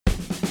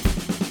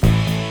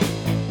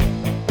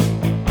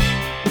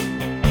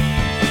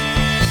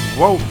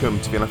Welcome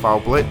to the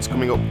NFL Blitz.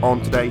 Coming up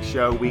on today's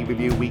show, we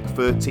review Week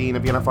 13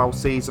 of the NFL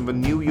season. The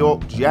New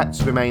York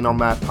Jets remain on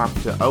their path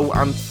to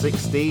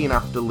 0-16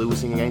 after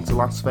losing against the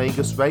Las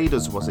Vegas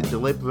Raiders. Was it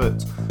deliberate?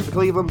 The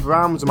Cleveland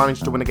Browns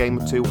managed to win a game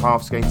of two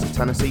halves against the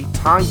Tennessee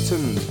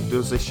Titans.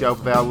 Does this show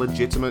that they are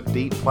legitimate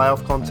deep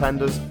playoff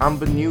contenders? And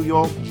the New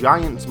York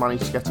Giants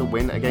managed to get a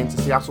win against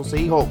the Seattle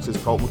Seahawks. Is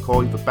Colt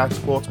McCoy the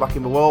best quarterback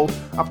in the world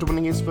after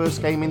winning his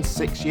first game in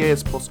 6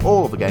 years, plus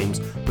all of the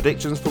games?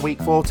 Predictions for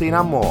Week 14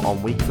 and more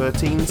on Week 13's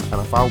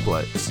NFL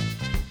Blitz.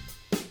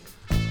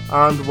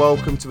 And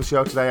welcome to the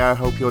show today. I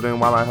hope you're doing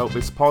well. I hope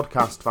this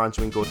podcast finds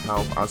you in good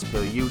health as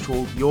per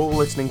usual. You're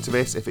listening to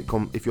this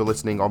if you're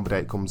listening on the day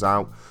it comes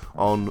out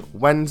on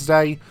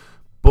Wednesday,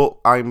 but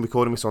I'm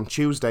recording this on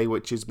Tuesday,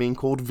 which is being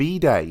called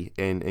V-Day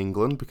in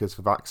England because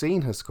the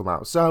vaccine has come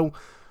out. So,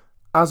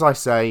 as I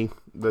say,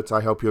 that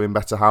I hope you're in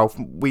better health.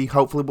 We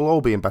hopefully will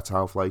all be in better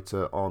health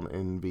later on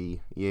in the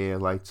year,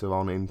 later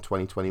on in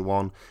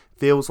 2021.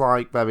 Feels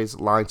like there is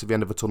light at the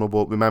end of the tunnel,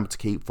 but remember to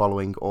keep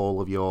following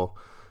all of your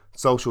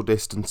social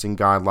distancing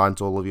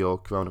guidelines, all of your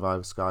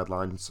coronavirus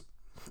guidelines.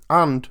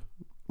 And,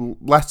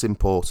 less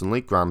importantly,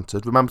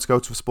 granted, remember to go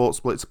to the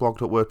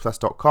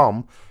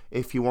sportsblitzblog.wordpress.com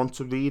if you want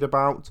to read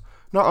about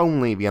not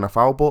only the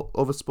NFL, but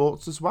other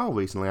sports as well.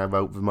 Recently, I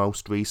wrote the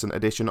most recent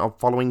edition of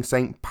Following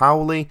St.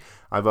 Pauli.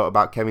 I wrote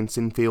about Kevin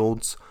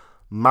Sinfield's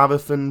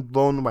marathon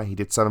run, where he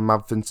did 7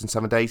 marathons in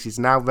 7 days. He's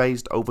now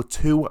raised over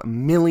 £2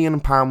 million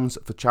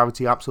for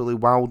charity. Absolutely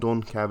well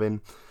done,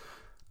 Kevin.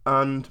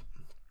 And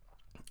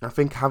I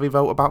think Harry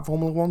wrote about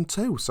Formula 1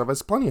 too. So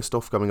there's plenty of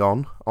stuff going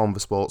on the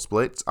Sports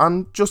Blitz.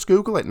 And just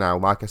Google it now.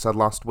 Like I said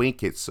last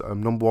week, it's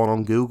number one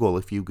on Google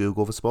if you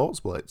Google the Sports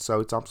Blitz. So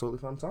it's absolutely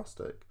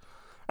fantastic.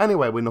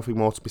 Anyway, with nothing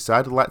more to be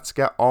said, let's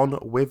get on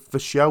with the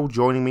show.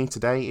 Joining me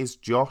today is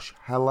Josh.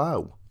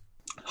 Hello.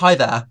 Hi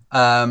there.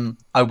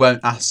 I won't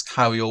ask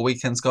how your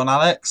weekend's gone,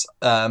 Alex,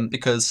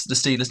 because the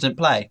Steelers didn't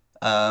play.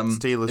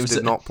 Steelers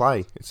did not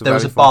play. There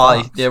was a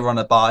bye. They were on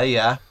a bye,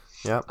 yeah.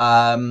 Yep.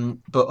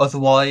 But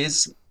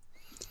otherwise,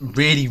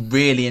 really,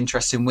 really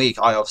interesting week.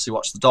 I obviously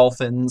watched the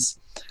Dolphins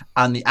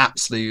and the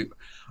absolute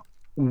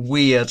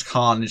weird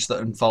carnage that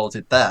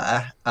unfolded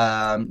there.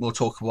 We'll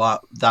talk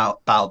about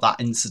that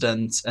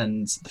incident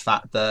and the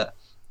fact that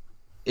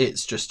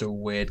it's just a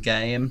weird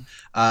game.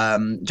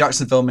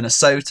 Jacksonville,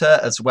 Minnesota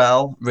as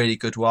well. Really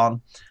good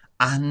one.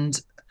 And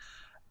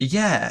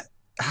yeah,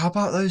 how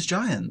about those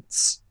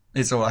Giants?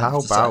 Is all I have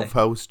to say. How about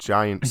those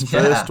Giants?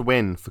 First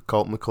win for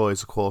Colt McCoy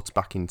as a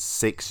quarterback in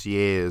 6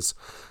 years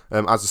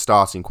as a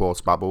starting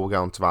quarterback, but we'll get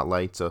on to that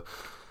later.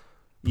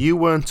 You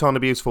weren't on a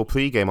beautiful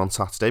pre-game on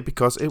Saturday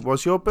because it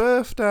was your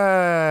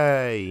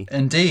birthday.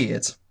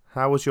 Indeed.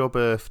 How was your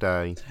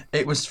birthday?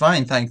 It was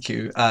fine, thank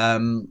you.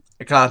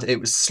 Glad it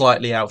was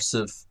slightly out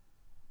of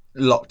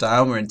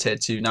lockdown. We're in Tier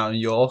 2 now in New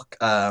York.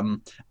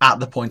 At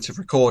the point of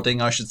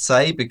recording, I should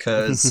say,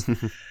 because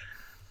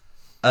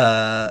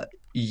I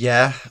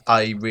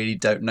really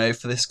don't know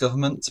for this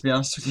government, to be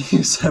honest with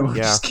you. So we'll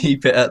just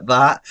keep it at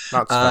that.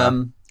 That's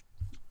fair.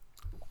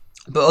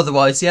 But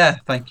otherwise,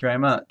 thank you very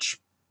much.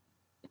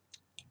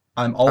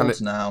 I'm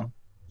old now.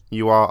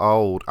 You are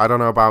old. I don't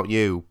know about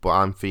you, but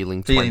I'm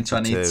feeling 22. Feeling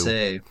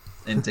 22,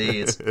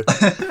 indeed.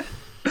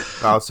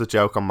 That's a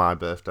joke on my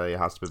birthday. It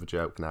has to be the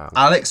joke now.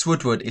 Alex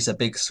Woodward is a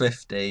big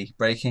Swiftie.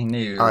 Breaking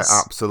news. I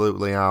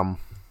absolutely am.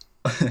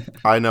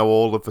 I know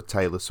all of the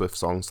Taylor Swift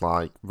songs,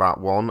 like that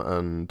one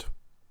and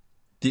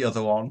the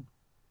other one.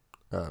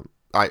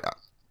 I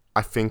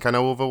think I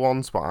know other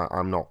ones, but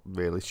I'm not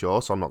really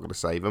sure, so I'm not going to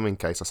say them in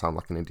case I sound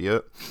like an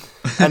idiot.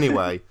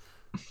 Anyway.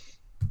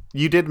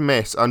 You did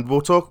miss, and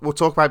we'll talk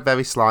about it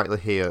very slightly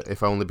here,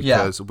 if only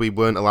because we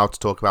weren't allowed to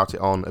talk about it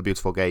on A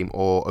Beautiful Game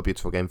or A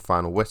Beautiful Game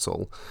Final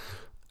Whistle.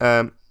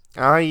 I,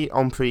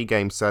 on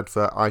pre-game, said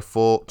that I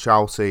thought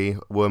Chelsea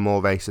were a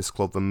more racist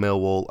club than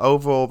Millwall.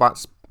 Overall,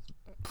 that's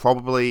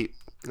probably,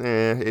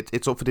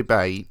 it's up for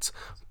debate,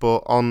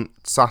 but on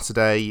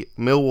Saturday,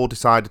 Millwall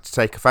decided to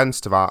take offence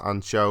to that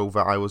and show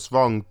that I was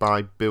wrong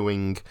by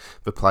booing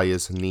the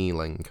players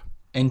kneeling.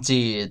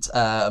 Indeed.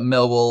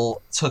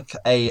 Millwall took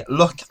a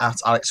look at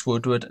Alex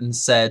Woodward and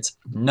said,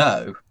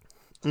 no.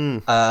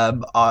 We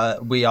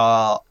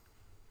are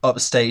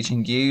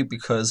upstaging you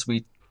because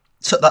we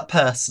took that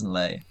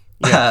personally.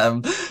 Yeah.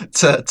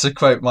 To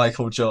quote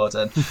Michael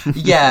Jordan.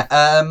 Dear.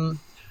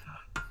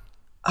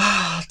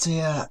 How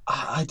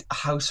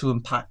to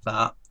unpack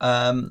that?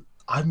 I'm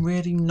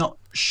really not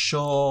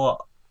sure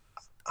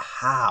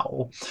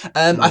how.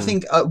 I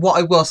think what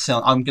I will say,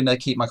 I'm going to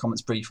keep my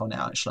comments brief on it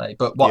actually,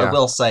 but what I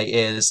will say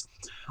is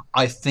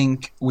I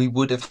think we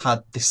would have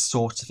had this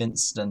sort of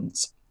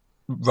incident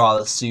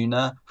rather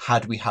sooner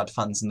had we had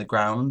fans in the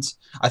ground.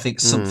 I think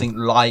something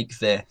like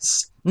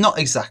this, not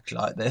exactly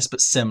like this,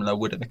 but similar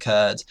would have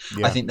occurred.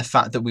 I think the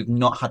fact that we've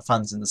not had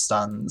fans in the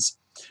stands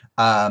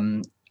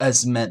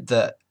has meant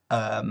that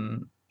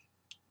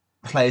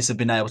players have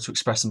been able to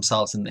express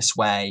themselves in this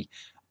way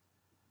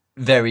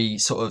very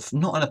sort of,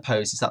 not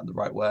unopposed, is that the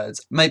right word?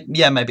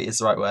 Maybe it is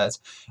the right word.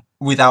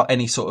 without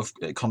any sort of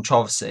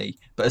controversy.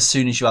 But as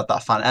soon as you add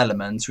that fan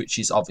element, which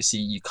is obviously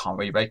you can't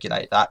really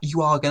regulate that,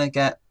 you are going to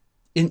get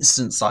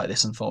incidents like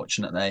this,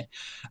 unfortunately.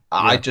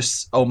 I Yeah.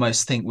 just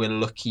almost think we're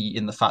lucky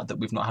in the fact that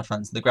we've not had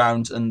fans in the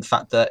ground, and the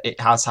fact that it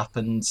has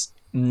happened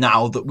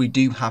now that we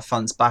do have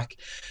fans back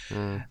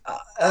Mm.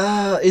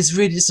 is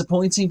really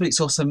disappointing, but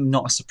it's also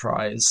not a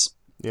surprise,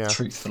 Yeah.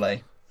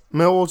 truthfully.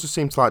 Millwall just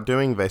seems like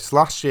doing this.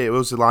 Last year it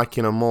was like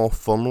in a more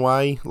fun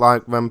way,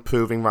 like them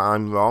proving that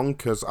I'm wrong,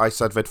 because I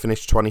said they'd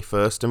finished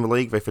 21st in the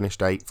league, they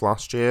finished 8th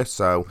last year,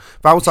 so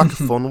that was like a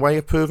fun way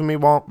of proving me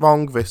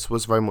wrong. This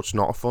was very much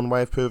not a fun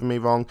way of proving me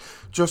wrong.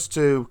 Just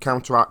to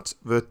counteract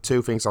the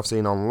two things I've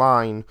seen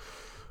online,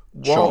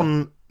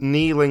 one,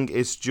 kneeling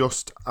is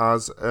just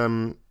as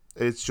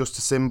it's just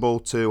a symbol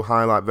to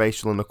highlight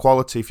racial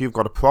inequality. If you've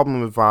got a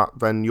problem with that,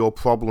 then your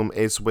problem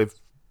is with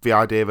the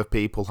idea of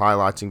people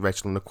highlighting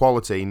racial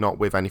inequality, not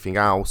with anything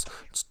else.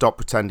 Stop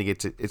pretending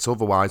it's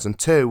otherwise. And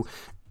two,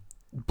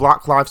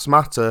 Black Lives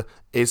Matter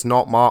is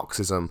not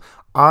Marxism.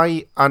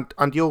 And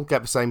you'll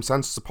get the same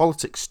sense as a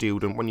politics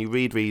student when you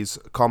read these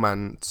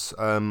comments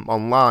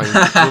online.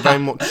 You'll very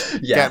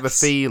much get the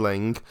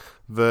feeling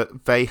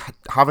that they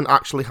haven't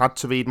actually had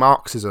to read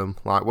Marxism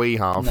like we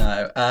have.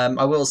 No,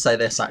 I will say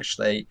this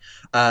actually.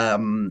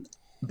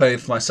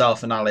 Both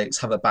myself and Alex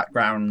have a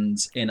background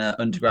in an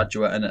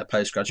undergraduate and at a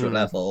postgraduate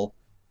level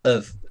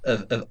of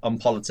on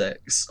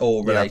politics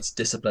or related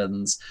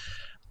disciplines.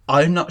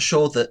 I'm not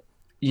sure that,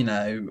 you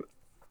know,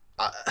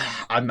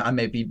 I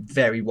may be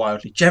very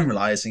wildly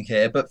generalising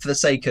here, but for the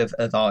sake of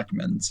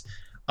argument,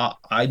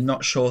 I'm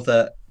not sure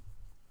that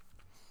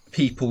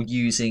people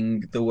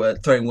using the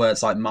word, throwing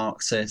words like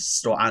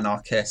Marxist or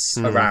anarchist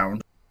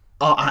around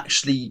are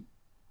actually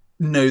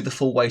know the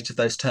full weight of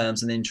those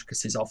terms and the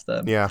intricacies of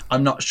them. Yeah.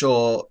 I'm not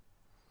sure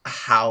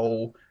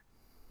how,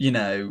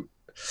 I'm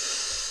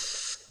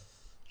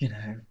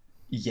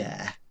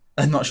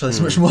not sure there's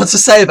much more to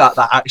say about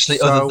that actually,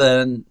 other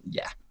than,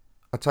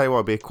 I'll tell you what,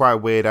 it'd be quite a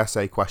weird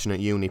essay question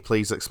at uni.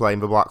 Please explain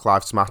the Black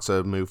Lives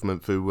Matter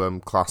movement through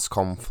class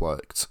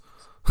conflict.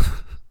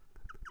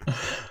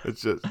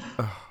 It's just...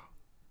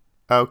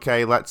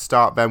 Okay, let's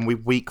start then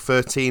with week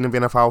 13 of the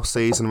NFL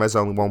season. There's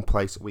only one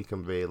place that we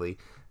can really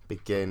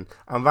begin,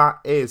 and that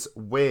is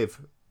with...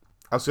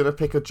 I was going to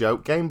pick a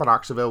joke game, but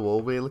actually they're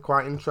all really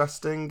quite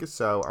interesting,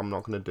 so I'm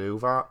not going to do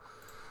that.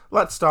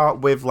 Let's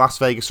start with Las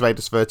Vegas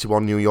Raiders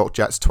 31, New York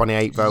Jets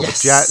 28, though. The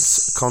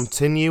Jets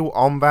continue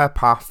on their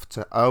path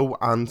to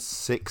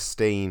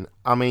 0-16.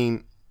 I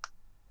mean,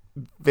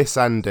 this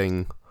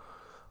ending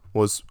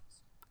was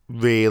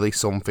really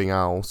something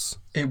else.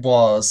 It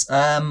was.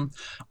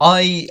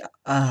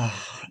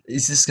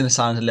 Is this going to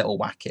sound a little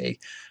wacky?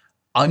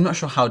 I'm not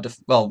sure how...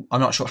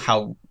 I'm not sure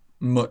how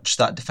much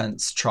that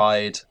defense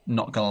tried,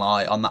 not gonna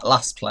lie, on that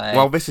last play.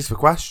 Well, this is the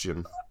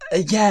question.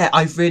 Yeah,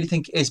 I really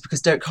think it is,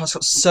 because Derek Carr's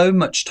got so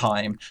much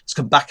time to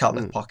come back out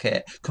of the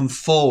pocket, come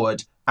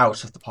forward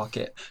out of the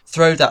pocket,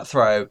 throw that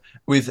throw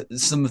with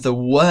some of the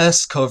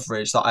worst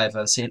coverage that I've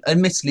ever seen.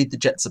 Admittedly, the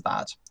Jets are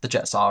bad. The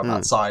Jets are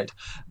outside,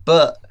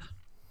 but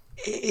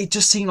it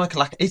just seemed like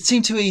it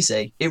seemed too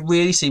easy. It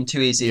really seemed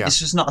too easy. Yeah.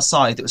 This was not a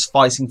side that was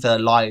fighting for their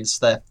lives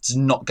there to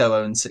not go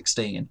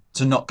 0-16,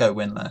 to not go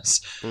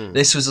winless.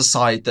 This was a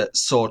side that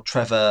saw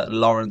Trevor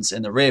Lawrence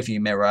in the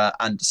rearview mirror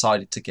and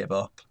decided to give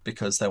up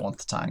because they want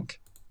to tank.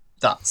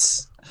 I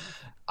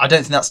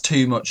don't think that's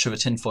too much of a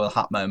tinfoil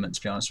hat moment,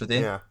 to be honest with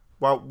you. Yeah.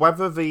 Well,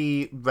 whether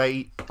the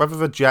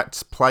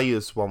Jets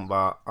players want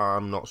that,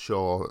 I'm not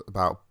sure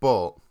about.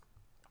 But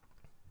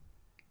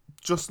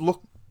just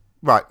look.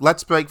 Right,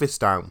 let's break this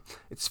down.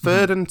 It's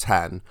 3rd and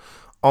 10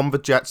 on the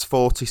Jets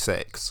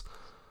 46.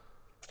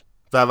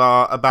 There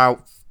are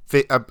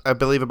I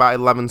believe about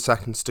 11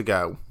 seconds to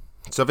go.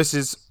 So this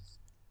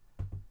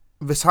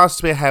has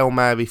to be a Hail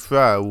Mary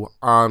throw,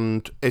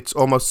 and it's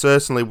almost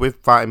certainly,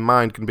 with that in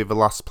mind, going to be the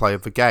last play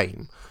of the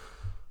game.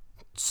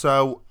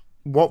 So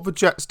what the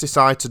Jets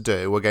decide to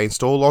do,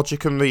 against all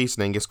logic and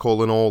reasoning, is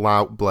call an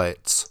all-out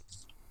blitz,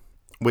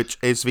 which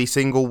is the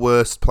single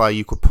worst play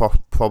you could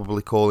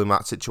probably call in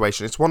that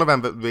situation. It's one of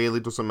them that really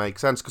doesn't make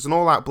sense, because an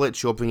all-out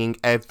blitz, you're bringing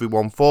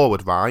everyone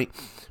forward, right?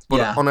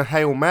 But on a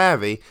Hail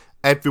Mary,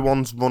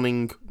 everyone's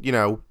running,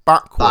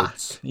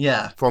 backwards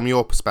from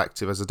your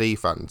perspective as a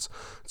defense.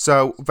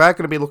 So they're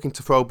going to be looking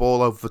to throw a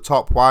ball over the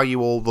top while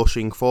you all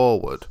rushing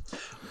forward.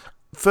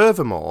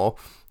 Furthermore,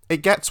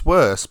 it gets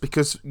worse,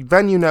 because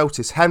then you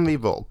notice Henry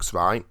Ruggs,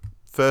 right?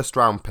 1st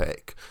round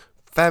pick.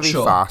 Very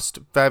fast,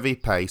 very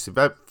pacey,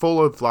 very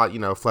full of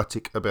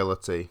athletic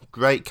ability.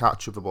 Great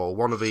catch of the ball.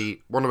 One of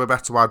the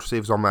better wide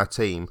receivers on their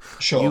team.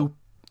 Sure.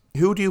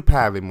 Who do you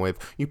pair him with?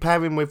 You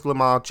pair him with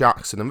Lamar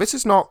Jackson, and this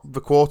is not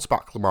the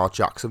quarterback Lamar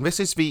Jackson.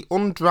 This is the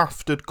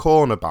undrafted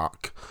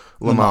cornerback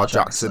Lamar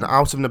Jackson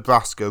out of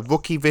Nebraska,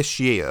 rookie this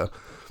year.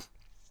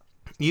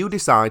 You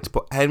decide to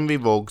put Henry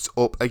Ruggs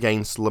up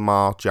against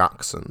Lamar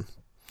Jackson,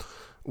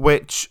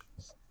 which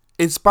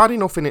it's bad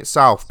enough in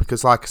itself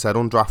because, like I said,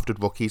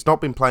 undrafted rookie. He's not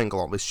been playing a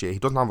lot this year. He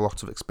doesn't have a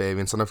lot of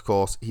experience, and of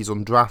course, he's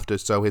undrafted,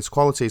 so his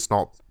quality is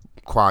not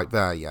quite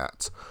there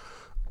yet.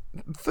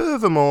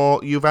 furthermore,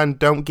 you then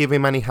don't give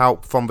him any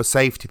help from the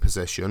safety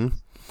position.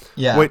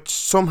 Yeah. Which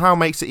somehow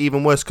makes it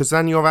even worse, because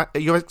then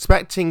you're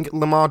expecting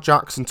Lamar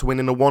Jackson to win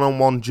in a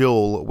one-on-one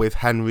duel with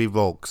Henry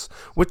Ruggs,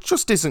 which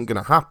just isn't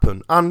going to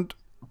happen. And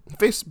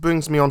this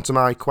brings me on to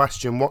my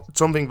question,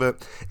 something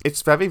that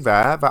it's very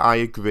rare that I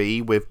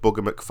agree with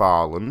Bugger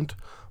McFarland,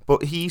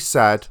 but he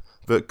said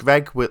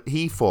that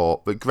he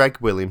thought that Greg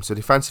Williams, the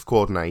defensive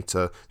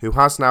coordinator, who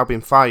has now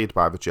been fired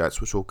by the Jets,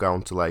 which we'll go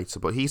on to later,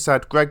 but he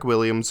said Greg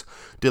Williams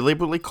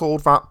deliberately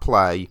called that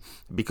play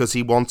because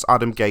he wants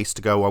Adam Gase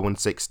to go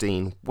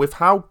 0-16. With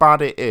how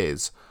bad it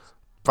is,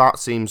 that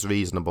seems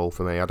reasonable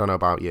for me. I don't know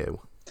about you.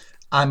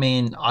 I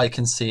mean, I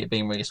can see it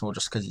being reasonable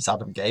just because it's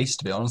Adam Gase,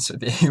 to be honest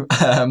with you.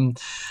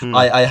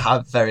 I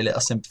have very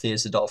little sympathy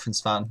as a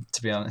Dolphins fan,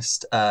 to be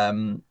honest.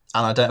 And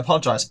I don't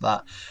apologise for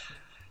that.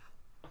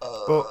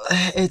 But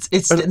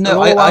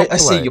I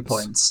see your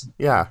points.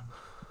 Yeah.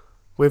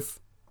 With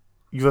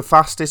you're the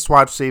fastest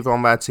wide receiver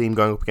on their team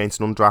going up against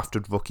an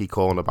undrafted rookie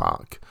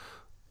cornerback.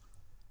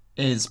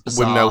 Is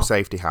bizarre. With no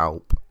safety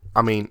help.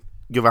 I mean,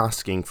 you're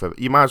asking for...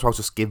 You might as well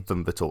just give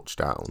them the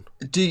touchdown.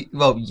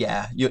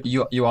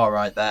 You are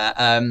right there.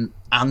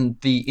 And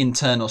the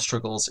internal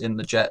struggles in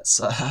the Jets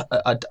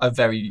are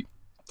very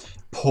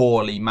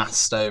poorly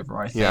masked over,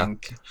 I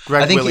think. Yeah.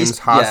 Greg Williams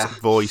has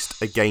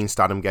voiced against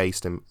Adam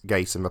Gase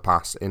in the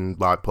past in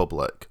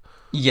public.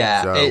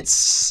 Yeah,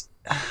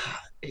 so.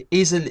 It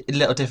is a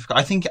little difficult.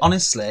 I think,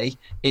 honestly,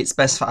 it's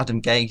best for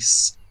Adam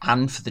Gase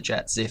and for the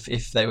Jets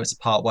if they were to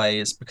part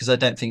ways, because I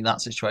don't think that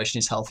situation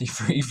is healthy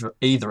for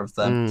either of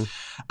them.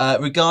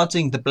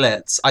 Regarding the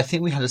blitz, I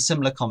think we had a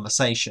similar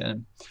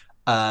conversation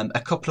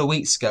a couple of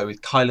weeks ago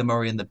with Kyler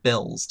Murray and the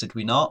Bills, did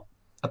we not?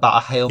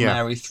 About a Hail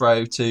Mary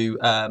throw to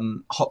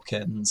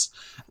Hopkins,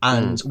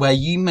 and where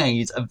you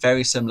made a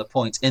very similar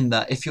point in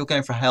that if you're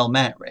going for a Hail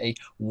Mary,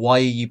 why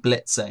are you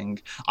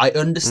blitzing? I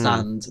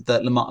understand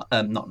that not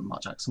Lamar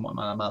Jackson, what am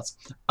I about?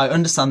 I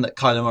understand that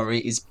Kyler Murray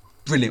is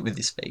brilliant with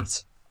his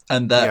feet,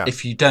 and that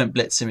if you don't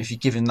blitz him, if you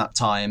give him that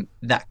time,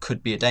 that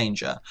could be a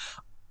danger.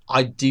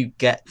 I do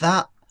get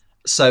that.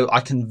 So I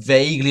can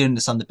vaguely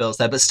understand the Bills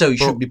there, but still you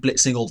shouldn't be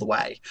blitzing all the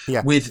way.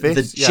 Yeah, with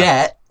the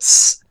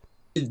Jets,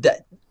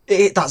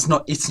 it's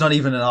not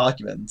even an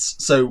argument.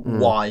 So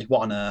why?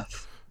 What on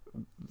earth?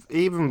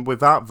 Even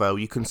with that, though,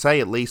 you can say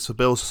at least the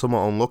Bills are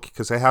somewhat unlucky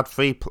because they had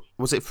three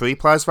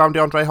players around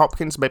DeAndre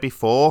Hopkins, maybe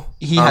four?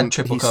 He had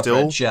triple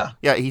coverage,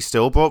 Yeah, he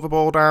still brought the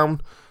ball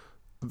down.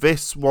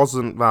 This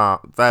wasn't that.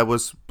 There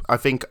was, I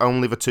think,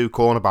 only the two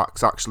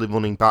cornerbacks actually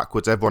running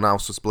backwards. Everyone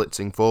else was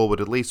blitzing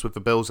forward. At least with the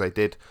Bills, they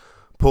did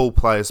pull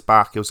players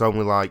back. It was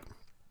only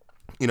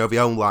the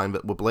O-line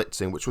that were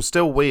blitzing, which was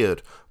still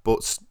weird,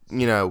 but,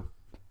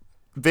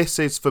 this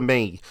is, for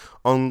me,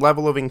 on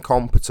level of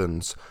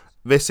incompetence,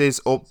 this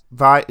is up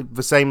by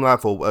the same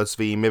level as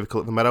the Miracle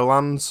at the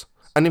Meadowlands.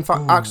 And in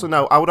fact, actually,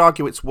 no, I would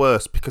argue it's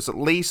worse, because at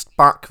least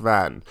back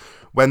then,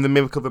 when the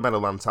Miracle of the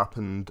Meadowlands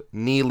happened,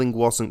 kneeling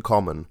wasn't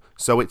common.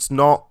 So it's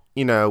not,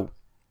 it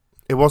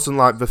wasn't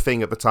like the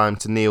thing at the time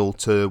to kneel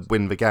to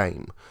win the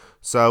game.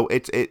 So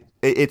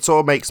it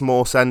sort of makes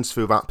more sense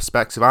through that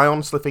perspective. I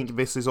honestly think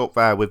this is up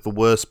there with the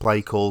worst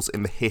play calls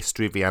in the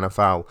history of the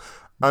NFL.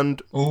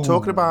 And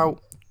talking about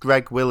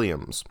Greg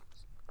Williams,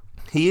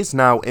 he is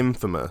now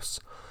infamous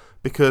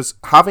because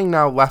having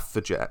now left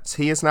the Jets,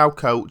 he has now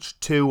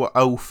coached two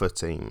OFA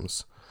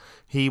teams.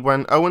 He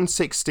went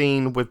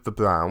 0-16 with the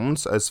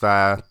Browns as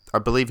I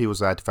believe he was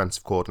their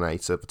defensive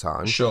coordinator at the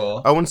time.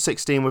 Sure.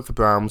 0-16 with the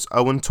Browns,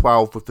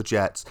 0-12 with the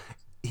Jets.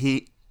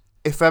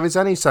 If there is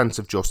any sense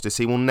of justice,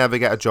 he will never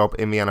get a job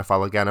in the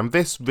NFL again. And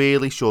this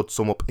really should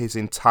sum up his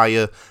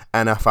entire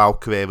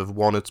NFL career of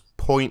one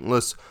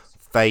pointless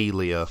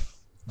failure.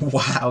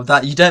 Wow,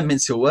 that you don't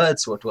mince your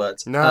words, Woodward.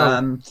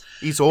 No,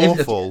 he's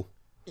awful.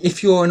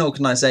 If you're an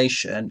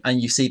organisation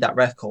and you see that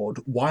record,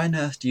 why on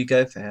earth do you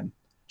go for him?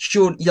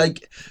 Sure, get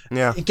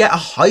a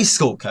high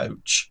school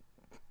coach.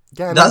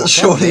 Yeah, that's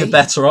surely a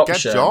better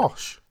option. Get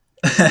Josh.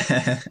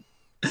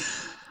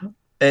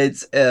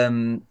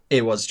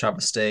 It was a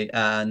travesty,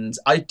 and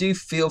I do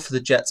feel for the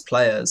Jets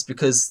players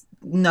because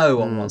no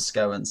one wants to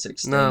go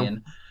 0-16.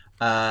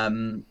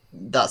 No.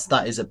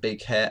 That is a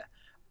big hit.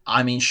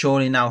 I mean,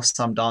 surely now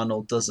Sam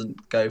Darnold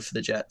doesn't go for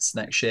the Jets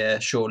next year.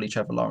 Surely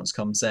Trevor Lawrence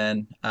comes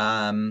in.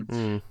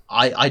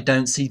 I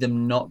don't see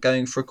them not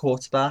going for a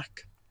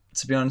quarterback,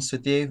 to be honest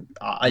with you.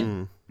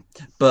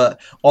 But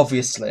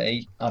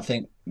obviously, I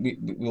think we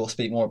will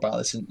speak more about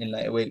this in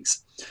later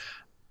weeks.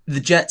 The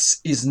Jets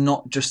is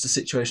not just a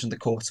situation of the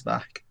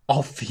quarterback.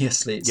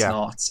 Obviously, it's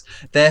not.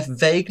 They're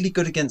vaguely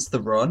good against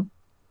the run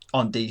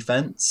on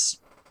defense.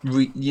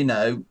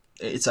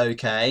 It's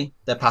okay.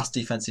 Their pass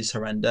defense is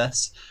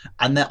horrendous,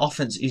 and their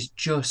offense is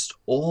just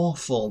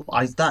awful.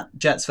 That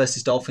Jets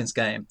versus Dolphins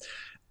game,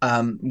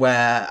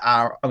 where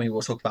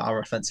we'll talk about our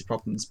offensive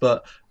problems,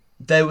 but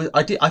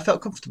I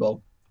felt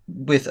comfortable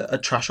with a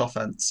trash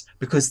offense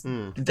because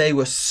they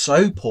were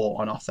so poor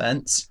on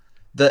offense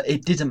that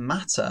it didn't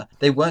matter.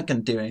 They weren't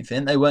going to do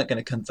anything. They weren't going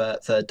to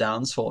convert third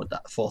downs,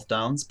 fourth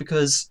downs,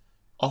 because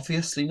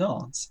Obviously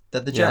not.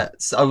 They're the Yeah.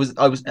 Jets. I was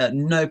at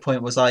no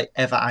point was I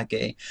ever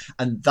Aggie,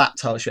 and that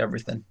tells you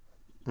everything.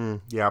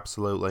 Yeah,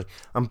 absolutely.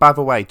 And by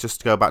the way,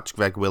 just to go back to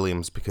Greg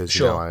Williams, because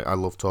Sure. I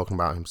love talking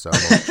about him so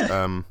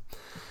much.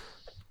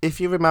 If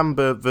you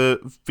remember,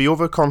 the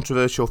other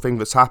controversial thing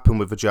that's happened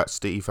with the Jets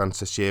defense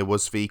this year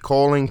was the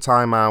calling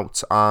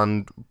timeout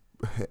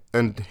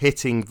and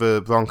hitting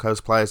the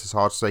Broncos players as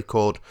hard as they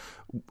could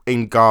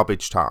in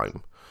garbage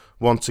time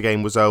once the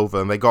game was over,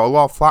 and they got a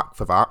lot of flack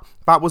for that.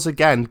 That was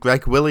again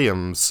Greg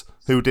Williams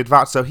who did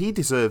that, so he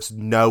deserves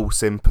no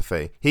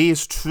sympathy. He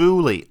is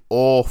truly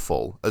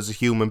awful as a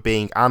human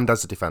being and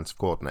as a defensive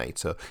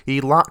coordinator.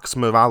 He lacks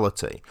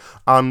morality,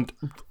 and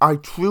I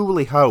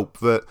truly hope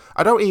that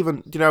I don't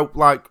even,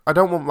 I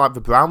don't want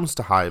the Browns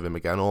to hire him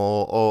again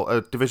or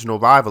a divisional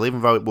rival,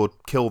 even though it would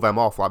kill them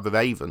off like the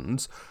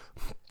Ravens,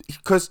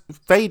 because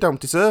they don't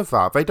deserve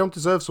that. They don't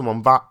deserve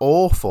someone that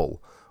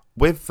awful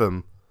with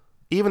them.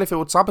 Even if it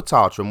would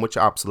sabotage them, which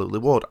it absolutely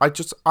would. I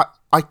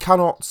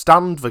cannot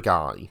stand the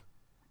guy.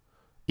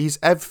 He's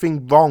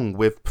everything wrong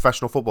with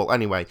professional football.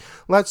 Anyway,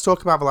 let's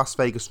talk about the Las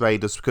Vegas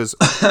Raiders, because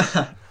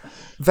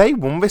they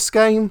won this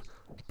game,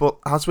 but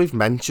as we've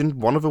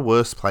mentioned, one of the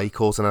worst play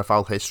calls in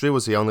NFL history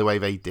was the only way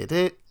they did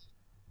it.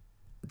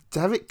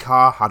 Derek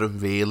Carr had a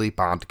really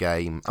bad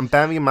game, and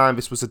bearing in mind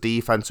this was a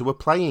defense who were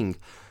playing,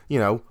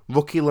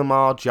 rookie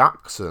Lamar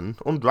Jackson,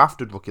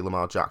 undrafted rookie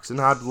Lamar Jackson,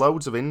 had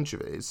loads of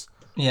injuries.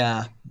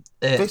 Yeah.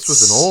 This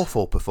was an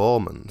awful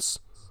performance.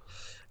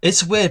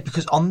 It's weird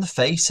because on the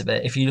face of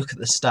it, if you look at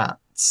the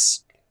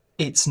stats,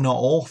 it's not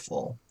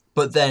awful.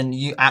 But then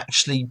you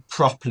actually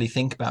properly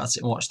think about it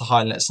and watch the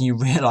highlights and you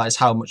realise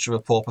how much of a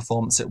poor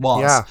performance it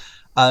was. Yeah.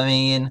 I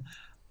mean,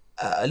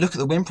 look at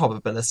the win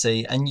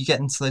probability and you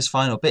get into those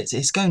final bits.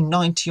 It's going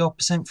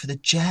 90% for the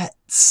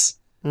Jets.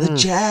 The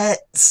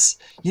Jets!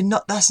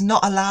 That's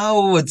not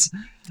allowed.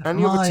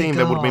 Any other team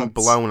that would have been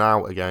blown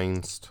out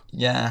against.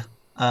 Yeah.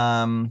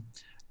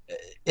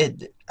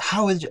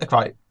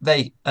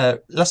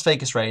 Las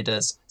Vegas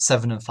Raiders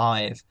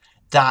 7-5.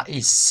 That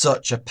is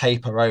such a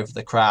paper over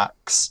the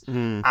cracks.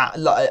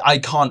 I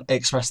can't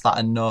express that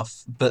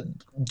enough. But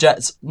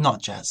the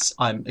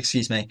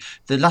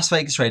Las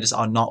Vegas Raiders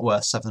are not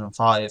worth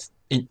 7-5.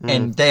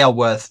 And they are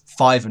worth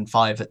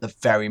 5-5 at the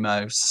very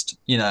most.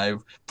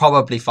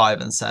 Probably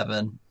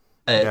 5-7.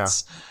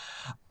 It's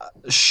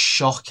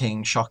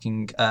shocking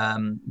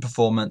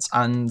performance.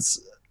 And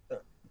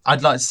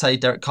I'd like to say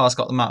Derek Carr's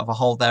got them out of a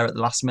hole there at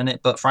the last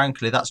minute, but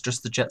frankly, that's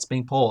just the Jets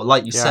being poor.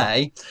 Like you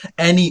say,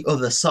 any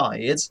other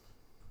side,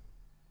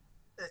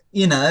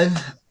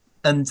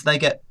 and they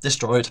get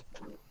destroyed.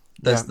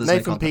 There's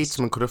Nathan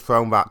Peterman could have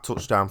thrown that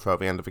touchdown throw at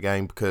the end of the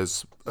game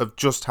because of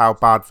just how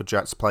bad the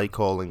Jets' play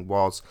calling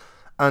was.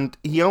 And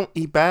he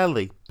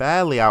barely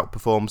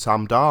outperformed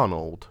Sam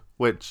Darnold,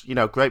 which,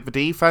 great for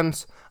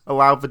defense,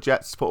 allowed the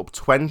Jets to put up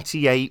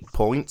 28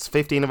 points,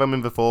 15 of them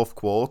in the fourth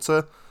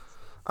quarter.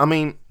 I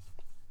mean,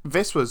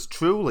 this was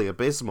truly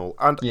abysmal,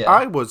 and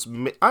I was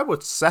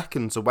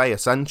seconds away,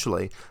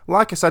 essentially,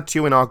 like I said to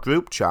you in our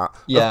group chat,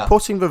 of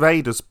putting the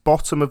Raiders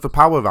bottom of the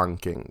power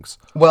rankings.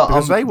 Well,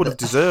 because they would have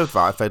deserved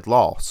that if they'd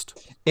lost.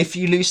 If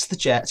you lose to the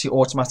Jets, you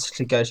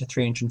automatically go to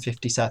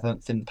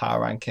 357th in the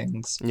power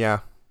rankings. Yeah.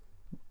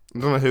 I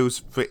don't know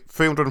who's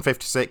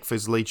 356th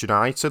is Leeds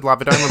United. Like,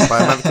 they don't even play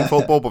American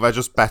football, but they're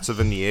just better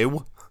than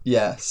you.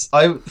 Yes,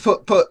 I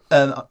put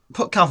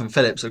Calvin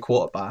Phillips at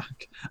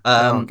quarterback,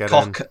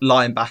 Koch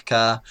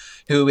linebacker.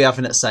 Who are we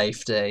having at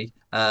safety?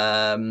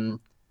 Ailing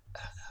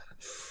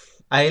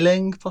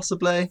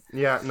possibly.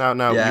 Yeah, no.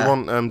 Yeah. You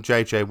want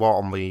JJ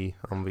Watt on the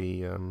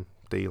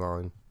D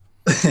line.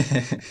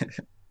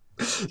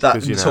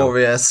 That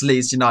notorious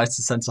Leeds United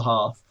centre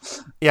half.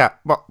 Yeah,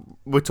 but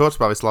we talked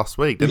about this last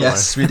week, didn't we?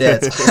 Yes, we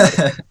did.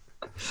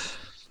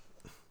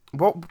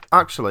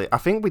 Actually, I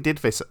think we did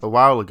this a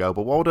while ago,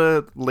 but what would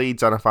a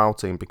Leeds NFL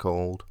team be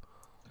called?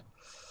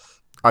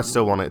 I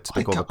still want it to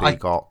be called the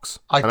Peacocks.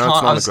 I know it's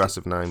not an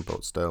aggressive name,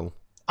 but still.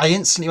 I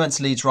instantly went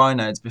to Leeds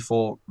Rhinos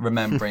before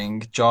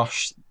remembering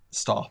Josh.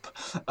 Stop.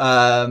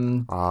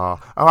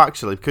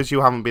 Actually, because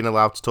you haven't been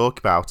allowed to talk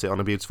about it on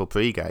a beautiful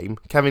pre-game,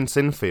 Kevin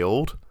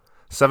Sinfield,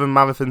 7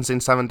 marathons in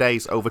 7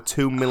 days, over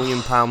 £2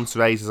 million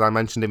raised, as I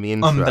mentioned in the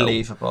intro.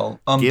 Unbelievable.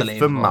 Give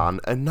the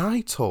man a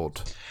knighthood.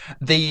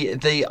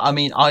 I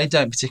mean, I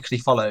don't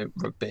particularly follow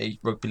rugby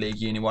league,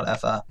 uni,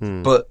 whatever,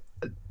 but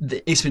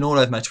it's been all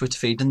over my Twitter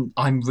feed, and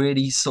I'm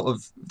really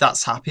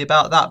that's happy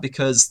about that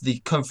because the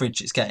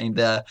coverage it's getting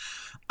there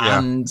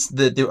and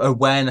the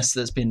awareness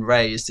that's been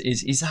raised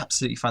is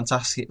absolutely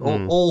fantastic.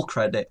 All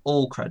credit.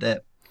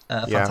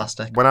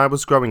 Fantastic. When I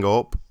was growing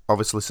up,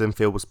 obviously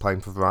Sinfield was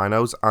playing for the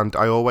Rhinos, and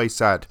I always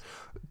said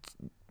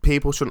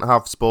people shouldn't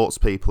have sports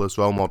people as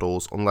role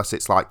models unless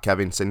it's like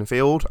Kevin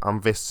Sinfield,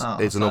 and this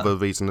is another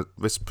reason.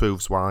 This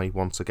proves why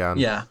once again.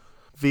 Yeah.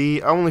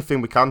 The only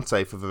thing we can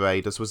say for the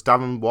Raiders was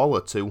Darren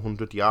Waller,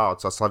 200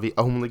 yards. That's like the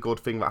only good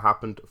thing that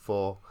happened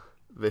for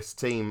this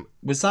team.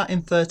 Was that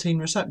in 13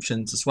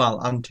 receptions as well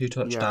and 2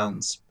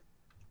 touchdowns?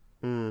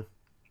 Yeah.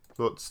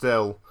 But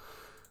still,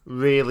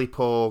 Really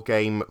poor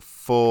game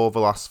for the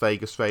Las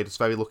Vegas Raiders.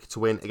 Very lucky to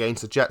win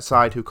against the Jets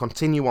side, who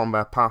continue on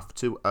their path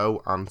to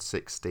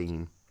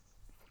 0-16.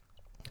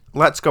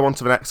 Let's go on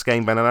to the next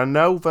game, Ben. And I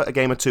know that a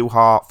game of two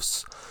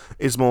halves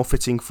is more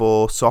fitting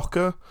for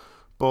soccer,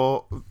 but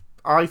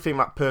I think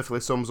that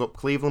perfectly sums up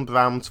Cleveland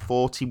Browns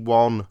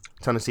 41,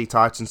 Tennessee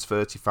Titans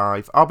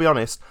 35. I'll be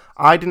honest,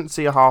 I didn't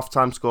see a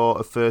halftime score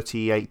of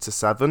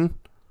 38-7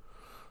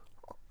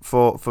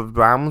 for the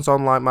Browns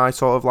on like my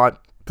sort of like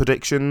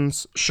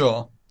predictions.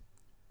 Sure.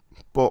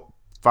 But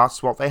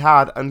that's what they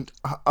had, and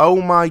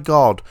oh my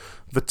god,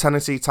 the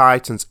Tennessee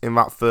Titans in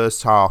that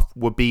first half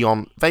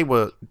they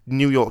were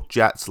New York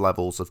Jets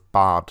levels of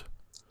bad.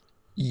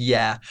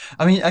 Yeah.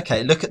 I mean,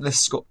 okay, look at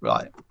this score,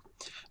 right.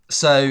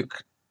 So,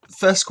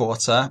 first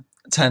quarter,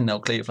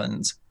 10-0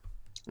 Cleveland.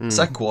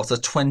 Second quarter,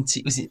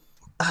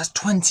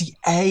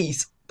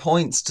 28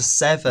 points to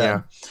 7.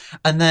 Yeah.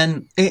 And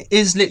then it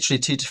is literally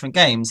two different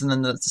games, and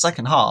then the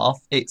second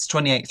half, it's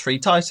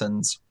 28-3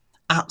 Titans.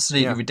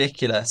 Absolutely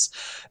ridiculous.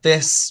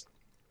 This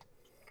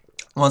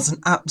was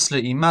an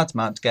absolutely mad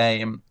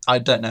game. I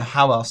don't know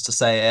how else to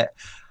say it.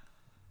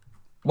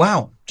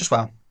 Wow. Just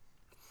wow.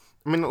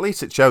 I mean, at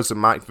least it shows that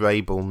Mike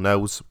Vrabel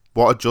knows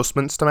what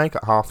adjustments to make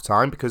at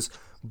half-time, because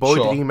boy,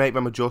 did he make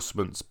them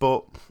adjustments.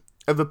 But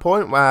at the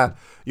point where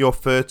you're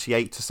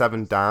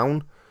 38-7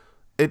 down,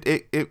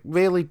 it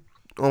really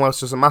almost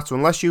doesn't matter.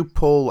 Unless you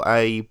pull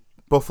a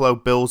Buffalo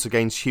Bills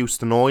against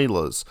Houston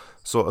Oilers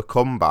sort of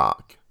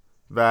comeback,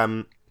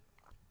 then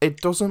it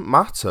doesn't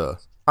matter.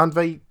 And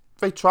they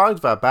tried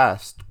their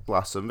best,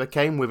 bless them. They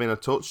came within a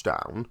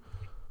touchdown,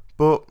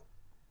 but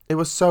it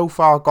was so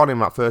far gone in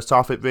that first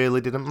half, it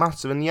really didn't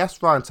matter. And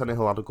yes, Ryan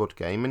Tannehill had a good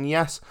game. And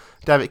yes,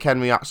 Derrick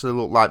Henry actually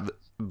looked like the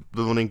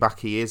running back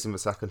he is in the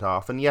second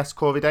half. And yes,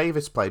 Corey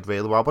Davis played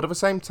really well. But at the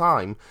same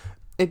time,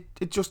 it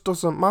just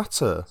doesn't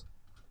matter.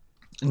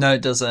 No,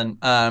 it doesn't.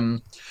 I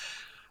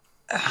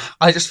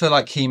just feel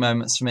like key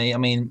moments for me. I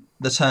mean,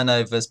 the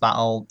turnovers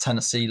battle,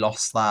 Tennessee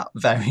lost that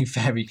very,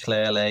 very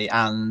clearly,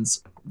 and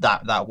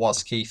that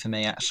was key for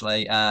me,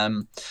 actually.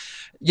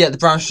 The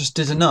Browns just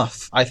did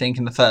enough, I think,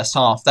 in the first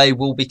half. They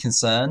will be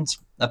concerned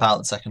about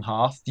the second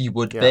half. You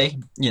would be.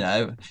 You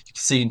know,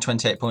 seeing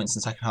 28 points in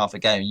the second half of a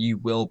game, you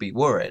will be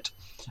worried.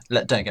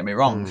 Don't get me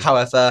wrong.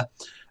 However,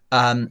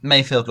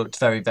 Mayfield looked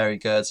very, very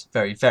good.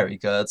 Very, very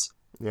good.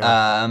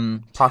 Yeah.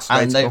 Pass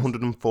rate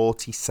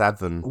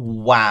 147.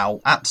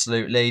 Wow,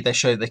 absolutely. They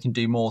show they can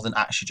do more than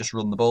actually just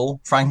run the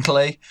ball,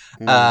 frankly.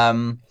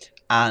 And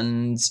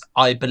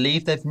I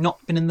believe they've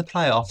not been in the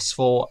playoffs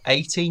for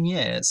 18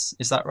 years.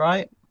 Is that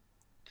right?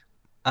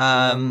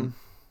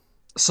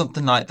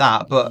 Something like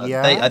that. But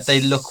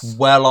they look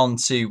well on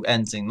to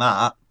ending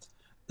that.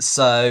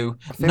 So,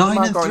 I think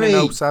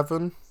 9-3.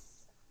 07.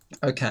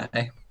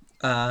 Okay.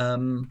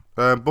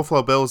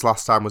 Buffalo Bills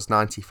last time was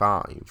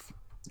 95.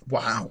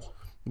 Wow.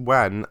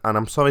 When, and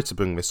I'm sorry to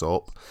bring this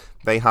up,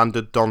 they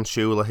handed Don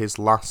Shula his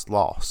last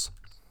loss.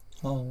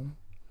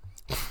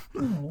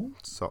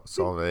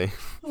 Sorry.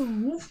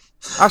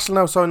 Actually,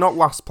 no, sorry, not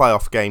last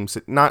playoff game.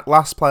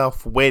 Last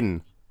playoff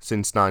win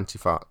since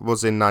 95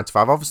 was in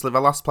 95. Obviously, the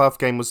last playoff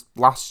game was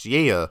last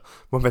year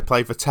when they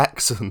played the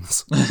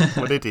Texans.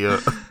 I'm an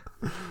idiot.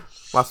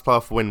 Last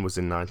playoff win was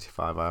in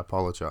 95, I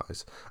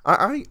apologise.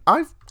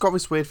 I've got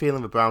this weird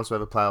feeling the Browns were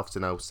the playoffs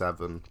in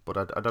 07, but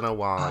I don't know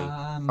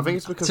why. I think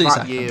it's because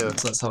that year...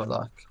 Let's have a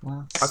look.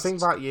 I think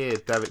that year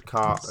Derek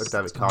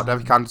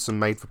Anderson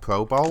made the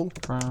Pro Bowl.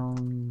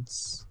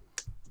 Browns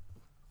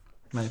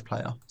made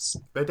playoffs.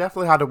 They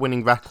definitely had a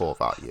winning record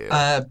that year.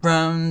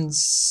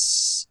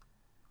 Browns...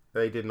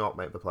 They did not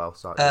make the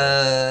playoffs that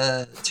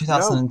year.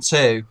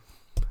 2002.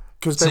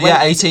 No.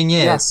 18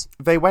 years.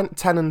 Yeah, they went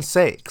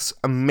 10-6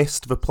 and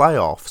missed the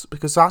playoffs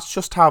because that's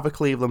just how the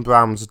Cleveland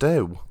Browns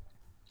do.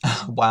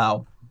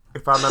 Wow.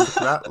 If I remember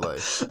correctly.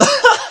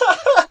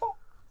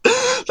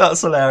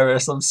 That's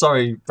hilarious. I'm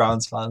sorry,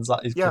 Browns fans.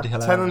 That is pretty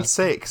hilarious.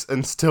 10-6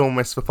 and still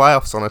miss the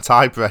playoffs on a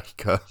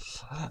tiebreaker.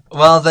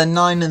 Well, they're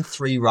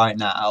 9-3 right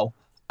now.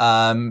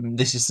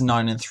 This is the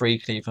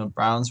 9-3 Cleveland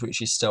Browns,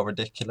 which is still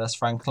ridiculous,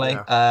 frankly.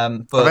 Yeah.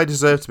 But they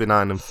deserve to be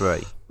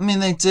 9-3. I mean,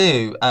 they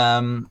do.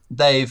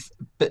 They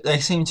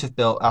seem to have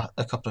built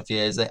a couple of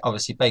years.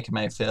 Obviously, Baker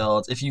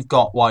Mayfield. If you've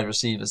got wide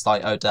receivers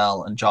like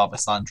Odell and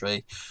Jarvis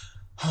Landry,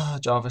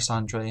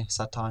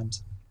 sad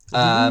times.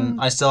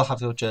 I still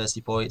have your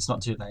jersey, boy. It's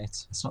not too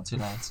late. Is that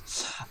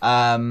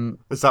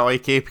why you're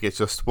keeping it?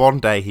 Just one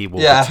day he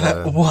will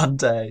return. One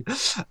day.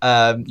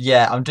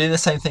 I'm doing the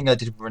same thing I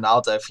did with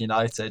Ronaldo for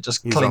United,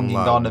 just clinging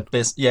on a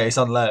bit. Yeah, he's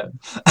on loan.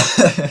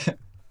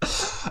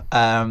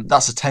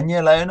 That's a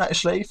 10-year loan,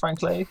 actually,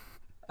 frankly.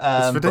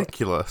 It's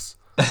ridiculous.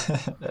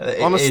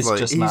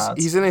 Honestly, mad.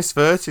 He's in his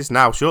 30s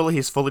now. Surely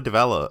he's fully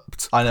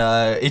developed. I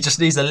know. He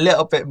just needs a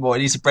little bit more.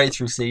 He needs a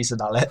breakthrough season,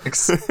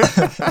 Alex.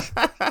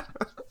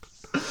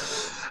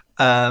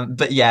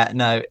 But yeah,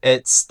 no,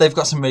 they've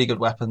got some really good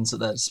weapons at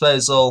their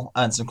disposal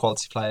and some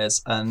quality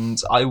players,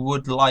 and I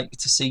would like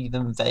to see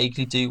them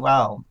vaguely do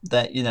well.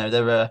 They're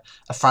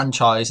a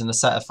franchise and a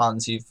set of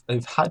fans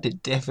who've had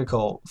it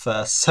difficult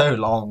for so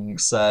long.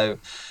 So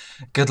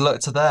good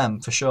luck to them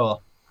for sure.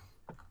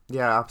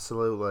 Yeah,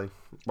 absolutely.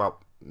 Well,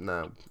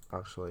 no,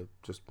 actually,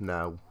 just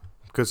no,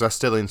 because they're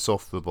still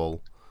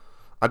insufferable.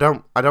 I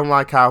don't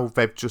like how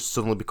they've just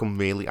suddenly become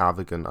really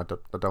arrogant. I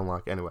don't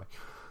like it anyway.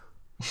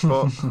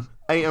 But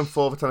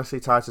 8-4 the Tennessee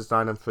Titans,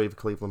 9-3 the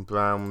Cleveland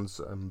Browns,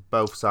 and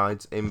both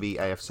sides in the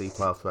AFC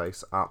playoff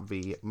race at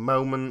the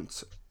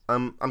moment.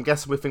 I'm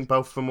guessing we think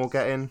both of them will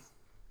get in.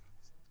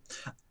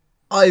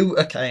 I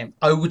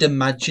would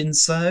imagine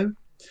so.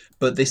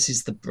 But this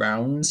is the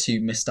Browns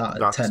who missed out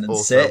at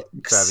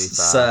 10-6.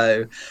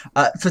 So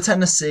for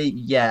Tennessee,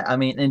 yeah, I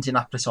mean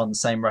Indianapolis on the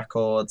same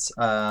record.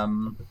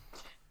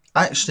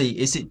 Actually,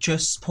 is it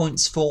just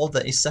points for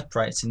that is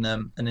separating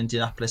them and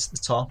Indianapolis at the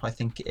top? I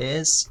think it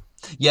is.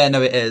 Yeah,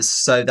 no, it is.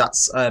 So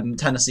that's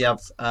Tennessee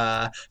have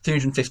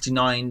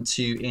 359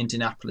 to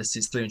Indianapolis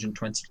is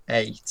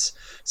 328.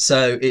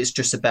 So it's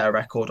just a better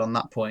record on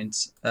that point.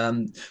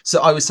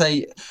 So I would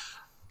say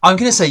I'm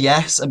going to say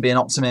yes and be an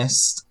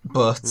optimist,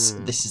 but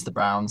this is the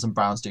Browns and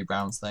Browns do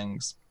Browns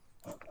things.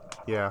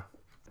 Yeah.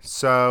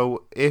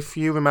 So, if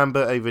you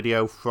remember a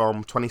video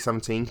from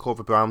 2017 called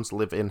The Browns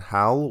Live in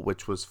Hell,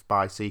 which was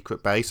by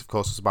Secret Base, of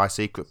course it's by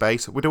Secret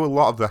Base, we do a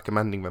lot of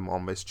recommending them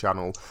on this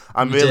channel.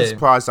 I'm really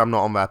surprised I'm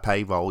not on their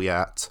payroll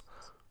yet.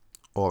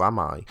 Or am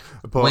I?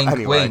 But wink,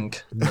 anyway.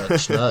 wink.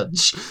 Nudge,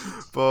 nudge.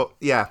 But,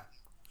 yeah.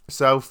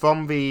 So,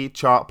 from the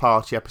chart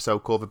party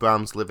episode called The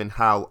Browns Live in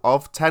Hell,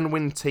 of 10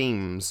 win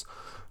teams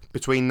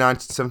between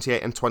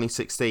 1978 and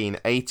 2016,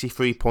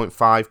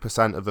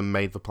 83.5% of them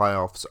made the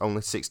playoffs.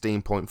 Only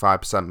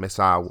 16.5% miss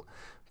out.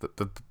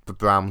 The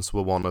Browns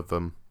were one of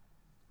them.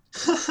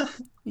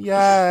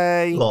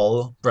 Yay!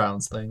 Lol,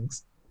 Browns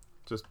things.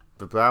 Just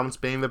the Browns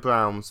being the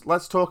Browns.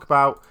 Let's talk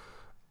about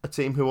a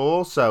team who are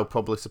also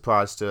probably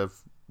surprised to have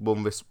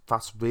won this.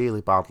 That's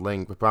really bad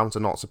link. The Browns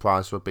are not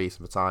surprised to have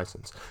beaten the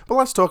Titans. But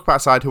let's talk about a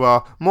side who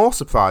are more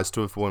surprised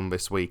to have won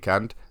this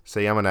weekend.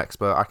 See, I'm an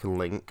expert. I can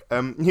link.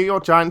 New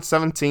York Giants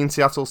 17,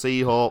 Seattle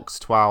Seahawks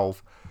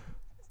 12.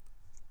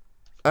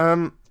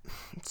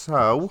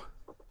 So,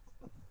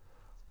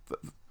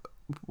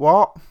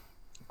 what?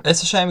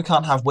 It's a shame we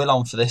can't have Will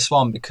on for this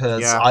one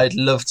because I'd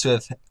love to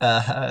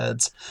have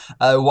heard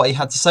what he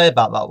had to say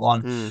about that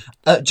one.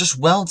 Just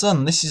well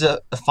done. This is a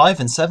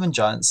 5-7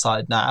 Giants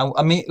side now.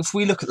 I mean, if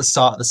we look at the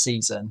start of the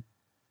season,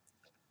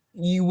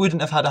 you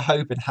wouldn't have had a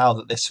hope in hell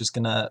that this was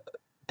going to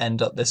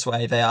end up this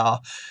way. They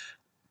are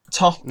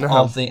top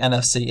of the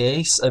NFC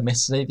East.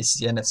 Admittedly, this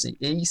is the NFC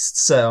East,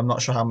 so I'm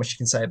not sure how much you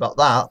can say about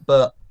that,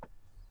 but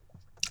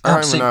I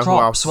don't even know who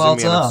else is in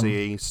the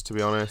NFC East, to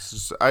be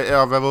honest. Are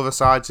there other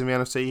sides in the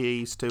NFC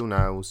East? Who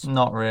knows?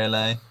 Not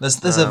really.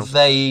 There's a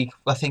vague...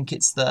 I think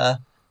it's the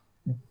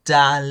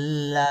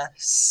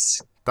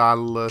Dallas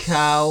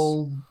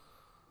Cow...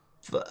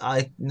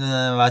 I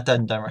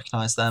don't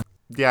recognise them.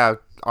 Yeah,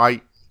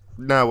 I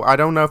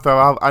don't know if there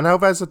are... I know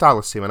there's a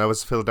Dallas team, I know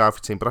there's a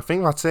Philadelphia team, but I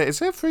think that's it.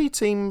 Is it a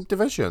 3-team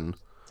division?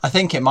 I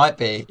think it might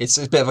be. It's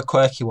a bit of a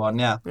quirky one,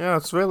 yeah. Yeah,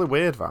 it's really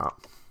weird, that.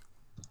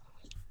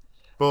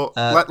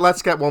 But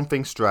let's get one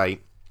thing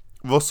straight.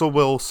 Russell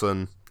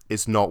Wilson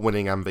is not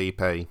winning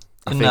MVP.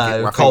 I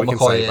think Colt we can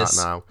McCoy say is.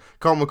 that now.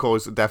 Colt McCoy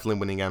is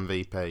definitely winning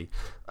MVP.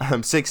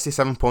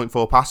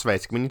 67.4 pass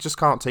rating. I mean, you just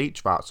can't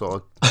teach that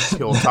sort of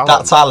pure talent.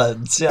 That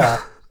talent,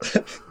 yeah.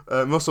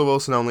 Russell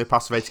Wilson only a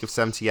pass rating of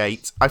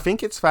 78. I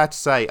think it's fair to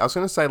say, I was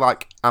going to say,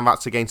 and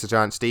that's against the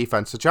Giants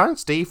defense. The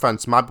Giants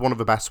defense might be one of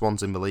the best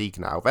ones in the league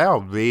now. They are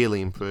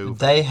really improved.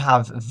 They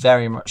have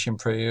very much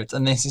improved,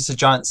 and this is a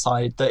Giants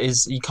side that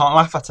is you can't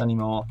laugh at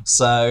anymore.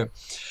 So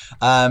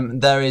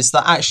there is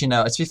that. Actually,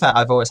 no. To be fair,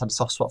 I've always had a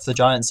soft spot for the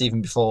Giants,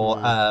 even before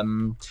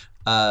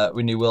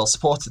we knew Will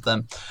supported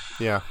them.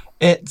 Yeah,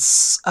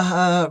 it's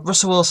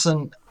Russell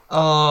Wilson.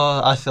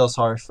 Oh, I feel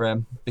sorry for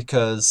him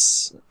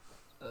because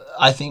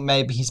I think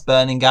maybe he's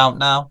burning out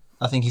now.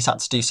 I think he's had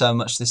to do so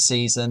much this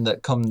season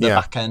that come the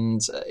back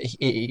end,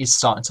 he's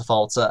starting to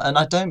falter. And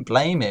I don't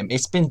blame him.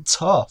 It's been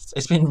tough.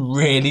 It's been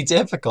really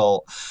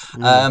difficult.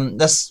 Are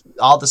the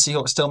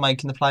Seahawks still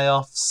making the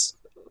playoffs?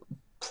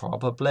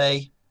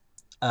 Probably.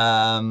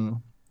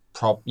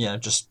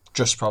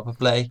 Just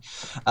probably.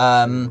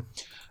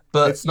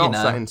 But it's not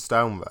set in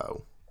stone,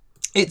 though.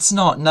 It's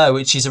not, no,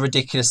 which is a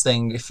ridiculous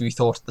thing if we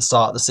thought at the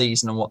start of the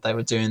season and what they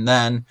were doing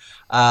then.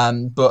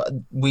 But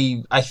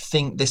I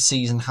think this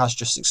season has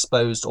just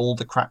exposed all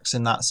the cracks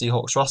in that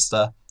Seahawks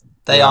roster.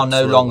 They are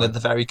no longer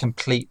the very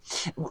complete...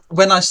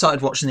 When I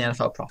started watching the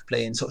NFL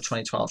properly in sort of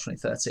 2012,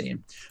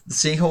 2013, the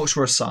Seahawks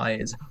were a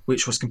side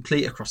which was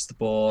complete across the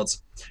board,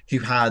 who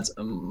had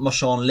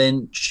Marshawn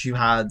Lynch, who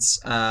had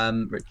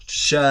Rich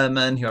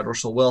Sherman, who had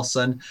Russell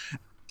Wilson,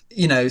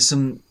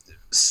 some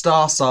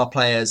star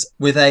players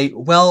with a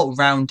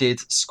well-rounded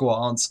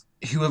squad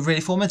who are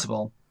really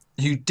formidable,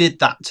 who did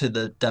that to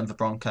the Denver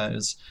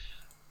Broncos.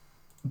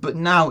 But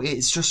now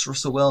it's just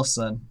Russell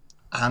Wilson,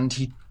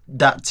 and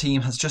that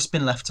team has just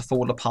been left to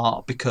fall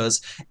apart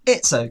because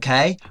it's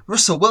okay.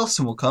 Russell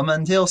Wilson will come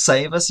and he'll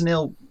save us and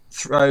he'll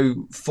throw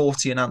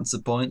 40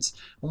 unanswered points.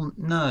 Well,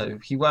 no,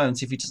 he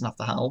won't if he doesn't have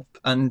the help.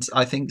 And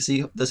I think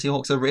the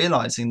Seahawks are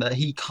realising that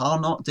he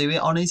cannot do it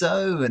on his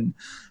own.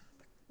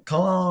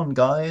 Come on,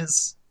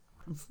 guys.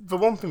 The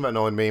one thing that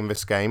annoyed me in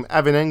this game,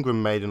 Evan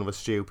Ingram made another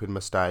stupid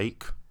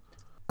mistake.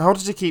 How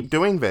does he keep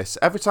doing this?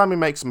 Every time he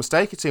makes a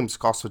mistake, it seems to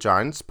cost the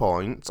Giants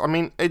points. I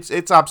mean,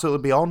 it's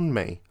absolutely beyond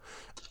me.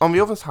 On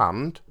the other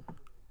hand,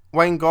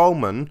 Wayne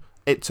Gallman,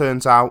 it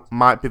turns out,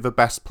 might be the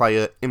best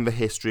player in the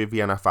history of the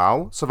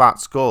NFL, so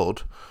that's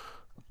good.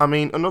 I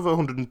mean, another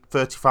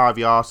 135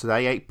 yards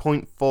today,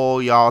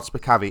 8.4 yards per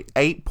carry,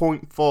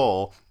 8.4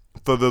 for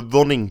the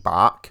running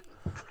back.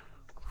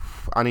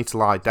 I need to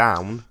lie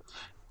down.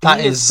 He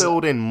has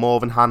filled in more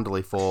than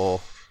handily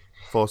for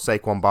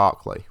Saquon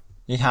Barkley.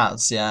 He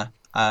has, yeah.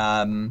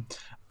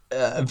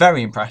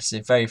 Very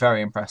impressive, very,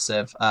 very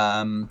impressive.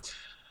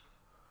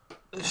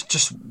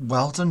 Just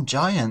well done,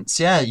 Giants.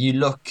 Yeah, you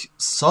look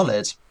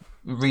solid,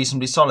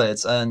 reasonably solid,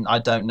 and I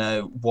don't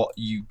know what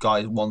you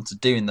guys want to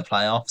do in the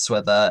playoffs,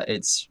 whether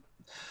it's...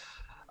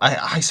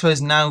 I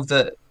suppose now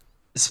that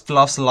it's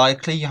less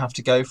likely, you have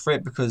to go for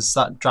it because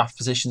that draft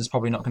position is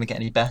probably not going to get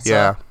any better.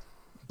 Yeah.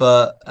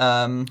 But,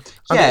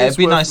 it'd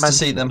be nice to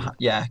see them...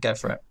 Yeah, go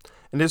for it.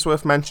 It is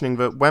worth mentioning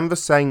that when the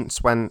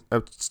Seahawks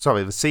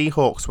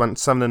went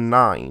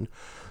 7-9,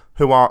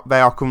 they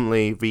are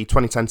currently the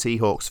 2010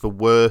 Seahawks, the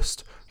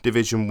worst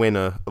division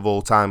winner of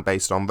all time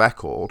based on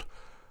record.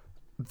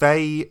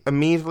 They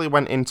immediately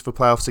went into the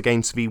playoffs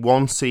against the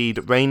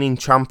 1-seed reigning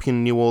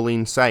champion New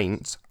Orleans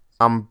Saints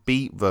and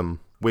beat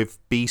them with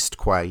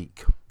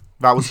Beastquake.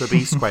 That was the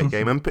Beastquake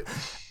game.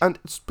 And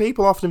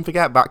people often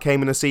forget that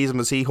came in a season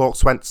the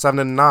Seahawks went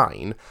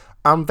 7-9,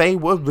 and they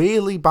were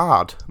really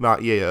bad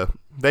that year.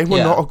 They were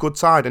not a good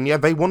side, and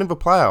they won in the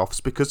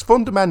playoffs because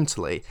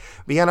fundamentally,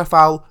 the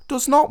NFL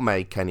does not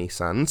make any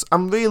sense,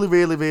 and really,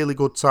 really, really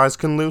good sides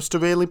can lose to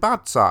really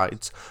bad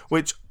sides,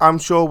 which I'm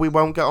sure we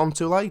won't get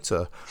onto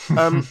later.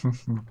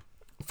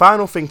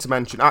 Final thing to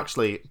mention,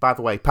 actually, by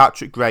the way,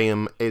 Patrick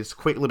Graham is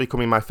quickly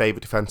becoming my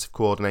favourite defensive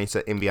coordinator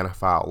in the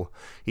NFL.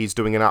 He's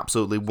doing an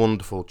absolutely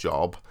wonderful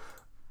job.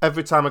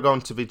 Every time I go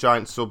into the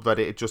Giants subreddit,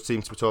 it just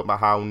seems to be talking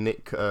about how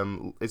Nick,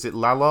 is it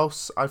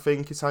Lalos, I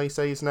think is how you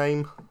say his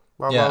name?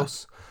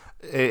 Lalos?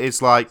 Yeah. It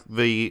is like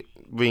the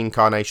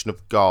reincarnation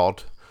of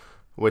God,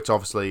 which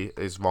obviously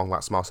is wrong,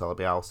 that's Marcelo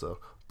Bielsa.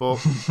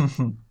 But,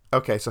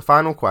 okay, so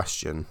final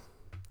question.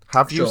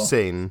 Have you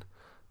seen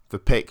the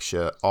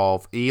picture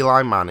of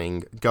Eli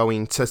Manning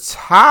going to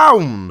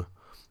town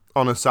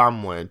on a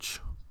sandwich?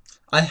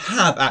 I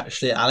have,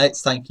 actually,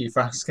 Alex. Thank you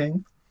for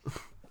asking.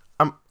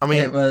 I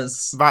mean,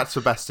 that's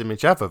the best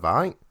image ever,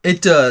 right?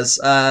 It does.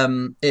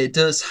 It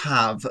does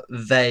have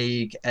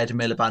vague Ed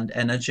Miliband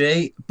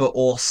energy, but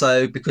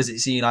also because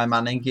it's Eli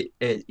Manning,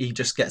 he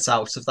just gets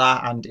out of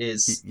that and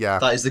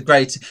that is the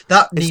great.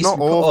 That needs it's not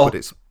to be put awkward. Up,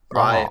 it's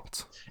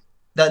art.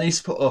 That needs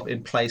to put up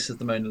in place of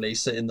the Mona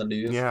Lisa in the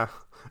Louvre. Yeah,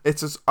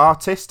 it's as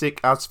artistic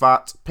as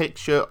that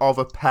picture of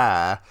a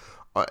pear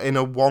in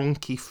a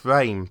wonky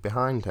frame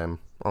behind him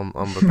on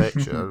the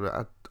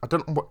picture. I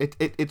don't know.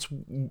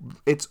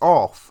 It's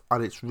off,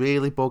 and it's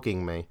really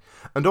bugging me.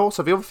 And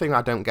also, the other thing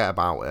I don't get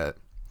about it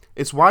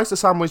is why is the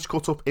sandwich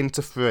cut up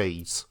into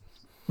threes?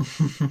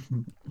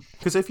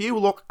 Because if you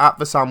look at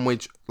the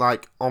sandwich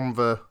like on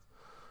the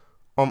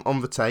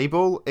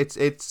table,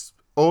 it's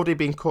already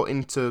been cut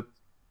into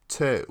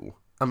two,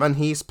 and then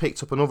he's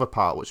picked up another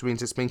part, which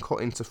means it's been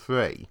cut into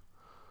three.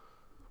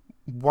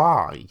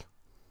 Why?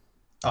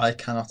 I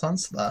cannot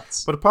answer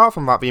that. But apart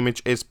from that, the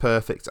image is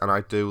perfect, and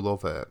I do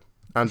love it.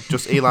 And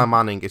just Eli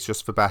Manning is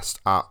just the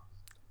best at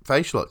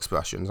facial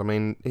expressions. I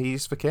mean,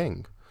 he's the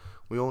king.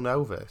 We all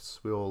know this.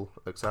 We all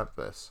accept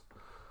this.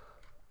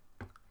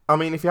 I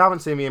mean, if you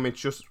haven't seen the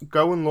image, just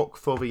go and look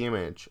for the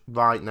image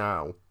right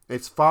now.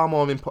 It's far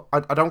more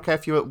important. I don't care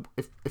if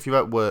you're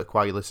at work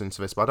while you're listening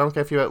to this, but I don't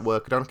care if you're at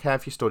work. I don't care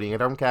if you're studying. I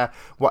don't care.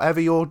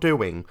 Whatever you're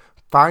doing,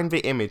 find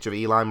the image of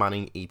Eli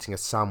Manning eating a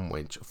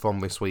sandwich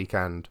from this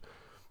weekend.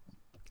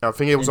 I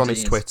think it was on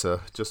his Twitter.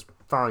 Just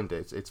find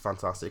it. It's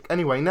fantastic.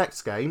 Anyway,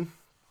 next game.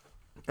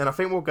 And I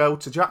think we'll go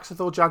to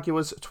Jacksonville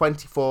Jaguars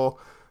 24,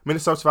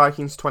 Minnesota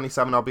Vikings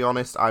 27. I'll be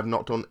honest, I've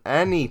not done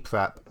any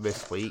prep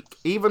this week.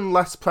 Even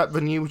less prep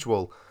than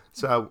usual.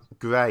 So,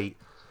 great.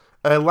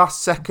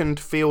 Last second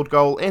field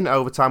goal in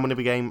overtime winning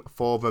the game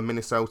for the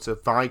Minnesota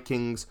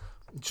Vikings.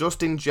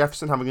 Justin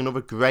Jefferson having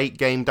another great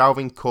game.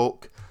 Dalvin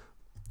Cook.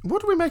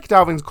 What do we make of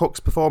Dalvin Cook's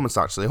performance,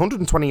 actually?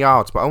 120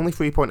 yards, but only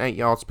 3.8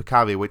 yards per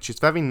carry, which is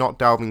very not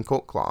Dalvin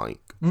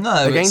Cook-like.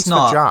 No, against it's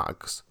not. The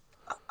Jags.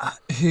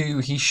 Who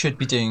he should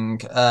be doing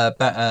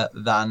better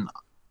than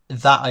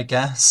that, I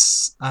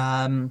guess.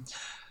 I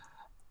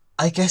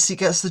guess he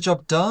gets the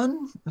job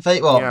done.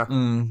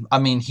 I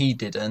mean, he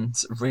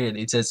didn't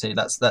really, did he?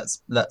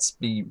 Let's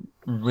be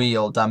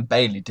real. Dan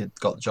Bailey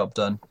got the job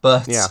done,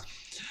 but yeah.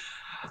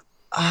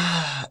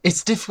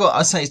 It's difficult.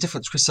 I say it's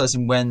difficult to criticise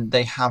him when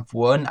they have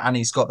won and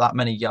he's got that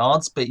many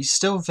yards, but he's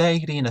still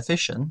vaguely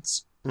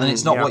inefficient. And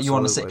it's not what you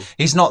want to see.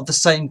 He's not the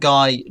same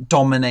guy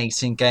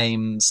dominating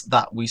games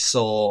that we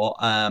saw,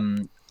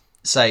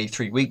 say,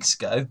 3 weeks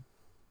ago.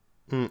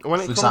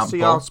 When it comes to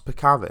yards per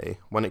carry,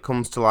 when it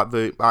comes to like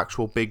the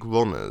actual big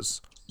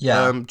runners,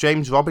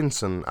 James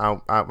Robinson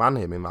outran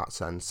him in that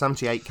sense.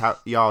 78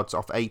 yards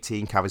off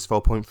 18 carries,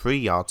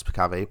 4.3 yards per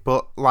carry.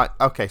 But like,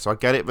 okay, so I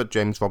get it that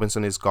James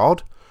Robinson is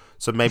God,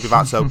 so maybe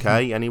that's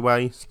okay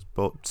anyway.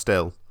 But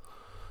still,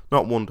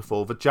 not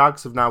wonderful. The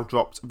Jags have now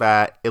dropped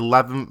their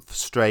 11th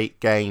straight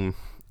game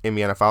in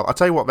the NFL. I'll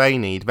tell you what they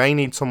need. They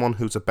need someone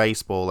who's a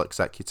baseball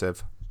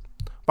executive.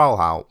 That'll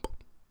help.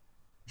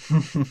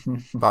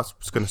 That's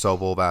going to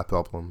solve all their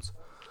problems.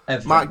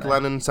 Mike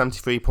Glennon,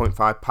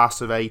 73.5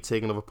 passer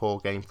rating, another poor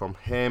game from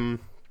him.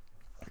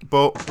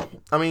 But,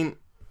 I mean,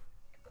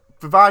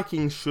 the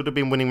Vikings should have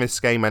been winning this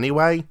game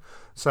anyway,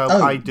 so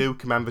I do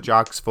commend the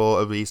Jags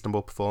for a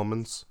reasonable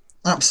performance.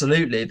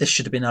 Absolutely. This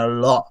should have been a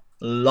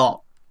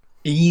lot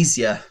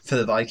easier for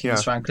the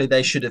Vikings, frankly.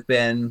 They should have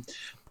been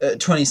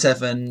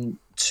 27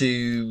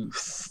 to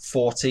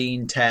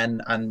 14,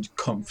 10 and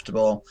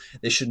comfortable.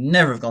 They should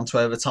never have gone to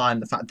overtime.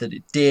 The fact that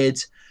it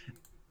did,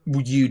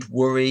 you'd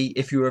worry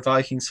if you were a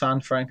Vikings fan,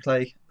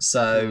 frankly.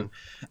 So,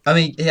 I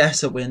mean,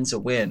 yes, a win's a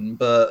win,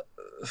 but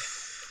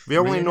the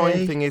only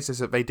annoying thing is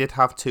that they did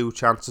have 2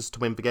 chances to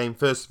win the game.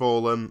 First of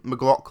all,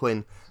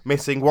 McLaughlin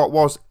missing what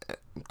was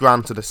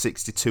granted a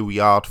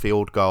 62-yard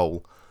field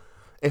goal.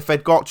 If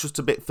they'd got just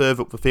a bit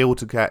further up the field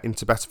to get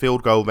into better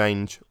field goal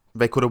range,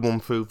 they could have won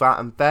through that.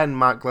 And then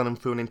Mike Glennon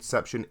threw an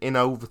interception in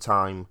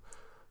overtime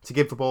to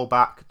give the ball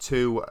back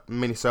to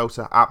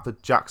Minnesota at the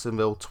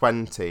Jacksonville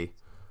 20.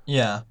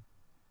 Yeah.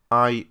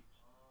 The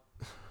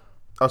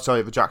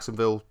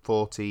Jacksonville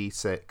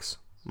 46.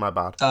 My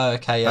bad. Oh,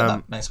 okay, yeah,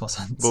 that makes more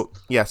sense. But,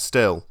 yeah,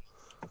 still.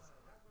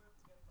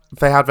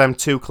 They had them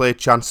 2 clear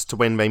chances to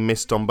win. They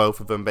missed on both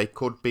of them. They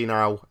could be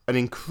now an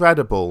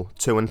incredible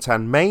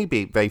 2-10.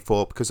 Maybe they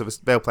thought, because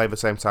they'll play the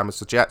same time as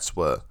the Jets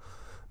were,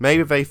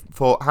 maybe they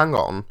thought, hang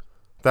on,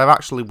 they're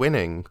actually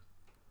winning.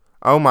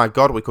 Oh my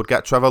God, we could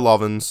get Trevor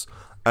Lawrence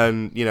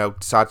and,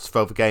 decide to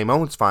throw the game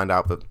only to find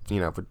out that,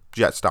 the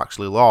Jets had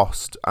actually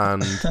lost.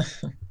 And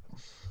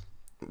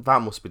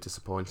that must be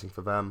disappointing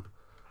for them.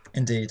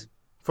 Indeed.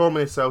 For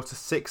Minnesota,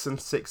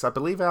 6-6. I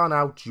believe they are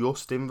now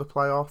just in the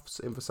playoffs,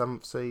 in the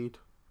 7th seed.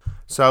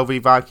 So the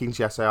Vikings,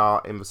 yes, they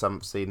are in the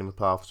 7th seed in the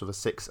playoffs with a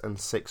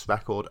 6-6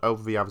 record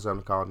over the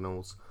Arizona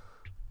Cardinals.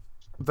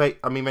 They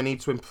need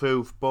to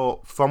improve,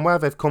 but from where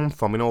they've come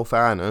from, in all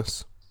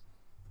fairness,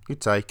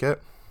 you'd take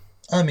it.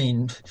 I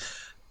mean,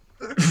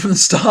 from the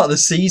start of the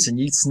season,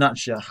 you'd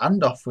snatch your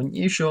hand off, wouldn't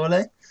you,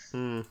 surely?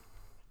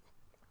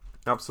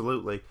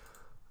 Absolutely.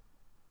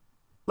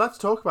 Let's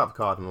talk about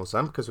the Cardinals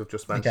then, because we've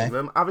just mentioned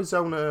them.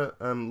 Arizona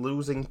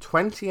losing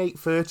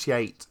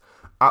 28-38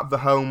 at the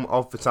home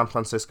of the San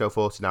Francisco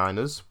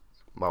 49ers.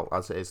 Well,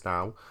 as it is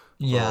now.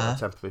 Yeah.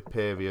 For a temporary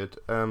period.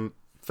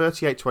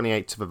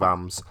 38-28 to the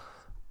Rams.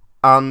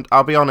 And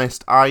I'll be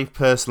honest, I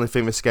personally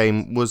think this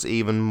game was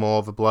even more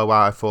of a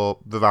blowout. I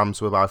thought the Rams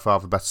were by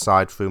far the better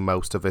side through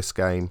most of this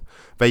game.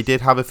 They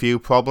did have a few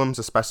problems,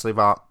 especially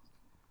that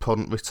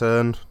punt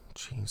return.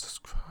 Jesus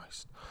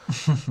Christ.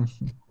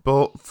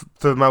 But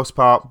for the most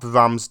part, the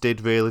Rams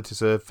did really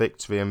deserve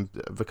victory, and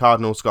the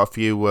Cardinals got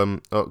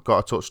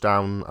a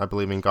touchdown, I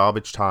believe, in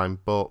garbage time.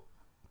 But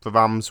the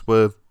Rams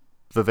were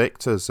the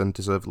victors, and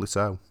deservedly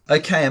so.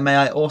 Okay, and may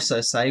I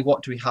also say,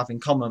 what do we have in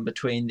common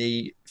between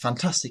the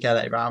fantastic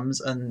LA Rams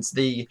and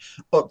the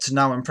up to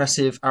now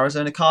impressive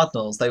Arizona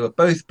Cardinals? They were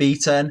both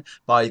beaten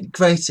by the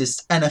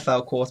greatest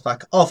NFL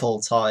quarterback of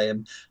all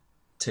time,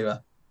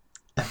 Tua,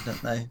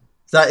 evidently.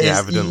 That is,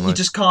 evidently. You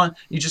just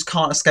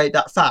can't escape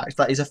that fact.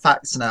 That is a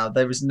fact now.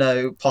 There is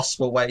no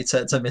possible way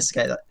to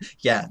mitigate that.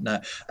 Yeah, no.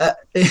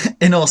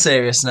 In all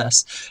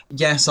seriousness,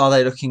 yes, are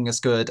they looking as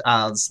good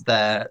as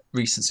their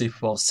recent Super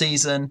Bowl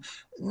season?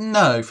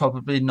 No,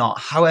 probably not.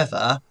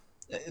 However,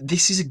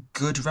 this is a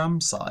good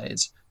Rams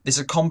side. This is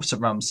a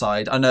competent Rams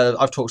side. I know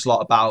I've talked a lot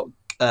about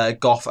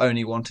Goff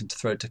only wanting to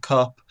throw it to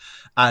Kupp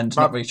and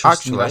not really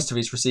trusting the rest of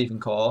his receiving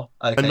core.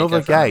 Okay,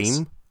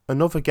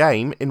 Another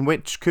game in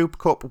which Cooper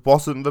Kupp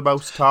wasn't the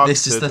most targeted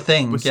this is the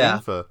thing,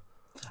 receiver.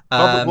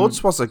 Robert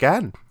Woods was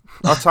again.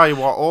 I'll tell you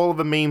what, all of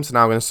the memes are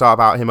now going to start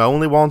about him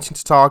only wanting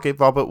to target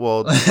Robert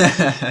Woods.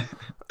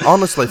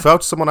 Honestly, throw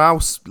to someone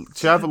else. Do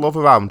you ever love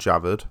around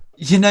Javid?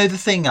 You know the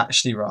thing,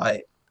 actually,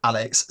 right,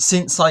 Alex?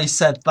 Since I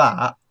said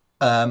that,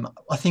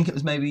 I think it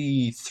was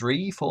maybe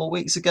 3-4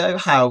 weeks ago,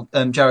 how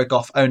Jared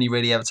Goff only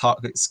really ever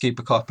targets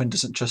Cooper Kupp and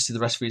doesn't trust the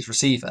rest of his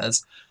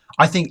receivers.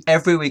 I think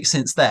every week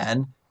since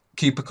then,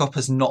 Cooper Kupp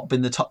has not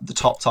been the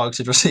top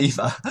targeted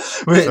receiver,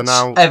 which so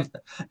now,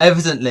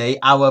 evidently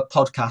our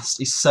podcast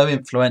is so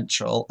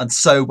influential and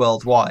so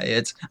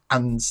worldwide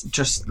and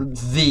just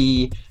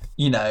the,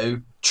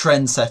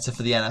 trendsetter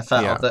for the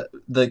NFL that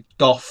the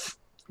Goff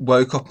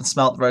woke up and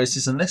smelt the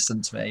roses and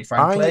listened to me,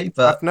 frankly.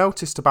 I've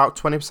noticed about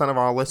 20% of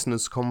our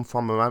listeners come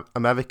from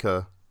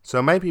America,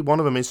 so maybe one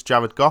of them is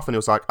Jared Goff and he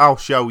was like, I'll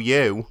show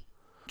you.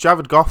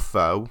 Jared Goff,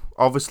 though,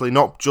 obviously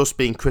not just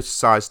being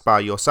criticised by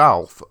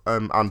yourself,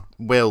 and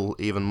Will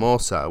even more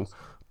so,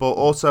 but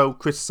also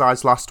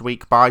criticised last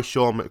week by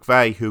Sean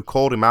McVay, who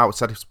called him out,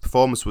 said his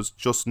performance was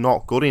just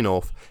not good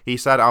enough. He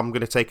said, I'm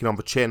going to take it on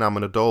the chin, I'm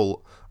an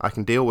adult, I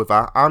can deal with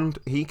that. And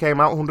he came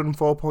out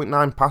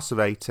 104.9 passer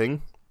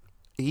rating.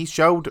 He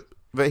showed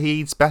that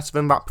he's better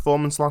than that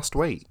performance last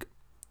week.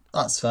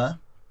 That's fair.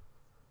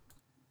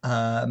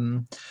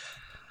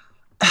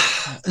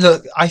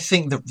 Look, I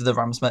think the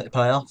Rams make the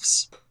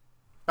playoffs.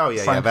 Oh,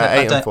 yeah, frankly,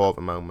 they're 8-4 at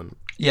the moment.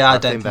 Yeah, I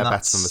don't think they're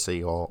better than the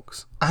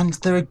Seahawks. And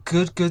they're a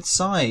good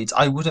side.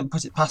 I wouldn't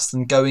put it past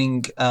them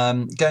going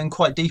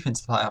quite deep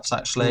into the playoffs,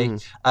 actually.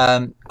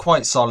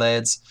 Quite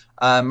solid.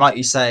 Like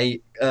you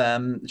say,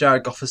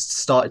 Jared Goff has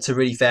started to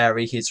really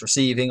vary his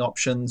receiving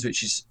options,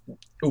 which is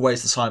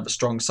always the sign of a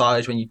strong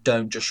side when you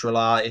don't just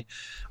rely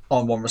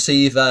on one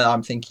receiver.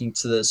 I'm thinking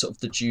to the sort of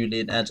the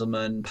Julian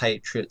Edelman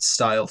Patriots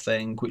style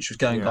thing, which was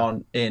going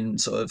on in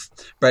sort of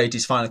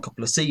Brady's final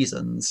couple of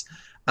seasons.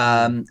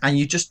 And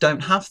you just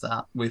don't have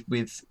that with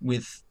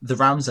the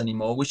Rams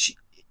anymore, which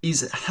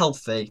is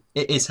healthy.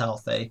 It is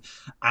healthy,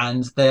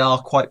 and they are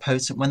quite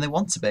potent when they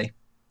want to be.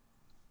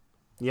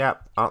 Yeah,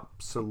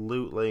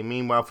 absolutely.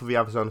 Meanwhile, for the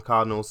Arizona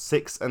Cardinals,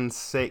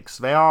 6-6,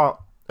 they are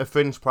a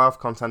fringe playoff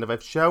contender.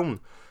 They've shown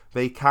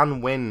they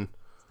can win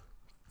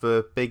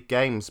the big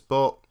games,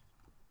 but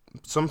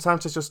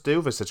sometimes they just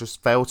do this. They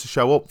just fail to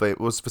show up. It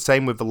was the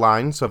same with the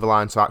Lions, so the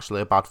Lions are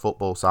actually a bad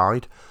football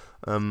side.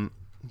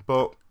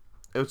 But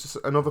it was just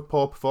another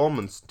poor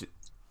performance.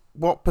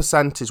 What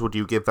percentage would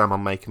you give them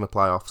on making the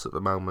playoffs at the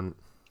moment?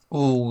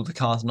 Oh, the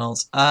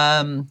Cardinals.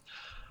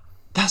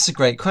 That's a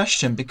great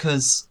question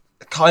because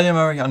Kyler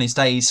Murray on his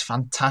day is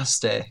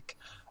fantastic,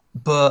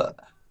 but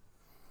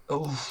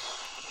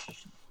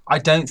I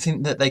don't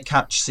think that they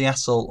catch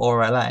Seattle or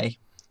LA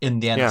in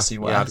the NFC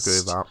West. Yeah, I'd agree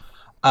with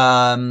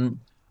that.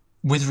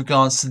 With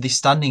regards to the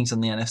standings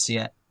on the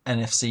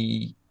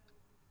NFC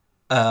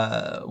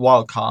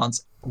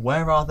wildcards,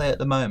 where are they at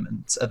the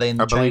moment? Are they in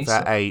the chase? I believe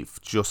they're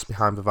 8th, just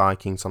behind the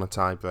Vikings on a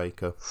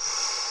tiebreaker.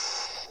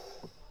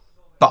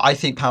 But I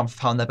think pound for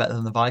pound they're better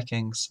than the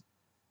Vikings.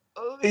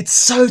 It's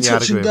so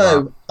touch and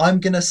go. I'm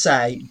going to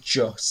say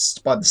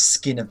just by the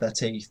skin of their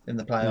teeth in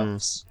the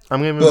playoffs.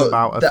 I'm giving them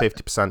about a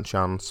 50%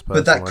 chance,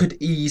 personally. But that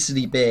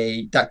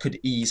could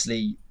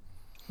easily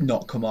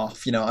not come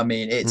off. You know what I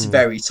mean? It's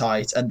very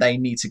tight, and they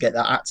need to get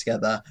that act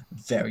together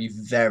very,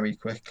 very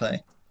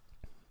quickly.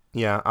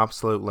 Yeah,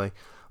 absolutely.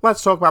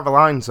 Let's talk about the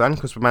Lions then,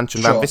 because we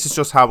mentioned them. This is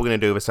just how we're going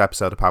to do this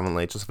episode,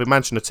 apparently. Just if we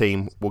mention a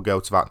team, we'll go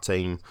to that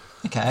team.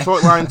 Okay.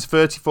 Detroit Lions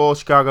 34,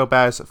 Chicago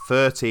Bears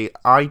 30.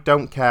 I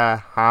don't care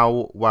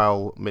how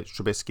well Mitch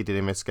Trubisky did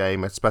in this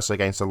game, especially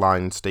against the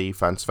Lions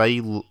defense.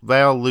 They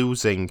are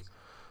losing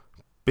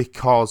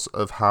because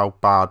of how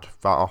bad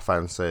that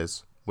offense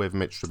is with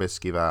Mitch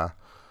Trubisky there.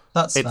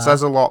 It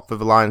says a lot that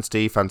the Lions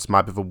defense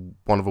might be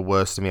one of the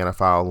worst in the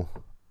NFL.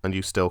 And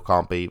you still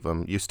can't beat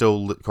them. First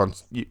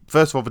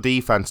of all, the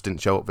defense didn't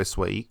show up this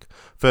week.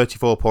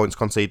 34 points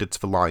conceded to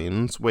the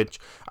Lions, which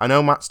I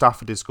know Matt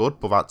Stafford is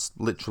good, but that's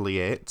literally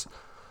it.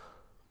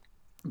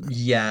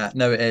 Yeah,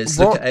 no, it is.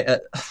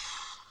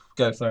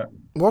 Go for it.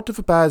 What do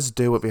the Bears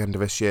do at the end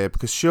of this year?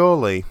 Because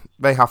surely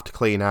they have to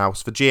clean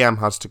house. The GM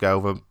has to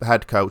go. The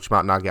head coach,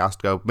 Matt Nagy, has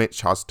to go.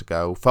 Mitch has to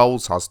go.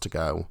 Foles has to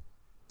go.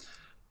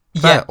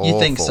 Yeah, you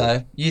think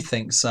so. You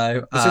think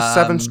so. Is this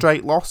 7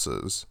 straight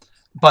losses?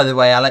 By the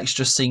way, Alex,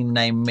 just seeing the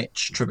name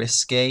Mitch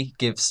Trubisky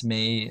gives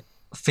me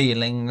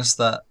feelings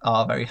that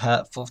are very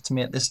hurtful to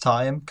me at this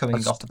time,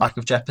 coming off the back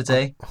of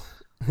Jeopardy.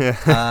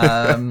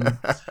 Yeah.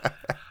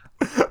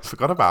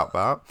 Forgot about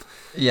that.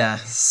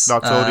 Yes.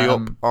 That's already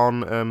up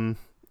on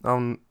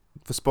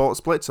the Sports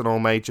Blitz and all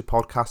major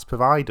podcast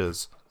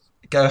providers.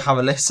 Go have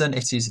a listen.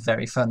 It is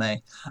very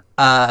funny.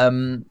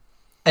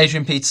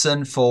 Adrian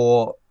Peterson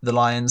for the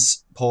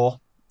Lions,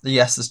 poor.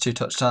 Yes, there's 2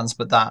 touchdowns,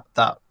 but that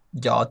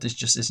yardage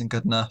just isn't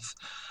good enough.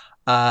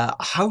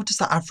 How does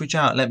that average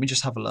out? Let me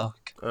just have a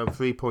look.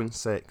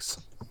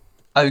 3.6.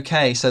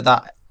 Okay, so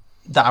that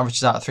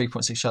averages out at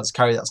 3.6 yards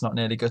carry. That's not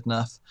nearly good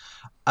enough.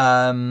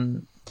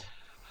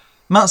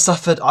 Matt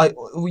Stafford,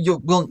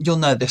 you'll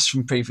know this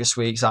from previous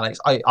weeks, Alex.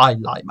 I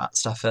like Matt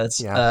Stafford.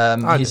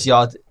 Yeah, his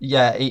yard,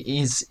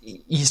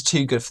 he's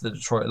too good for the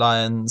Detroit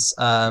Lions.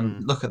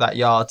 Look at that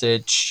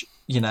yardage.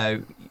 You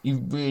know,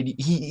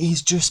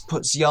 he's just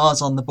puts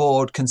yards on the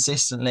board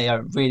consistently. I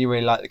really,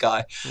 really like the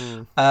guy.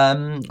 I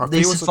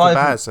feel as the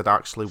Bears would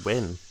actually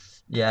win.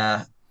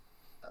 Yeah.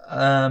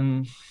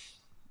 5-7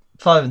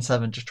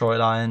 Detroit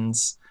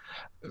Lions.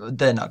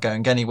 They're not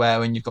going anywhere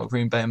when you've got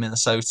Green Bay and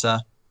Minnesota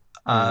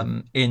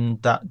in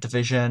that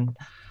division.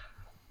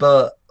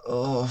 But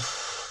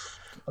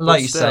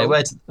like you say,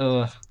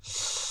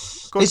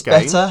 it's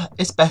better.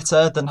 It's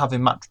better than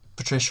having Matt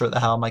Patricia at the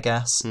helm, I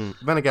guess.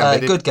 Then again,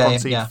 they did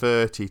concede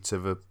 30 to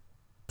the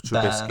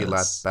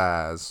Trubisky-led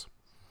Bears.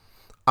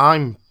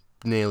 I'm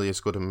nearly as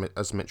good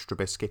as Mitch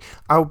Trubisky.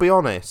 I'll be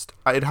honest,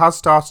 it has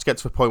started to get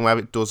to the point where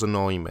it does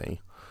annoy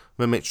me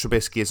when Mitch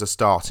Trubisky is a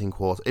starting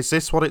quarterback. Is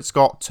this what it's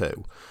got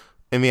to?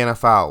 in the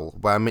NFL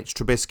where Mitch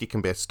Trubisky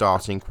can be a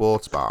starting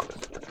quarterback.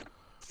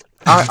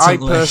 I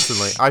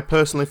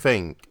personally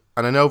think,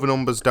 and I know the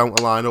numbers don't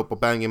align up, but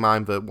bearing in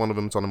mind that one of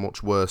them's on a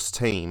much worse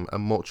team,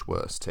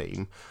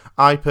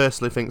 I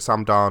personally think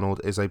Sam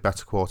Darnold is a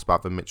better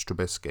quarterback than Mitch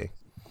Trubisky.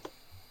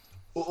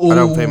 I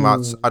don't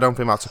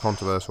think that's a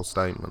controversial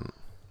statement.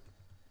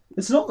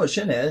 It's not much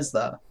in it, is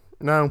there?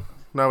 No,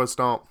 it's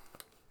not.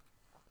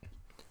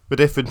 The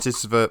difference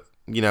is that,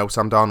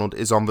 Sam Darnold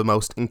is on the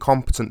most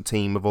incompetent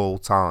team of all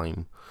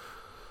time,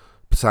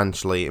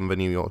 potentially, in the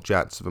New York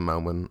Jets at the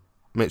moment.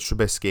 Mitch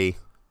Trubisky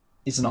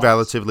is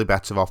relatively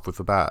better off with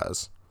the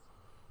Bears.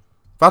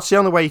 That's the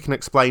only way you can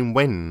explain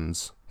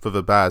wins for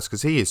the Bears,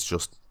 because he is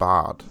just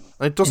bad.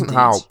 And it doesn't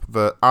help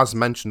that, as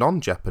mentioned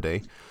on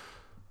Jeopardy,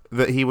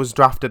 that he was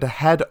drafted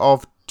ahead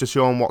of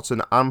Deshaun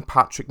Watson and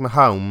Patrick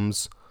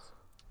Mahomes.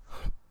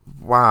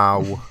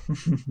 Wow.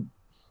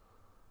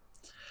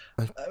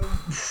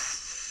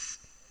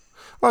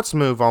 Let's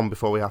move on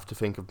before we have to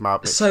think of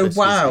Mitch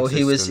Trubisky's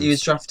existence. He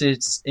was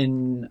drafted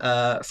in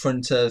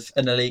front of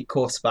an elite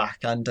quarterback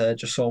and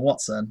Deshaun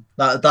Watson.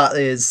 That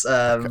is.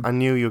 I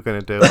knew you were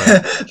going to do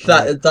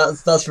it.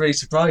 That's really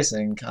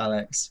surprising,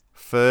 Alex.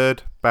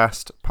 Third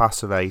best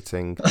passer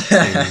rating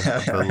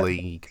in the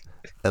league,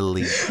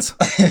 elite.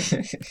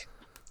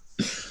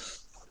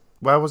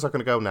 Where was I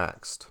going to go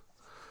next?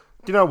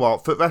 Do you know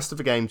what? For the rest of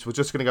the games, we're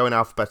just going to go in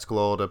alphabetical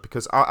order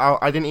because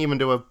I didn't even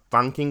do a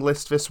ranking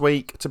list this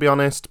week, to be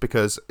honest,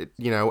 because,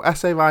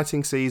 essay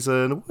writing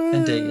season. Woo,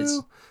 indeed.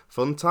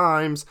 Fun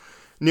times.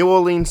 New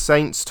Orleans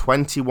Saints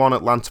 21,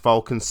 Atlanta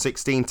Falcons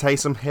 16.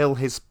 Taysom Hill,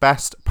 his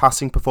best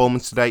passing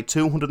performance to date,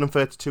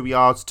 232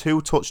 yards, 2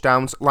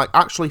 touchdowns,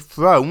 actually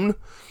thrown.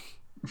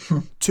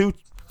 2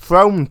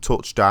 thrown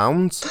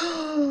touchdowns.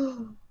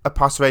 A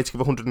pass rating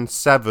of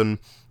 107.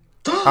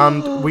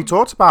 And we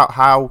talked about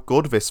how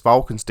good this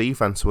Falcons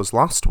defense was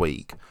last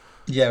week.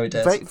 Yeah, we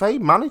did. They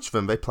managed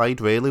them. They played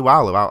really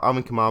well. About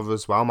Alvin Kamara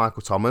as well,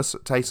 Michael Thomas,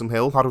 Taysom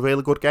Hill had a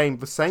really good game.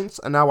 The Saints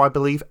are now, I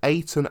believe,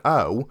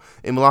 8-0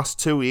 in the last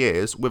 2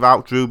 years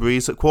without Drew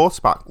Brees at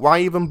quarterback. Why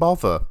even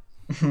bother?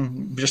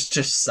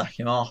 just sack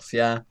him off,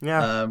 yeah.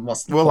 Yeah.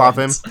 What's the point? We'll have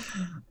him.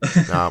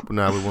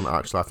 No, we wouldn't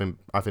actually.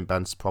 I think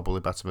Ben's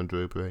probably better than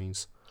Drew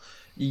Brees.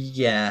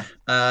 Yeah.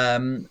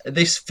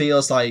 This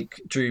feels like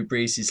Drew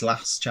Brees'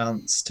 last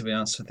chance, to be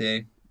honest with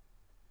you.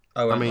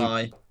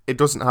 It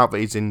doesn't help that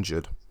he's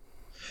injured.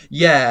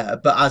 Yeah,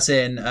 but as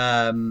in,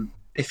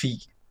 if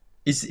he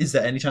is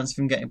there any chance of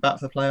him getting back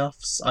for the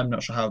playoffs? I'm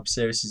not sure how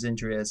serious his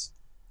injury is.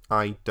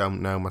 I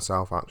don't know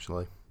myself,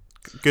 actually.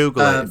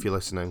 Google it if you're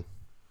listening.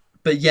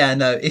 But yeah,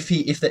 no.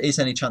 If there is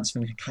any chance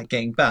of him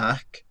getting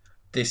back,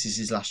 this is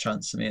his last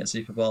chance to me at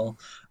Super Bowl.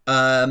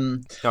 Oh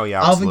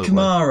yeah, Alvin absolutely.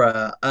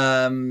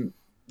 Kamara,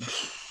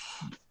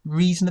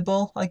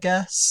 reasonable, I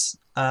guess.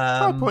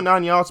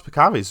 5.9 yards per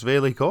carry is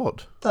really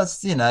good.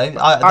 That's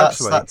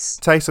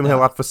Taysom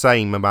Hill had the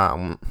same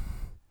amount.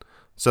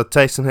 So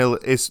Taysom Hill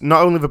is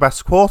not only the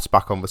best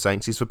quarterback on the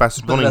Saints, he's the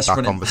best running back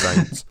on the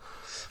Saints.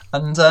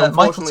 And unfortunately,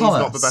 Michael Thomas, he's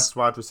not the best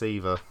wide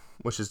receiver,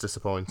 which is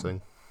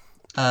disappointing.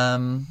 Go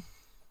on,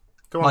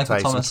 Michael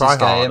Taysom, Thomas' try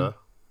harder.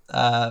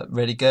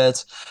 Really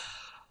good.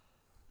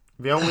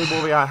 The only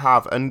worry I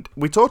have, and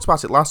we talked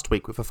about it last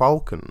week with the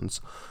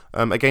Falcons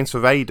against the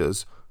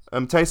Raiders.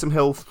 Taysom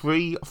Hill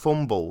 3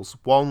 fumbles,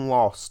 1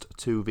 lost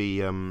to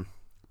the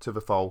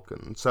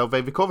Falcons, so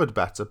they recovered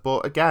better.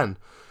 But again,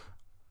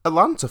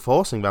 Atlanta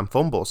forcing them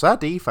fumbles. Their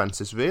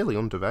defense is really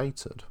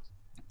underrated.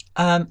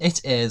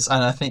 It is,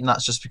 and I think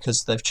that's just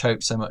because they've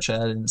choked so much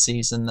early in the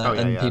season,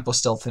 people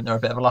still think they're a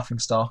bit of a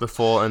laughingstock. The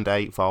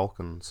 4-8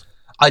 Falcons.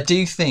 I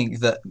do think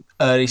that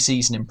early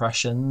season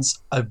impressions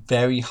are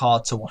very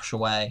hard to wash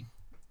away.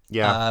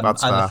 Yeah,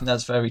 that's fair. And I think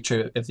that's very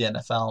true of the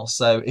NFL.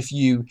 So if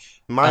you...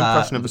 My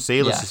impression of the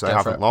Steelers is they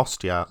haven't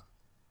lost yet.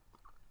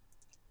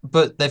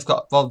 But they've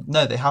got... Well,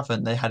 no, they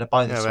haven't. They had a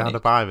bye this week. Yeah, they had a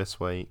bye this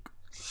week.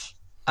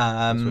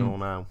 As we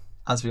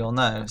all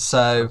know.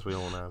 So...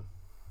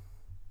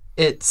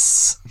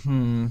 It's...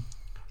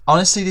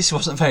 Honestly, this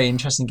wasn't a very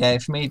interesting game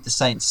for me. The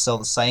Saints are still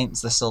the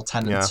Saints. They're still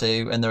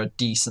 10-2, and they're a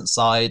decent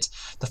side.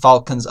 The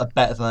Falcons are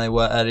better than they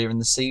were earlier in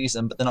the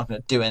season, but they're not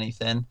going to do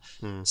anything.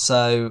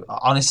 So,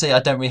 honestly, I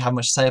don't really have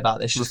much to say about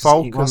this. It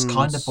was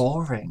kind of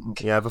boring.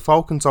 Yeah, the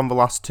Falcons on the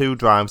last 2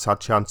 drives had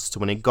chances to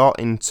win. It got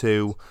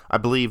into, I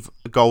believe,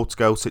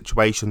 goal-to-go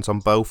situations on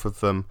both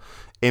of them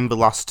in the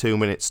last 2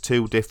 minutes,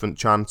 2 different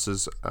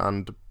chances,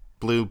 and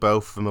blew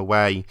both of them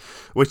away,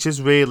 which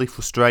is really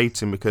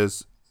frustrating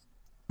because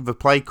the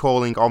play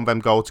calling on them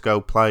goal-to-go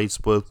plays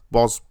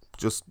was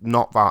just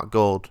not that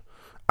good.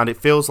 And it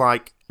feels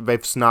like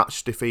they've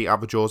snatched defeat out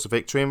of the jaws of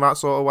victory in that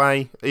sort of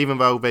way. Even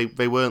though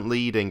they weren't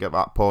leading at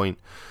that point,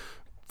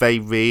 they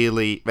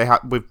had,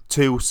 with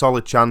 2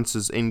 solid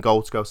chances in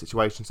goal-to-go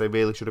situations, they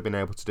really should have been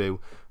able to do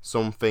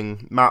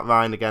something. Matt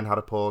Ryan again had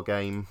a poor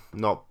game,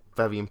 not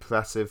very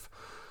impressive.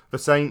 The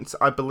Saints,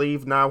 I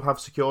believe, now have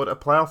secured a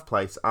playoff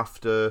place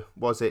after,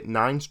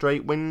 9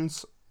 straight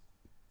wins?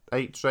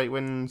 8 straight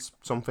wins,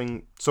 some straight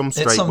wins.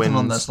 It's something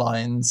on those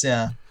lines,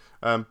 yeah.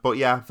 But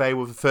yeah, they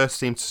were the first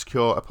team to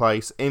secure a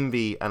place in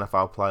the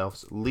NFL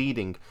playoffs,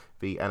 leading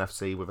the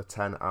NFC with a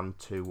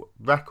 10-2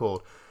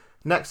 record.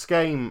 Next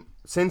game,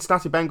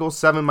 Cincinnati Bengals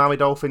 7, Miami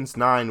Dolphins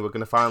 9. We're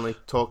going to finally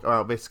talk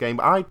about this game.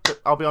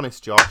 I'll be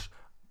honest, Josh,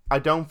 I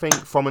don't think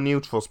from a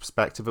neutral's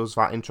perspective it was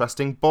that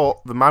interesting,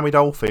 but the Miami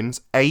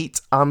Dolphins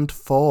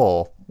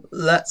 8-4.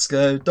 Let's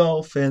go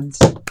Dolphins.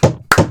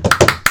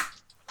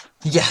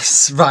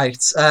 Yes, right.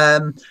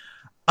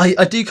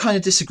 I do kind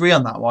of disagree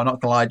on that one, not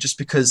gonna lie, just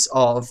because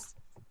of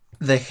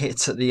the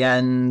hit at the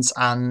end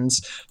and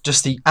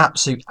just the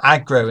absolute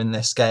aggro in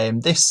this game.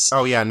 This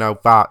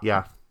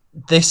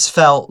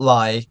felt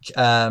like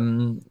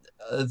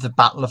the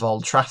Battle of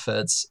Old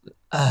Trafford,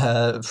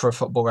 for a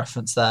football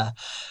reference there.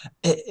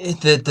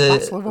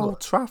 Battle of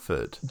Old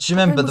Trafford? Do you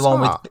remember the one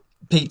with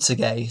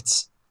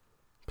Pizzagate?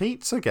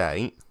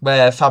 Pizzagate?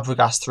 Where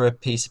Fabregas threw a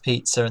piece of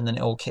pizza and then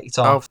it all kicked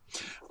off.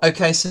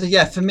 Okay, so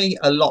yeah, for me,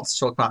 a lot to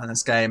talk about in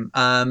this game.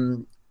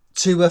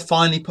 Tua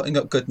finally putting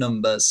up good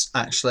numbers,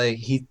 actually.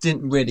 He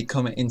didn't really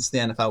come into the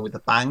NFL with a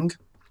bang.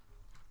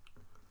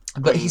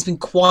 But he's been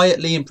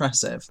quietly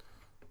impressive,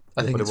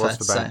 I think it's fair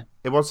to say.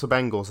 It was the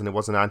Bengals and it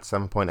was a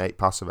 97.8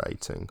 passer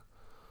rating.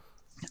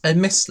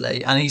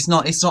 Admittedly, and it's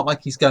not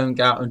like he's going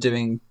out and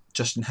doing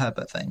Justin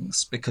Herbert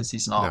things, because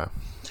he's not. No.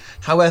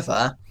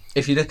 However,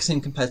 if you look at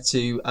him compared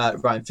to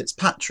Ryan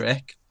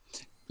Fitzpatrick,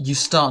 you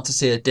start to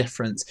see a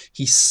difference.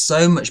 He's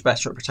so much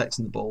better at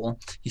protecting the ball.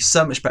 He's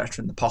so much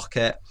better in the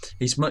pocket.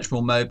 He's much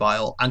more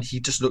mobile, and he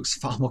just looks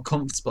far more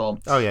comfortable.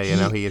 Oh yeah,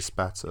 he is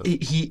better.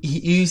 He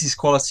uses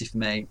quality for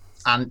me,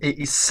 and it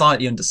is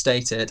slightly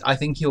understated. I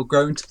think he'll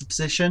grow into the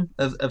position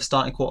of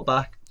starting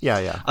quarterback.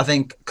 Yeah. I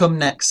think come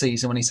next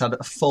season, when he's had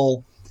a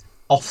full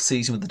off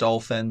season with the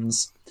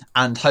Dolphins,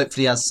 and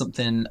hopefully has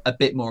something a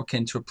bit more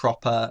akin to a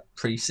proper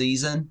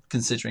pre-season,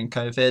 considering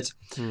COVID.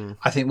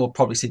 I think we'll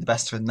probably see the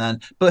best of him then.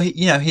 But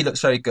he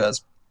looks very good.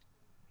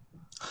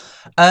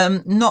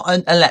 Not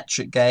an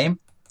electric game.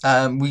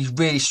 We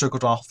really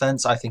struggled on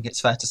offense, I think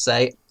it's fair to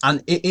say,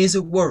 and it is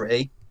a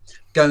worry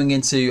going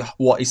into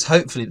what is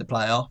hopefully the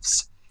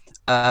playoffs,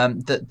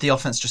 that the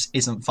offense just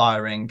isn't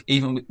firing.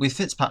 Even with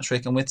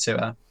Fitzpatrick and with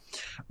Tua,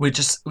 we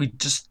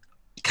just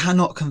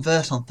cannot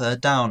convert on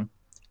third down.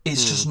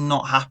 It's just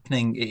not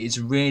happening. It is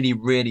really,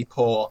 really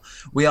poor.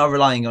 We are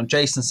relying on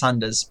Jason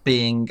Sanders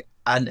being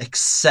an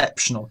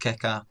exceptional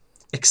kicker.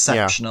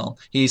 Exceptional.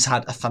 Yeah. He's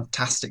had a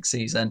fantastic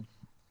season.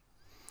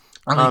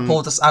 And he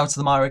pulled us out of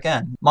the mire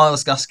again.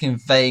 Myles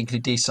Gaskin vaguely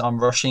decent on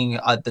rushing.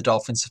 The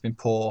Dolphins have been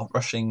poor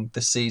rushing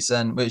this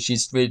season, which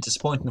is really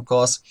disappointing, of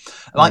course.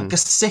 Like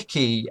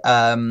Gesicki,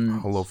 I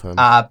love him.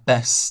 Our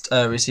best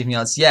receiving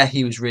yards. Yeah,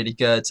 he was really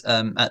good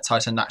at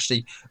tight end,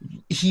 actually.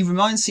 He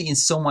reminds me in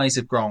some ways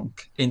of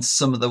Gronk, in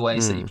some of the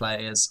ways that he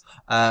plays.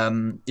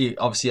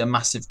 Obviously a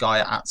massive guy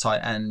at tight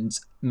end,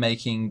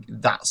 making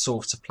that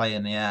sort of play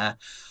in the air.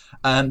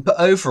 But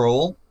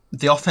overall,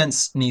 the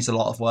offense needs a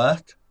lot of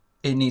work.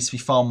 It needs to be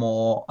far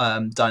more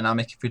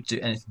dynamic if we do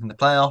anything in the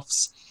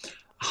playoffs.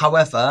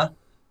 However,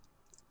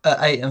 at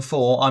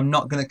 8-4, I'm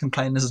not going to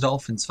complain as a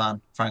Dolphins fan,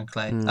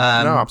 frankly. No,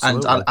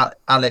 absolutely. And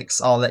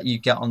Alex, I'll let you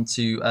get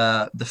onto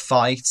the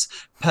fight.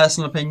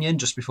 Personal opinion,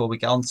 just before we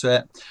get onto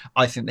it,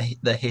 I think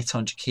the hit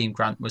on Jakeem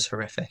Grant was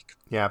horrific.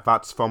 Yeah,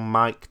 that's from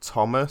Mike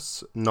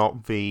Thomas,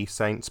 not the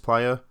Saints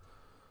player.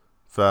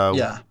 Though,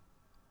 yeah.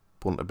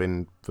 Wouldn't have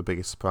been the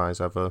biggest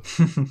surprise ever.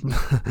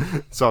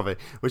 Sorry,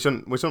 we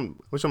shouldn't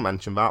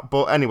mention that.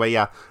 But anyway,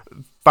 yeah,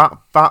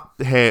 that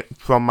hit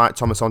from Mike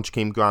Thomas on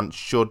Jakeem Grant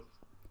should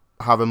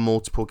have a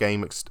multiple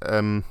game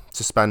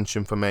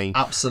suspension for me.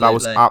 Absolutely, that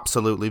was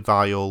absolutely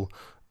vile.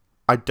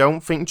 I don't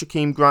think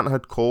Jakeem Grant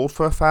had called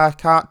for a fair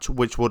catch,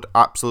 which would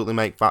absolutely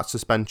make that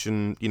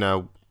suspension,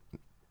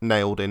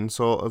 nailed in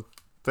sort of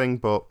thing.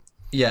 But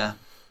yeah.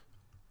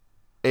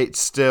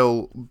 It's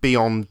still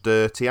beyond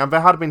dirty. And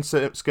there had been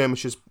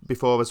skirmishes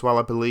before as well,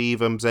 I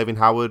believe. Xavier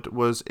Howard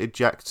was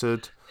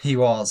ejected. He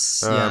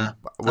was, yeah.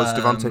 Was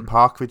Devontae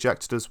Parker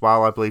ejected as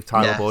well? I believe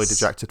Tyler Boyd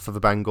ejected for the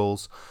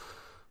Bengals.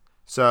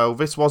 So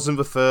this wasn't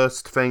the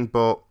first thing,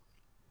 but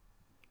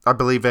I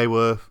believe they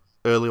were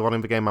early on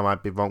in the game. I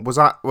might be wrong. Was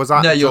that?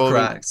 No, you're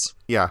correct.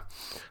 Yeah.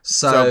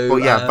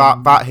 But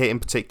yeah, that hit in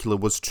particular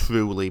was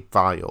truly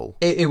vile.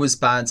 It was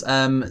bad.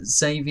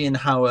 Xavier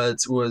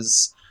Howard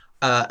was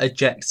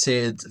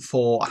ejected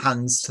for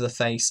hands to the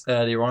face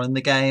earlier on in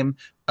the game,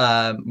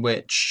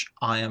 which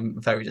I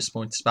am very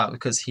disappointed about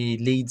because he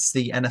leads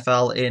the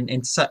NFL in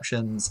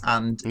interceptions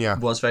and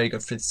was very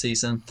good for the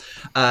season.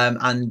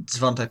 And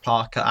Devontae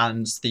Parker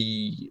and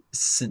the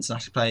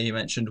Cincinnati player you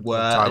mentioned were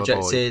Tyler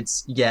ejected.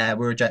 Boyd. Yeah,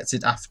 were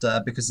ejected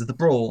after because of the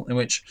brawl in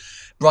which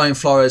Brian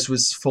Flores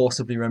was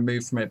forcibly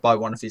removed from it by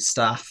one of his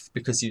staff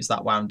because he was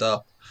that wound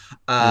up.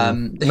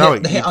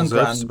 The hit on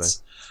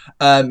Grant.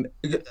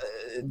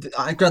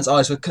 Grant's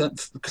eyes were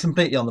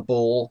completely on the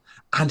ball,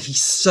 and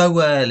he's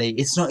so early.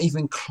 It's not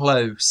even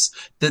close.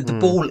 The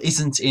ball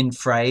isn't in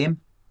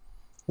frame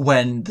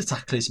when the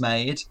tackle is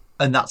made,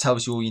 and that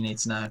tells you all you need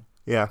to know.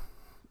 Yeah,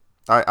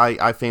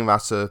 I think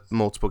that's a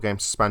multiple game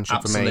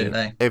suspension for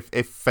me.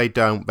 If they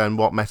don't, then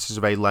what message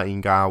are they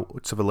letting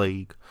out to the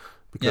league?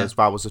 Because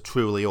that was a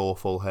truly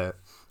awful hit.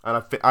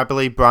 And I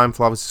believe Brian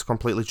Flores is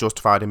completely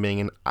justified in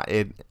being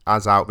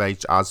as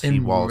outraged as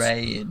he was.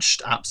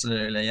 Enraged,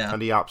 absolutely, yeah.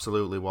 And he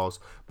absolutely was.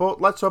 But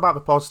let's talk about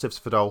the positives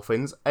for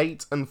Dolphins.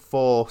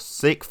 8-4,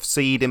 6th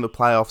seed in the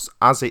playoffs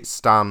as it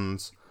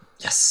stands.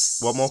 Yes.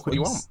 What more could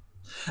you want?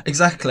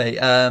 Exactly.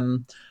 I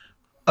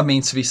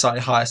mean, to be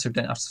slightly higher, so we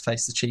don't have to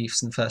face the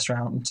Chiefs in the first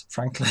round,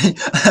 frankly,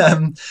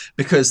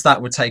 because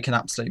that would take an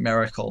absolute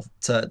miracle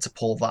to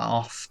pull that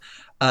off.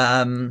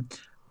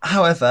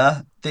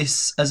 However,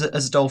 this as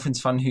a Dolphins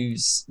fan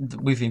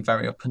we've been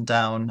very up and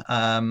down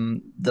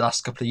the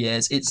last couple of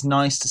years. It's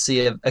nice to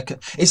see a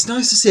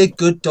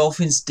good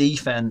Dolphins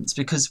defense,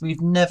 because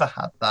we've never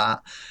had that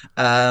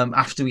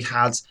after we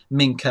had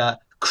Minka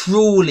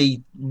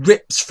cruelly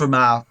ripped from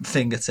our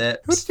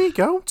fingertips. Who did he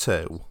go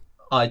to?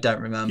 I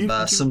don't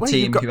remember.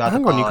 You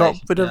got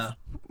rid of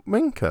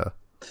Minka?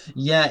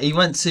 Yeah, he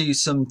went to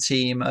some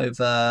team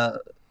over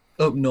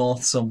up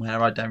north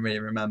somewhere. I don't really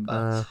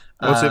remember.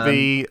 Was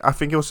it I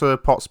think it was the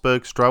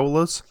Pottsburg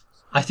Strollers?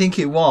 I think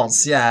it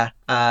was, yeah.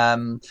 I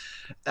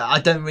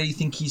don't really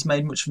think he's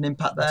made much of an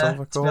impact there,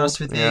 to be honest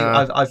with you.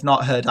 I've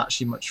not heard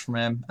actually much from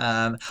him.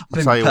 I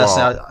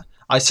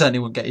certainly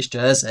wouldn't get his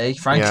jersey,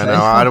 frankly.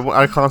 Yeah, no,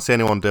 I can't see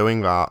anyone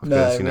doing that,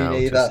 because,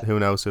 who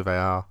knows who they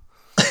are.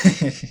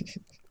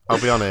 I'll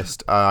be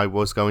honest, I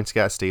was going to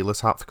get a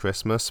Steelers hat for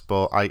Christmas,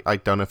 but I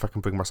don't know if I can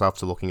bring myself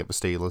to looking at the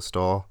Steelers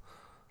store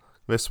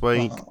this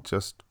week.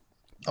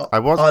 I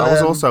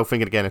was also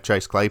thinking of getting a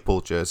Chase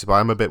Claypool jersey, but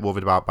I'm a bit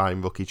worried about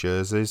buying rookie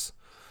jerseys.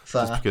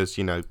 Fair. Just because,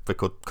 they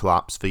could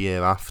collapse the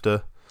year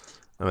after.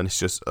 I mean, it's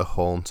just a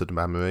haunted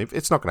memory.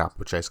 It's not going to happen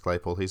with Chase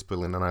Claypool. He's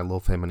brilliant, and I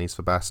love him, and he's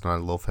the best, and I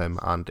love him,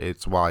 and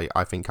it's why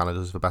I think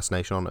Canada's the best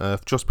nation on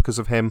earth, just because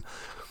of him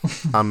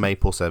and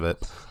maple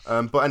syrup.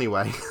 But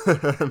anyway.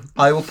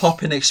 I will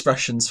pop in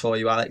expressions for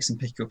you, Alex, and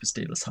pick you up a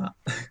Steelers hat.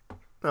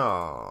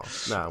 Oh,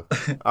 no.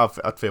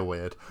 I'd feel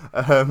weird.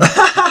 I'm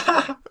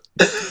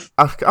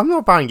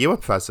not buying you a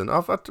present.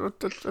 I'd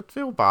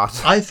feel bad.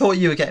 I thought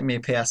you were getting me a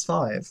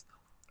PS5.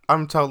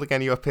 I'm totally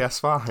getting you a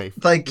PS5.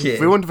 Thank you.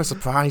 We wouldn't have a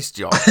surprise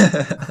job.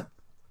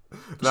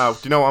 Now, do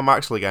you know what I'm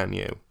actually getting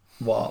you?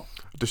 What?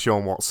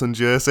 Deshaun Watson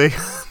jersey.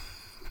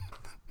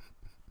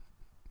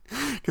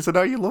 Because I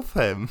know you love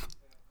him.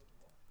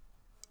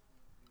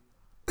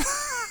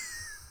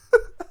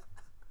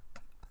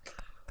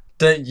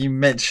 Don't you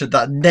mention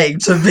that name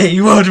to me,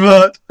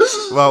 Woodward.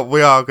 Well,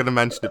 we are going to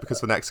mention it because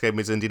the next game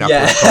is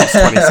Indianapolis Colts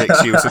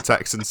 26, Houston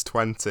Texans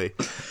 20.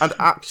 And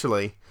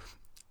actually,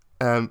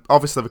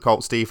 obviously the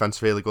Colts defense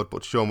is really good,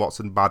 but Deshaun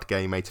Watson, bad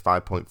game,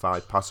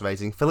 85.5 passer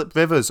rating. Phillip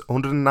Rivers,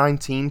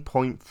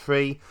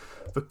 119.3.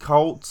 The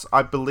Colts,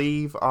 I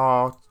believe,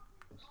 are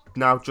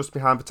now just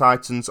behind the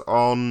Titans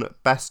on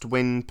best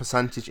win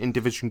percentage in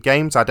division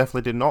games. I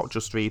definitely did not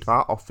just read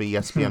that off the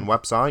ESPN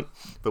website,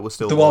 but we're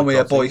still the one we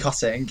are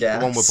boycotting. Yeah,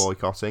 the one we're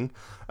boycotting.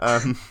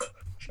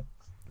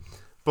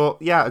 But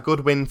yeah, a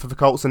good win for the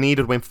Colts, a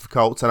needed win for the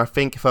Colts, and I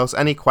think if there was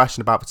any question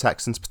about the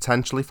Texans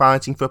potentially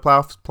fighting for a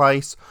playoff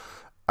place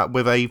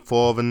with a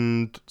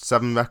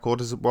 4-7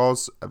 record as it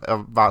was,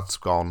 that's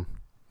gone.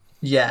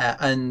 Yeah,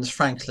 and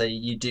frankly,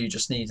 you do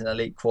just need an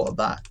elite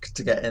quarterback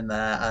to get in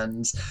there.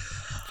 And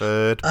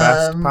third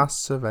best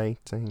passer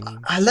rating.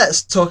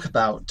 Let's talk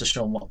about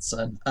Deshaun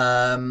Watson.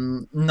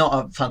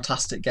 Not a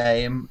fantastic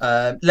game.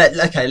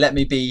 Let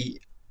me be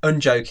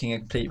unjoking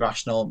and completely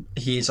rational.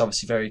 He is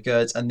obviously very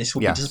good, and this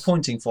will be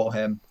disappointing for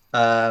him.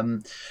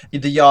 The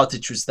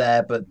yardage was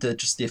there, but the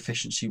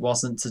efficiency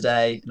wasn't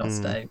today. Not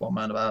today, one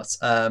roundabout.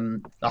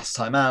 Last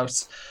time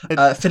out.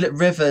 Phillip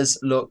Rivers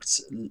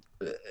looked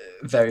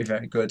very,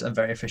 very good and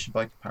very efficient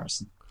by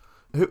comparison.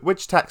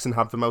 Which Texan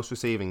had the most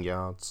receiving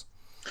yards?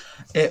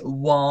 It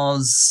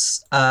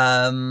was...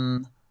 how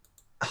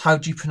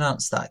do you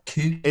pronounce that?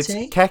 Kuti? It's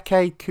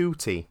Keke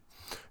Kuti.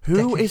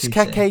 Who is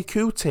Keke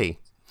Kuti?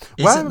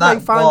 Where are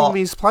they finding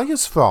these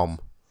players from?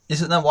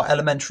 Isn't that what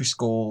elementary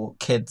school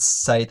kids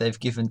say they've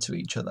given to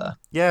each other?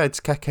 Yeah,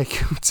 it's Keke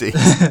Kuti.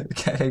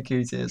 Keke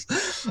Kutis.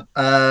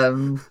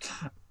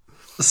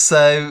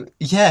 So,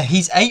 yeah,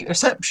 he's 8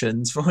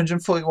 receptions for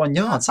 141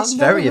 yards. That's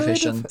very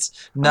efficient.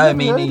 No,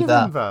 me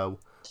neither.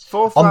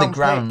 Fourth on the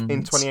ground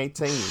in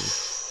 2018.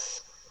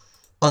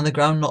 On the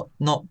ground,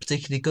 not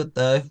particularly good,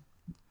 though.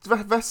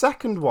 The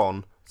second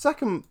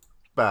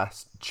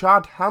best,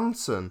 Chad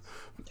Hansen.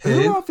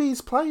 Who are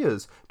these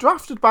players?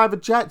 Drafted by the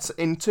Jets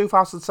in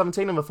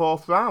 2017 in the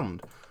 4th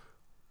round.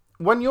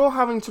 When you're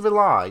having to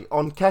rely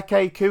on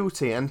Keke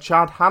Kuti and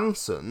Chad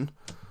Hansen,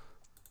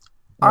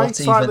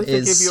 what even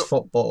is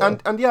football?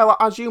 And yeah,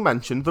 as you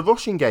mentioned, the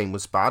rushing game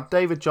was bad.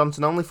 David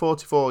Johnson only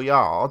 44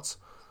 yards.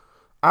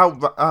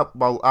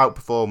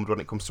 Outperformed when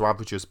it comes to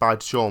averages by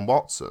Deshaun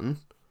Watson.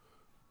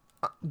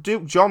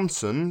 Duke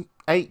Johnson,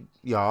 8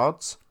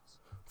 yards.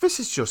 This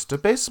is just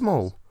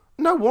abysmal.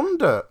 No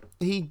wonder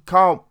he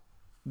can't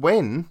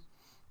win.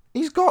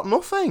 He's got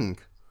nothing.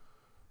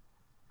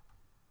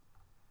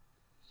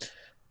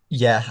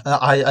 Yeah,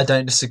 I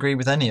don't disagree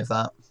with any of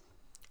that.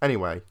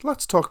 Anyway,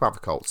 let's talk about the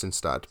Colts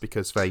instead,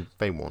 because they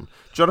won.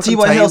 Jonathan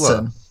T.Y. Taylor.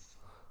 Hilton.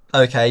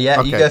 Okay, yeah,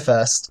 you Okay. go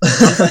first.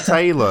 Jonathan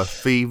Taylor,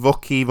 the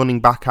rookie running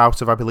back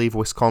out of, I believe,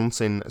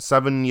 Wisconsin,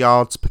 7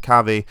 yards per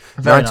carry,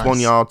 Very 91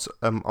 nice. yards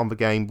on the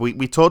game.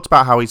 We talked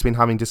about how he's been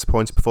having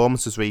disappointing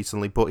performances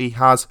recently, but he's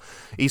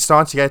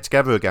starting to get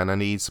together again,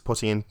 and he's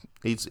putting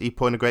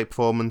in a great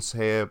performance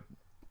here.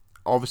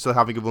 Obviously,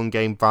 having a run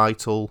game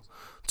vital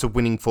to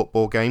winning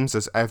football games,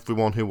 as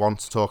everyone who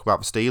wants to talk about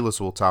the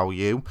Steelers will tell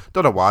you.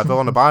 Don't know why they're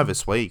on a bye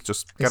this week.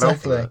 Just get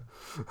over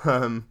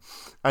it.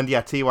 And yeah,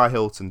 T.Y.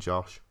 Hilton,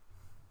 Josh.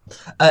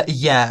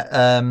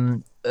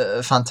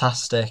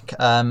 Fantastic.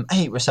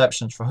 8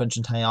 receptions for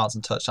 110 yards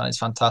and touchdown is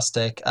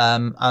fantastic.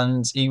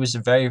 And he was a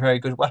very, very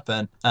good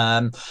weapon.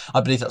 I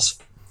believe that's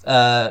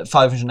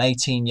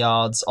 518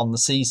 yards on the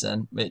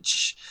season,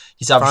 which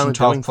he's averaging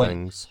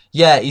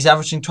he's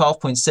averaging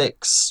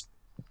 12.6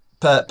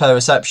 per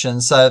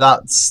reception. So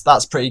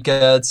that's pretty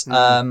good.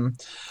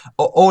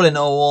 All in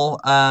all,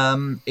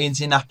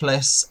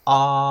 Indianapolis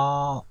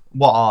what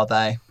are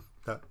they?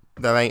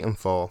 They're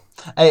 8-4.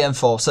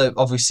 8-4, so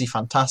obviously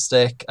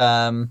fantastic.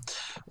 I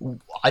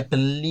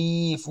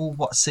believe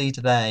what seed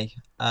are they?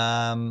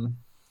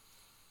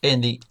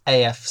 In the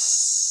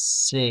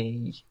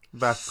AFC.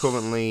 They're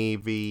currently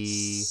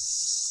the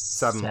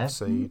 7th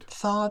seed.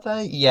 Are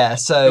they? Yeah.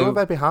 So who are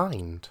they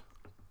behind?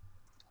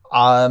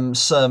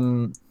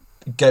 Some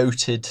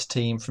goated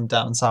team from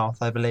down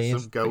south, I believe.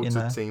 Some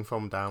goated team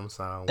from down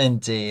south.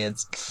 Indeed.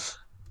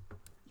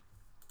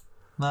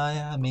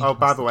 Miami. Oh,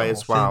 by the way,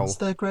 as well,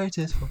 the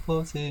greatest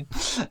football team.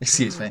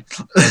 Excuse me.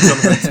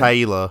 Jonathan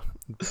Taylor,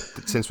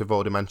 since we've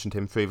already mentioned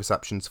him, 3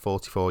 receptions,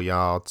 44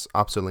 yards.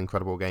 Absolutely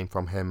incredible game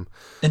from him.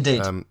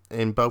 Indeed.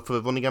 In both of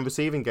the running and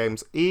receiving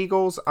games.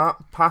 Eagles at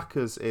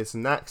Packers is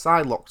next.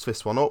 I locked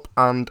this one up,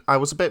 and I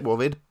was a bit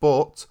worried,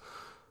 but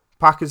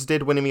Packers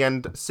did win in the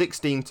end,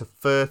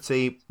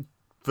 16-30.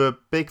 The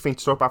big thing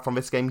to talk about from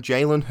this game,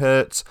 Jalen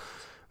Hurts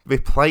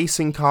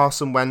replacing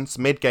Carson Wentz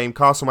mid-game.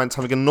 Carson Wentz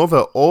having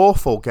another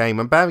awful game.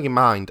 And bearing in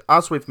mind,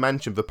 as we've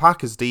mentioned, the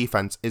Packers'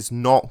 defense is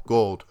not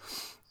good.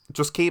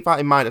 Just keep that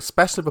in mind,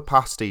 especially the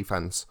pass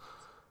defense.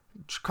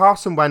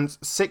 Carson Wentz,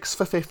 6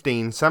 for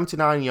 15,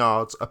 79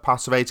 yards, a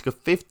passer rating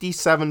of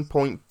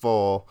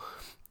 57.4.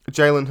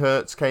 Jalen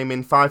Hurts came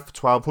in 5 for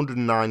 12,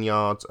 109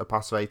 yards, a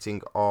passer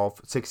rating of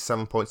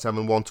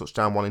 67.7, 1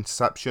 touchdown, 1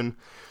 interception.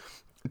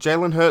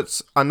 Jalen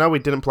Hurts, I know he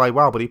didn't play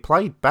well, but he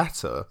played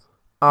better.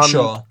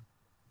 Sure.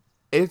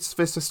 Is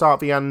this the start of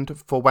the end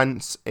for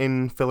Wentz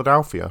in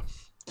Philadelphia?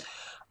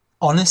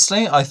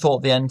 Honestly, I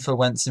thought the end for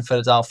Wentz in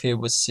Philadelphia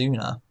was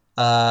sooner.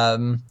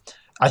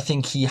 I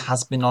think he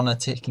has been on a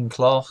ticking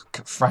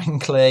clock,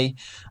 frankly.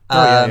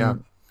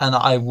 And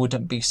I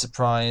wouldn't be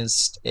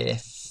surprised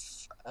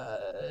if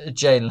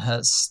Jalen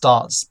Hurts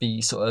starts to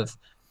be sort of,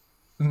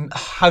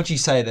 how do you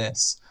say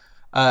this?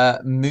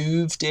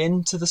 Moved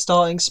into the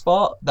starting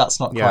spot. That's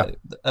not quite.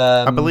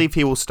 I believe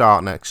he will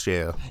start next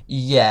year.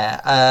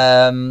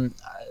 Yeah.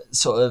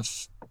 Sort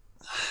of.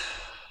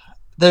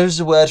 There's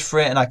a word for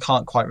it, and I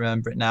can't quite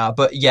remember it now.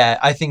 But yeah,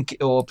 I think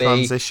it will be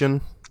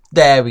transition.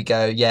 There we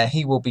go. Yeah,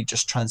 he will be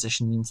just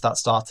transitioning into that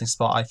starting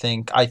spot, I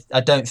think. I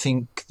don't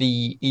think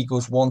the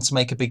Eagles want to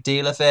make a big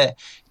deal of it.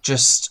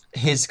 Just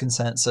his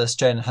consensus,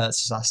 Jalen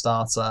Hurts is our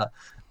starter.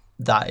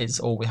 That is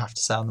all we have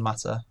to say on the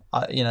matter.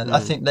 I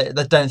think they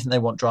don't think they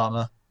want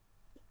drama.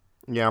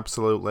 Yeah,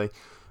 absolutely.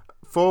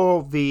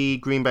 For the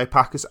Green Bay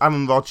Packers,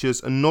 Aaron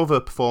Rodgers, another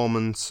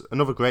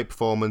great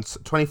performance,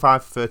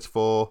 25 for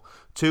 34,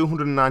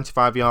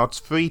 295 yards,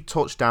 3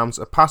 touchdowns,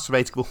 a passer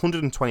rating of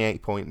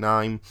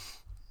 128.9.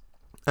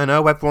 I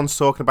know everyone's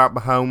talking about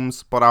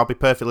Mahomes, but I'll be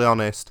perfectly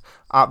honest,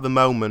 at the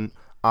moment,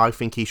 I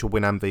think he should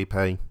win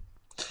MVP.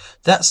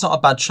 That's not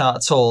a bad shout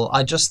at all.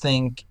 I just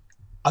think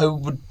I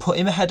would put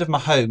him ahead of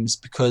Mahomes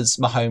because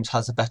Mahomes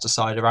has a better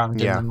side around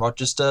him than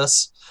Rodgers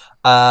does.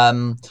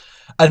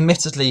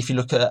 Admittedly, if you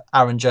look at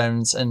Aaron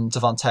Jones and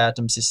Devontae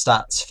Adams'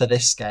 stats for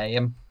this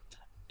game,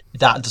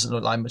 that doesn't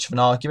look like much of an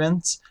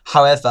argument.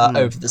 However,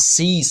 over the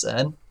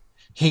season,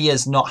 he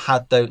has not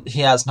had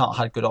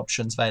good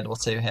options available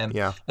to him,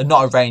 and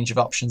not a range of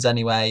options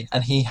anyway.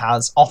 And he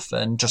has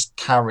often just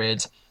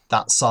carried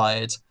that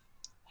side,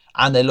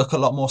 and they look a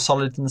lot more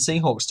solid than the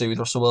Seahawks do with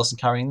Russell Wilson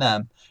carrying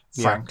them.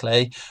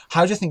 Frankly,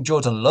 how do you think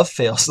Jordan Love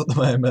feels at the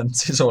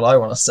moment? Is all I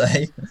want to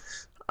say.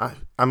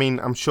 I mean,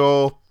 I'm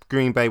sure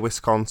Green Bay,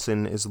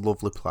 Wisconsin is a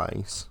lovely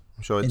place.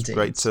 I'm sure it's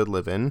great to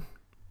live in,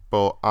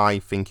 but I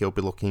think he'll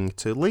be looking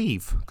to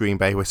leave Green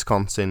Bay,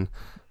 Wisconsin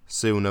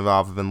sooner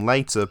rather than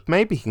later.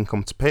 Maybe he can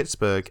come to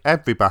Pittsburgh.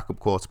 Every backup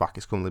quarterback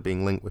is currently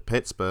being linked with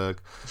Pittsburgh.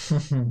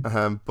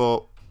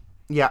 But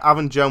yeah,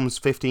 Aaron Jones,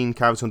 15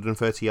 carries,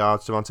 130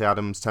 yards. Devontae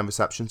Adams, 10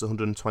 receptions,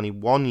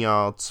 121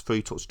 yards,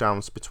 3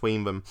 touchdowns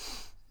between them.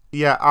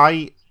 Yeah,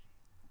 I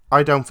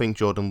don't think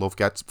Jordan Love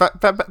gets...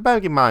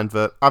 Bearing in mind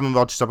that Aaron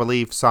Rodgers, I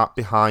believe, sat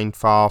behind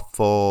Favre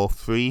for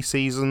 3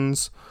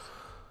 seasons.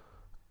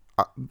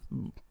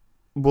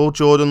 Will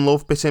Jordan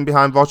Love be in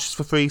behind Rodgers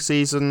for 3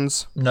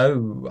 seasons?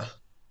 No.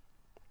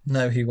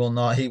 No, he will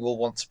not. He will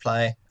want to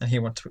play, and he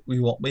want to. We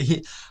want.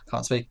 He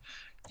can't speak.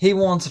 He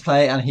will want to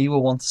play, and he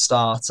will want to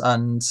start.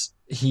 And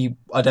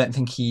I don't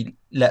think he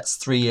lets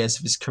 3 years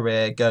of his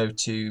career go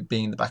to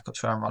being the backup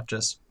to Aaron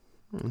Rodgers.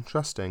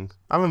 Interesting.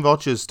 Aaron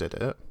Rodgers did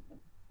it.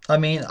 I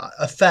mean,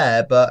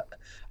 fair, but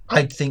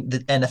I think the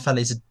NFL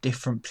is a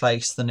different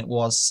place than it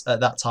was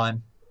at that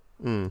time.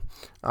 And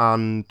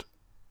I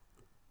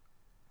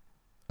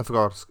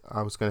forgot what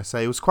I was going to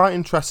say. It was quite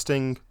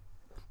interesting.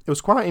 It was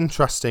quite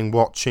interesting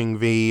watching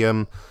the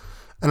NFL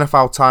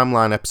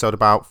Timeline episode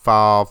about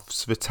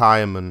Favre's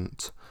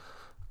retirement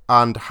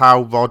and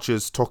how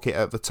Rodgers took it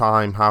at the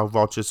time, how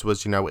Rodgers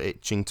was,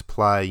 itching to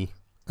play,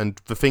 and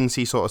the things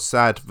he sort of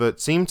said that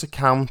seemed to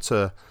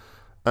counter,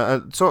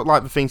 sort of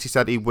like the things he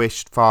said he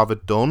wished Favre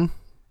had done.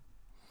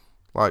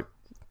 Like,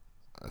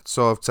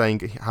 sort of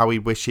saying how he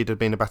wished he'd have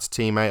been a better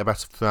teammate, a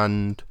better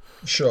friend.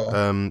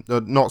 Sure.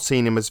 Not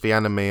seeing him as the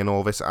enemy and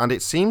all this. And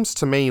it seems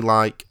to me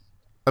like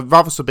a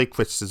rather so big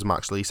criticism,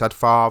 actually. He said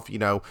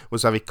Favre,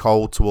 was very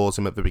cold towards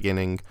him at the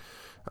beginning.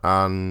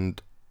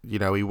 And, he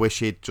wished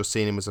he'd just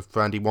seen him as a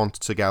friend. He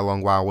wanted to get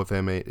along well with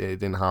him. It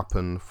didn't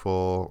happen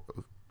for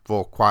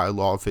quite a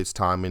lot of his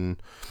time in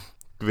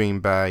Green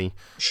Bay.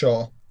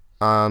 Sure.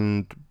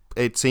 And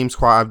it seems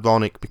quite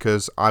ironic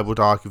because I would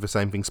argue the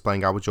same thing's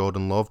playing out with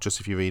Jordan Love,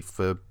 just if you read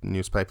the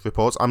newspaper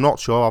reports. I'm not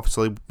sure,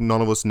 obviously,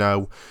 none of us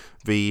know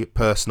the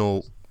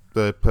personal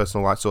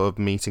like sort of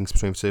meetings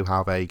between the two,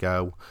 how they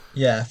go.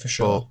 Yeah, for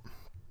sure. But,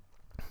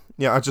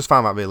 yeah, I just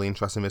found that really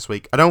interesting this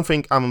week. I don't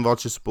think Aaron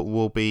Rodgers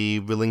will be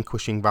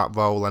relinquishing that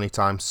role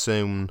anytime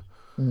soon.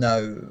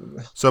 No.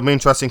 So it'll be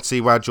interesting to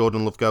see where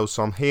Jordan Love goes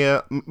from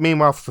here.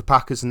 Meanwhile, for the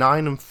Packers,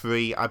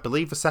 9-3, I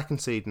believe the second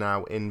seed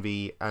now in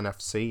the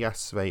NFC.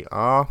 Yes, they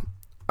are.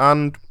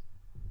 And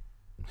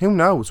who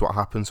knows what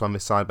happens when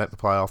this side make the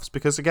playoffs?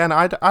 Because again,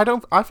 I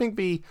think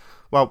the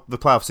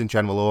playoffs in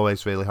general are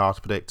always really hard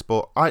to predict.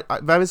 But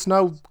there is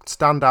no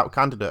standout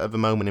candidate at the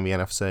moment in the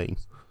NFC.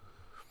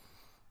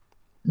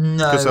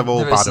 No, because they're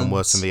all bad isn't. And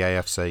worse than the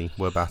AFC.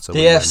 We're better.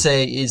 The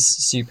AFC is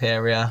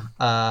superior.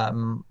 A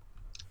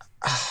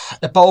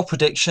bold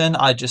prediction,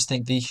 I just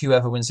think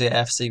whoever wins the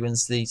AFC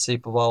wins the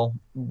Super Bowl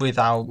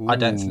without. Ooh, I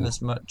don't think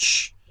there's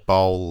much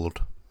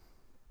bold.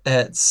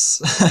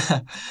 It's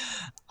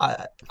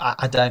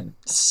I don't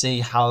see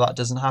how that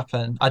doesn't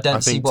happen. I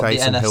don't see what the NFC has.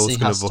 I think Taysom Hill's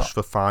going to rush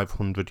for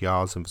 500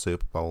 yards in the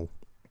Super Bowl.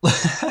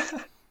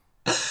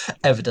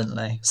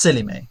 Evidently,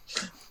 silly me.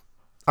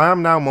 I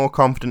am now more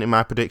confident in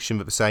my prediction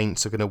that the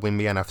Saints are going to win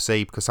the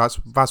NFC because that's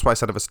what I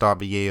said at the start of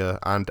the year,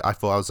 and I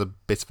thought I was a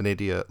bit of an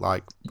idiot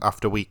like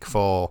after week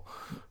 4.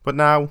 But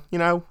now,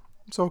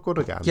 it's all good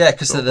again. Yeah,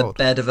 because they're the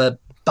bed of a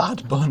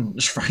bad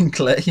bunch,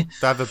 frankly.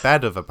 They're the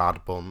bed of a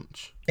bad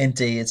bunch.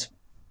 Indeed.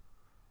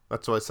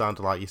 That's what it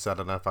sounded like you said. I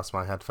don't know if that's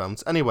my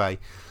headphones. Anyway,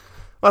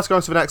 let's go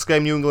on to the next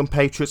game. New England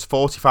Patriots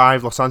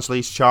 45, Los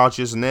Angeles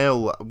Chargers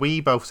 0. We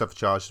both said the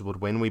Chargers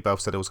would win. We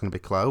both said it was going to be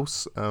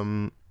close.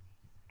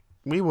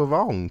 We were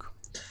wrong.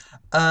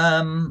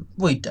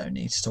 We don't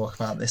need to talk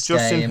about this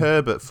Justin game.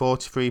 Herbert,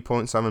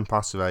 43.7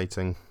 passer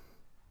rating.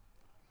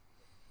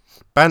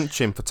 Bench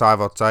him for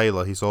Tyrod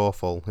Taylor. He's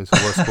awful. He's the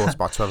worst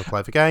quarterback to ever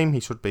play the game. He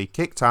should be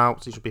kicked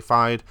out. He should be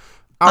fired.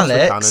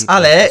 Alex.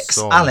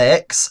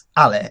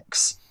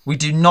 We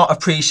do not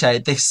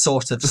appreciate this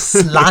sort of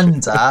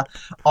slander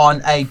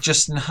on a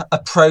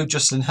pro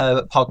Justin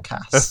Herbert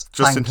podcast.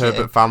 Justin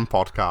Herbert fan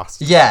podcast.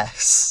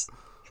 Yes.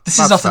 This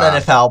is not an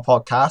NFL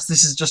podcast.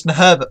 This is just a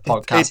Herbert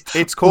podcast.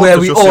 It's called where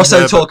we Justin also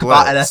Herbert talk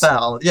Blitz.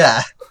 about NFL.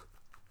 Yeah.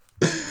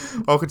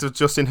 Welcome to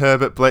Justin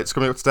Herbert Blitz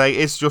coming up today.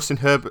 Is Justin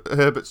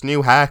Herbert's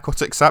new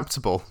haircut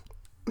acceptable?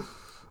 That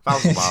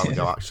was a while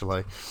ago,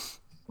 actually.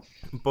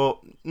 But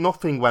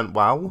nothing went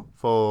well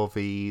for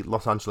the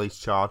Los Angeles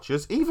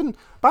Chargers. Even,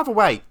 by the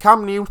way,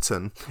 Cam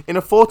Newton, in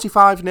a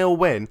 45-0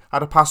 win,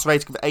 had a pass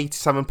rating of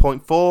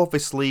 87.4.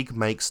 This league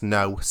makes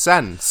no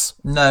sense.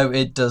 No,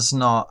 it does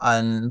not.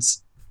 And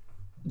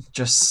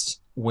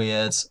just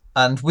weird.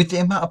 And with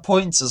the amount of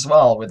points as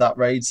well, with that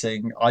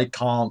rating, I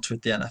can't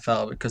with the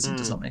NFL because it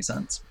does not make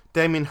sense.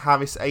 Damien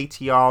Harris,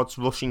 80 yards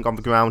rushing on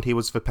the ground. He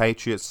was the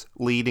Patriots'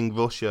 leading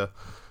rusher,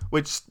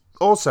 which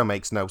also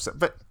makes no sense.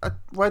 But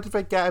where did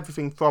they get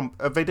everything from?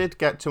 They did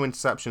get 2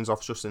 interceptions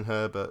off Justin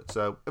Herbert.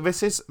 So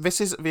this is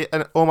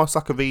almost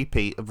like a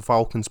repeat of the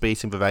Falcons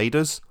beating the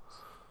Raiders.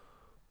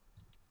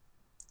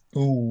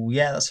 Ooh,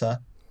 yeah, that's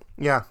fair.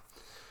 Yeah.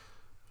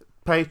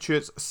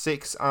 Patriots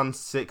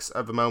 6-6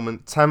 at the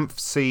moment, 10th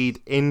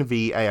seed in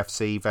the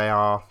AFC. They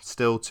are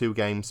still 2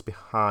 games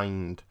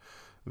behind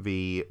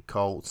the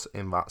Colts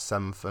in that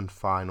 7th and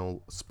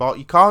final spot.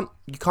 You can't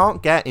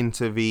get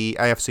into the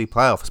AFC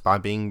playoffs by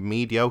being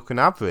mediocre and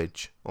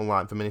average,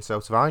 unlike the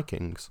Minnesota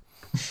Vikings.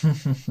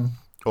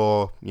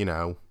 Or,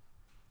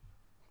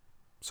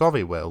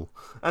 sorry, Will.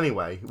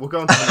 Anyway, we'll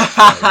go on to the next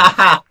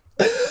game.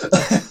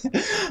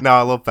 No,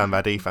 I love them.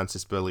 Their defense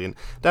is brilliant.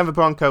 Denver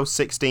Broncos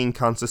 16,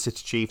 Kansas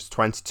City Chiefs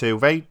 22.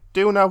 They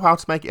do know how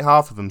to make it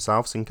hard for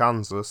themselves in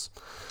Kansas.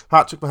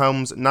 Patrick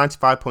Mahomes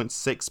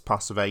 95.6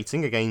 passer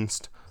rating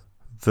against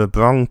the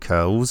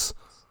Broncos.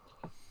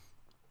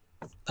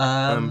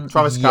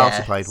 Travis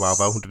Kelce played well,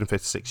 though, Yes.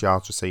 156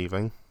 yards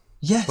receiving.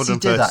 Yes, he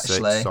did 136,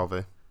 actually.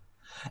 sorry.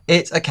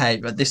 It's okay,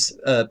 but this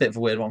a bit of a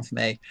weird one for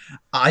me.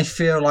 I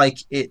feel like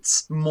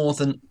it's more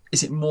than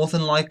is it more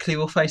than likely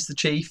we'll face the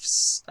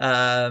Chiefs.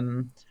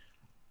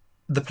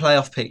 The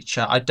playoff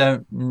picture, I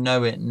don't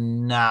know it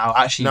now.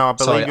 Actually, No, I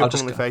sorry, believe you're I'll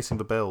just currently go. facing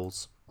the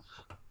Bills.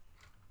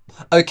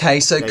 Okay,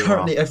 so Yeah, you are.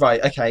 currently, oh,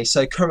 right, okay,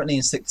 so currently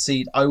in sixth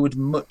seed, I would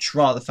much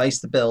rather face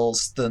the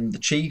Bills than the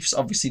Chiefs.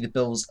 Obviously, the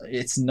Bills,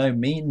 it's no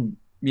mean,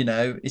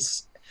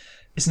 it's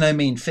no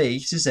mean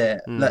feat, is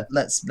it? Hmm.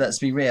 Let's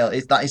be real.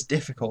 That is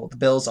difficult. The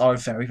Bills are a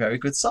very very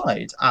good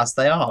side, as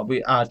they are.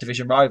 We are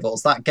division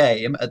rivals. That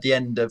game at the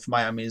end of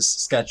Miami's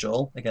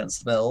schedule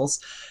against the Bills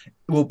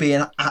will be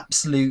an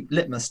absolute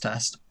litmus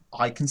test.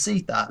 I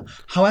concede that. Yeah.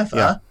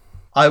 However,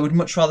 I would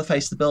much rather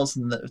face the Bills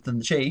than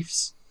the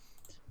Chiefs.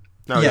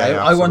 No, yeah,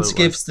 absolutely.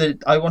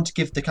 I want to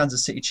give the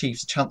Kansas City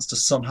Chiefs a chance to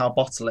somehow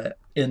bottle it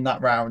in that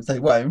round. They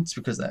won't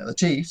because they're the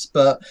Chiefs,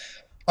 but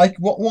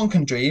what one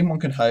can dream, one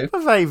can hope. The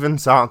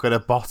Ravens aren't going to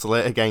bottle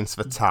it against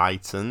the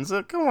Titans.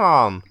 Come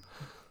on.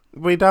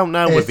 We don't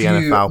know with A the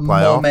few NFL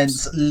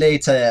moments playoffs.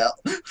 later.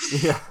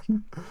 Yeah.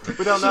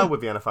 We don't know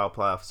with the NFL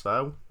playoffs,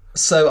 though.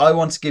 So I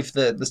want to give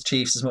the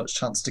Chiefs as much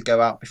chance to go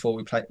out before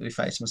we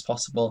face them as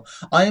possible.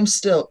 I am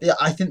still, yeah,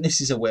 I think this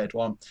is a weird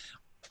one.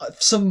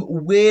 Some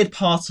weird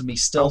part of me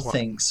still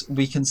thinks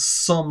we can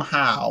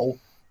somehow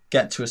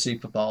get to a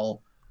Super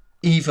Bowl,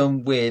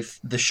 even with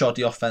the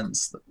shoddy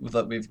offense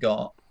that we've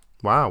got.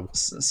 Wow.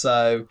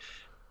 So,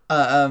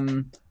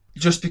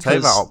 just Take that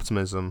because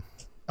optimism.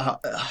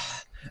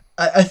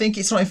 I think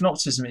it's not even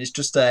optimism; it's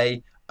just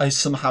a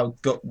somehow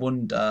gut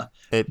wonder.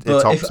 It's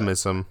But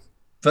optimism.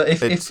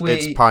 if we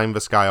It's pie in the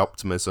sky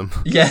optimism.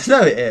 yeah,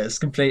 no, it is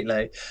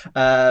completely.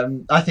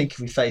 I think if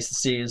we face the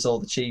Steelers or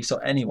the Chiefs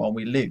or anyone,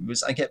 we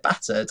lose and get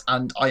battered.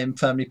 And I am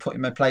firmly put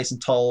in my place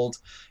and told,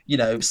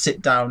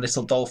 sit down,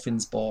 little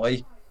Dolphins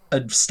boy,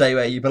 and stay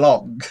where you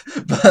belong.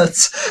 But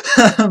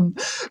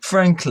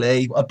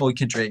frankly, a boy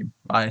can dream,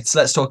 right? So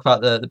let's talk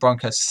about the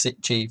Broncos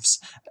Chiefs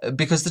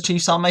because the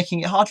Chiefs are making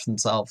it hard for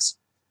themselves,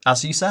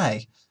 as you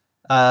say.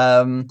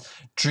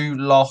 Drew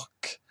Lock.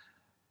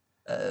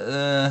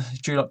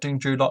 Drew Lock doing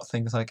Drew Lock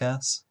things, I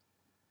guess.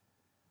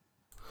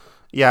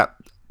 Yeah,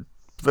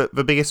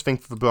 the biggest thing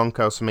for the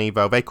Broncos for me,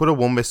 though, they could have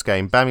won this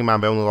game. Bear in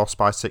mind, they only lost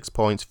by 6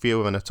 points,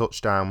 fewer than a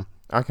touchdown.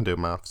 I can do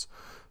maths.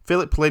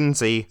 Philip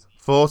Lindsay,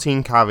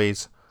 14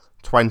 carries,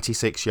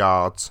 26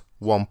 yards,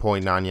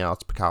 1.9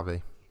 yards per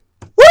carry.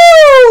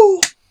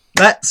 Woo!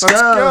 Let's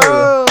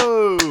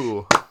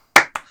go!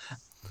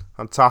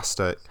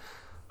 Fantastic.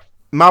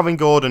 Marvin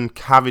Gordon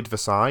carried the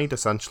side,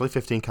 essentially.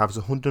 15 carries,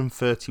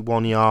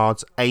 131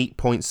 yards,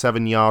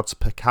 8.7 yards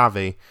per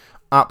carry.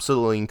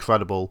 Absolutely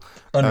incredible.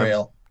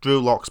 Unreal. Drew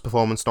Lock's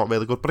performance not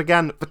really good. But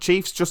again, the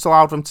Chiefs just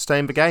allowed them to stay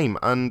in the game.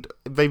 And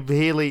they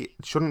really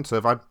shouldn't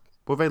have.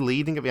 Were they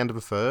leading at the end of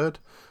the third?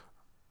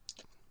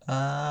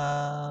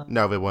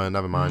 No, they weren't.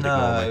 Never mind. No.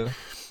 Ignore me.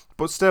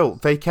 But still,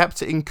 they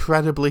kept it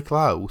incredibly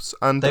close.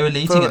 And they were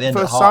leading at the end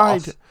of the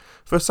half.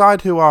 For a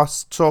side who are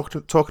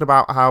talking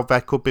about how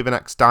there could be the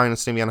next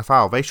dynasty in the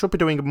NFL, they should be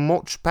doing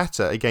much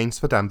better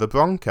against the Denver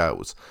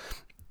Broncos.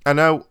 I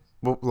know,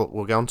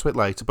 we'll get onto it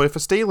later, but if the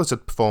Steelers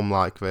had performed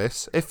like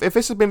this, if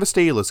this had been the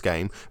Steelers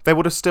game, they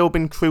would have still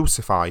been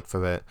crucified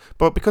for it.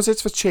 But because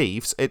it's the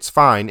Chiefs, it's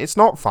fine. It's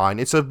not fine.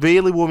 It's a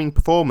really worrying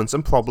performance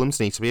and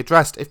problems need to be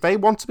addressed. If they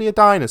want to be a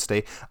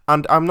dynasty,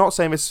 and I'm not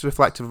saying this is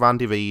reflective of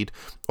Andy Reid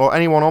or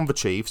anyone on the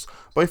Chiefs,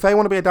 but if they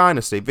want to be a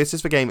dynasty, this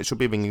is the game that should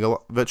be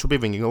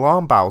ringing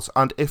alarm bells.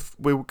 And if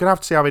we're going to have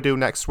to see how they do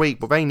next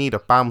week, but they need a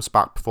bounce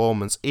back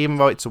performance, even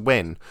though it's a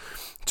win,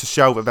 to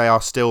show that they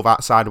are still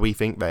that side we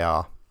think they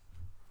are.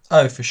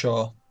 Oh, for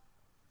sure.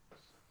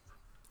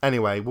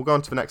 Anyway, we'll go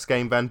on to the next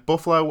game then.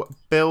 Buffalo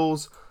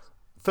Bills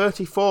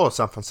 34,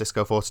 San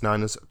Francisco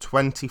 49ers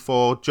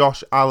 24.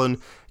 Josh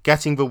Allen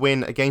getting the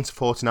win against the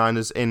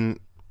 49ers in,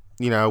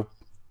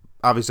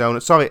 Arizona.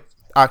 Sorry,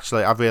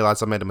 actually, I've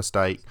realised I made a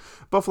mistake.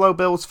 Buffalo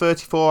Bills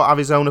 34,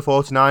 Arizona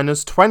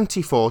 49ers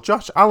 24.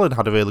 Josh Allen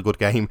had a really good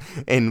game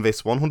in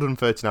this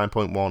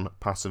 139.1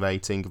 passer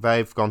rating.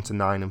 They've gone to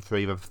 9-3.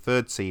 They're the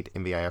third seed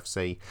in the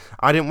AFC.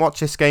 I didn't watch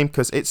this game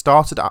because it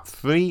started at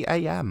 3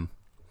 a.m.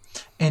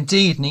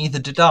 Indeed, neither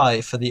did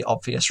I, for the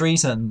obvious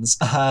reasons.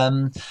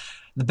 The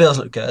Bills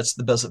look good.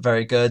 The Bills look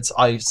very good.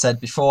 I've said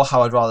before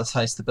how I'd rather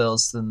face the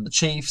Bills than the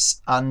Chiefs,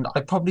 and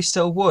I probably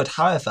still would.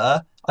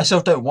 However, I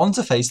still don't want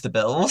to face the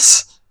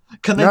Bills.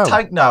 Can they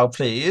tank now,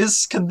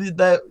 please?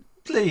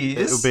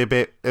 Please? It'd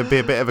be a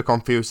bit of a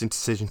confusing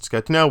decision to go,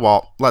 you know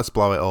what? Let's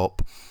blow it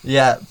up.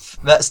 Yeah,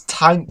 let's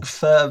tank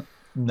for...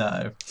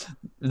 No.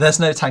 There's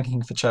no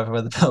tanking for Trevor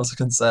where the Bills are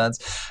concerned.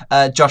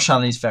 Josh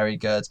Allen is very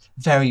good.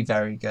 Very,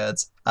 very good.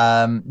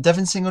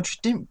 Devin Singletary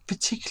didn't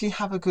particularly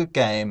have a good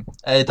game.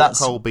 That's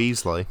Cole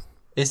Beasley.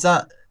 Is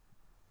that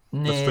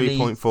nearly...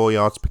 3.4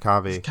 yards per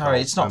carry.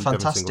 It's not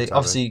fantastic.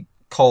 Obviously,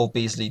 Cole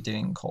Beasley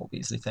doing Cole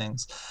Beasley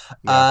things.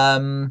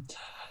 Yeah.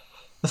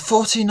 The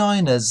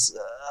 49ers,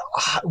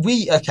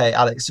 okay,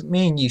 Alex,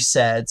 me and you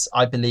said,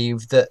 I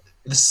believe, that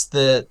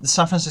the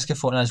San Francisco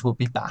 49ers will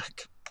be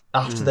back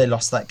after Mm. they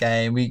lost that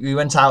game. We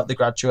went out the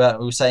graduate.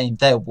 We were saying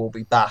they will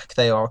be back.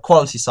 They are a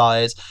quality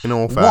side. In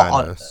all What?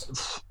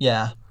 fairness,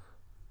 Yeah.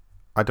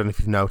 I don't know if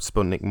you've noticed,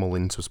 but Nick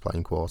Mullins was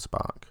playing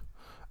quarterback.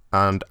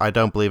 And I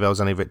don't believe there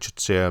was any Richard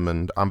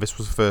Sherman. And this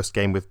was the first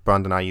game with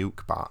Brandon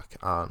Ayuk back.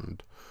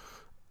 And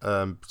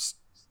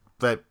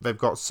they've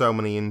got so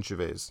many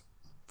injuries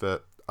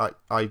that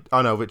I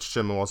know Richard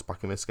Sherman was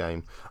back in this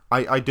game.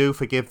 I do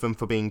forgive them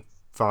for being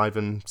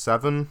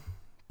 5-7,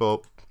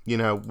 but we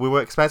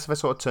were expecting to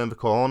sort of turn the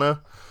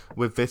corner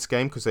with this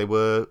game because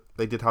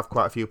they did have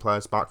quite a few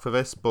players back for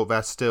this, but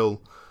they're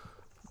still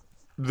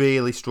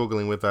really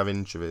struggling with their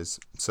injuries.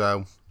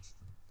 So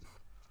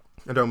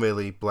I don't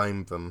really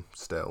blame them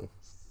still.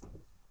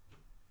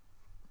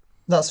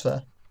 That's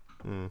fair.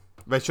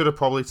 They should have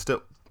probably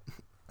still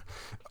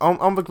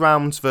on the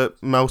grounds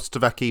that most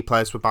of their key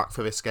players were back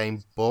for this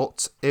game,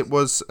 but it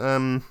was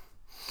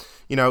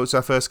it's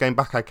their first game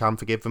back. I can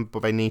forgive them,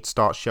 but they need to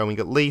start showing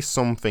at least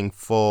something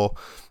for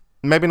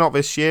maybe not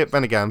this year.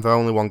 Then again, they're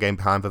only one game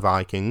behind the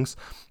Vikings,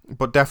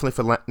 but definitely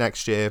for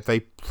next year.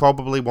 They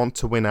probably want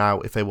to win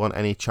out if they want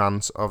any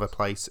chance of a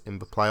place in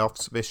the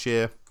playoffs this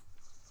year.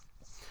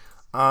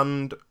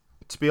 And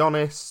to be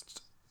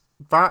honest,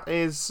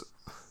 it's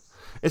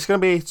going to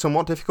be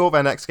somewhat difficult.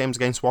 Their next game's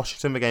against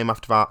Washington, the game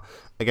after that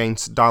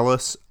against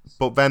Dallas.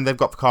 But then they've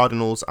got the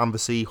Cardinals and the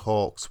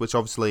Seahawks, which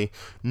obviously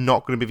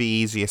not going to be the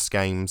easiest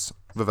games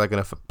that they're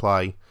going to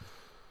play.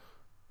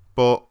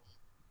 But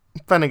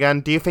then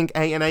again, do you think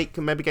 8-8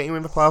 can maybe get you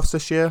in the playoffs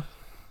this year?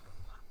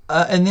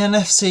 In the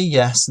NFC,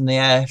 yes. In the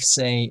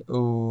AFC,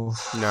 ooh.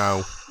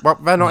 No. Well,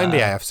 they're not in the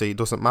AFC. It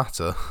doesn't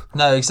matter.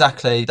 No,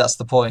 exactly. That's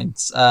the point.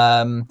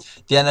 The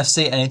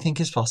NFC, anything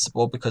is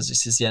possible because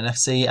this is the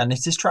NFC and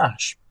it is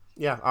trash.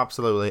 Yeah,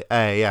 absolutely.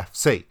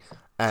 AFC.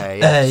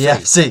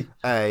 AFC.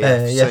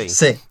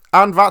 AFC.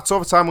 And that's all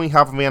the time we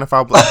have on the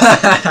NFL Blitz.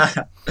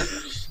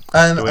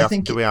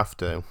 Do we have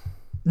to?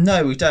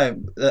 No, we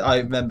don't. I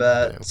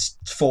remember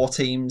 4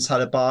 teams had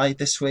a bye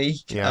this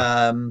week.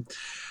 Yeah.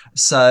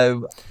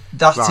 So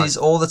that is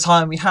all the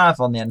time we have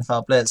on the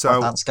NFL Blitz. So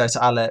let's go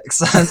to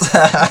Alex.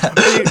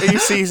 Are you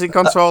seizing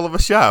control of the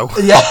show?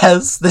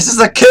 Yes, this is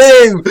a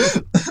coup.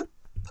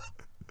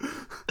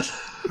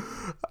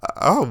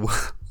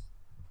 Oh,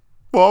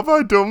 what have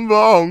I done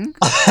wrong?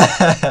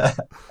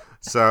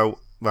 So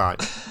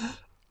right.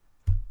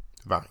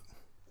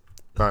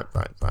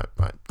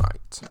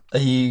 Are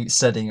you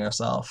steadying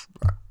yourself?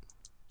 Right.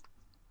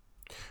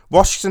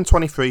 Washington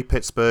 23,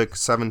 Pittsburgh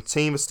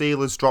 17. The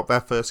Steelers dropped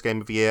their first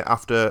game of the year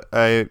after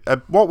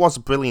what was a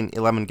brilliant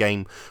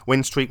 11-game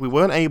win streak. We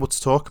weren't able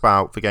to talk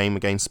about the game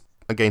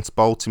against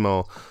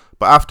Baltimore,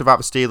 but after that,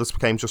 the Steelers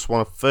became just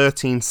one of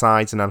 13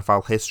 sides in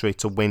NFL history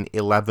to win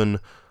 11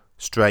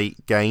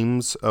 straight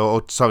games, to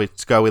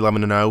go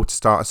 11-0 to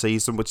start a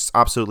season, which is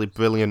absolutely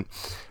brilliant.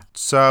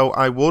 So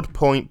I would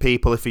point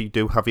people, if you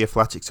do have the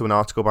Athletic, to an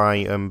article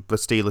by the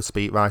Steelers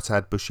beat writer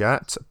Ed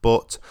Bouchette,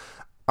 but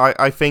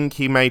I think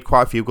he made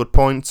quite a few good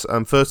points.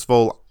 First of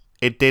all,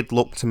 it did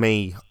look to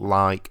me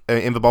like,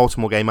 in the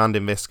Baltimore game and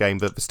in this game,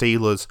 that the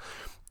Steelers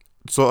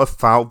sort of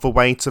felt the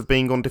weight of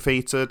being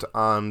undefeated.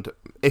 And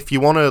if you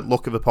want to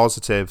look at the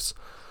positives,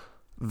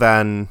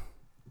 then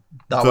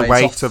the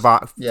weight of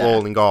that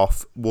falling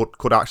off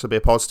could actually be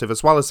a positive.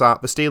 As well as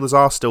that, the Steelers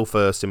are still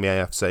first in the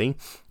AFC.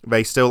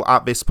 They still,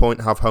 at this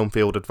point, have home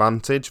field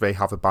advantage. They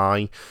have a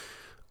bye.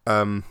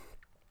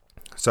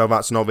 So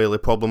that's not really a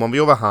problem. On the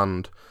other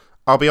hand,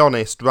 I'll be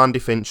honest, Randy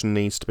Finch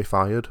needs to be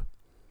fired.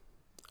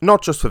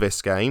 Not just for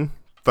this game,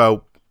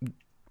 though,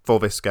 for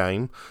this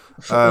game.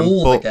 For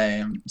all the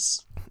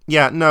games.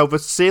 Yeah, no, the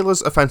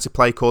Steelers' offensive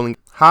play calling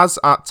has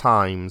at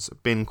times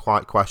been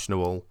quite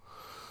questionable.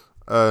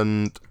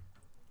 And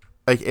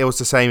it was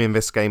the same in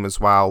this game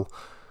as well.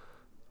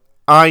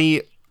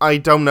 I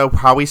don't know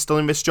how he's still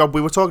in this job.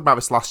 We were talking about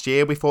this last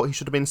year. We thought he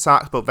should have been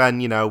sacked, but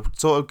then,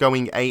 sort of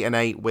going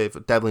 8-8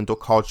 with Devlin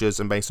Duck Hodges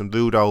and Mason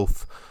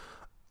Rudolph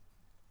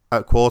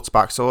at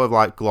quarterback sort of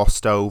like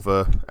glossed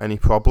over any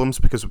problems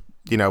because,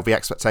 the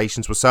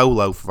expectations were so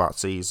low for that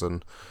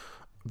season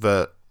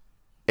that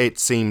it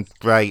seemed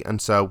great,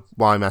 and so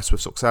why mess with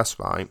success,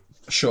 right?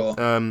 Sure.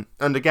 And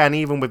again,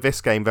 even with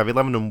this game, they're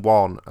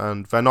 11-1,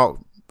 and they're not.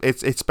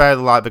 It's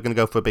barely like they're going to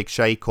go for a big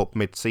shake-up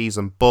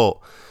mid-season, but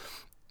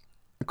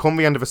come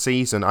the end of the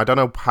season, I don't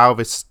know how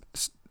this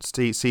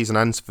season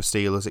ends for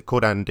Steelers. It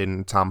could end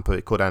in Tampa.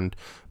 It could end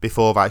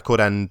before that. It could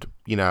end,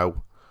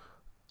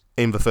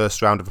 in the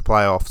first round of the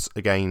playoffs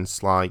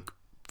against, like,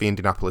 the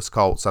Indianapolis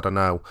Colts. I don't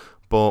know.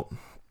 But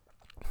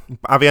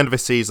at the end of the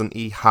season,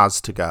 he has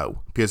to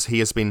go because he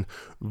has been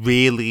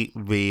really,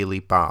 really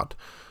bad.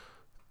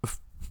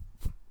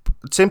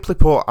 Simply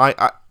put,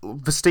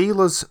 the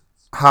Steelers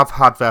have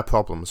had their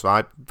problems,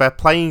 right? They're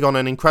playing on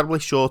an incredibly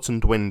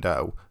shortened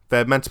window.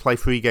 They're meant to play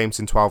 3 games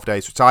in 12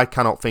 days, which I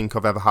cannot think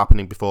of ever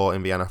happening before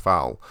in the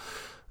NFL.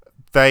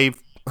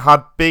 They've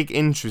had big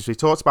injuries. We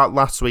talked about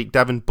last week,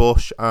 Devin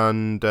Bush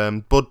and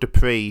Bud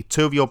Dupree,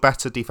 2 of your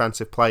better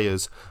defensive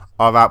players,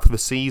 are out for the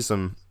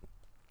season.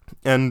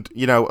 And,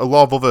 you know, a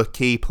lot of other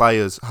key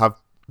players have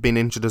been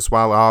injured as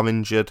well, are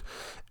injured.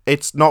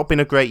 It's not been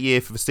a great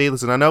year for the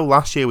Steelers, and I know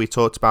last year we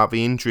talked about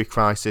the injury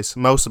crisis,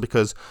 mostly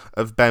because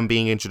of Ben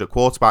being injured at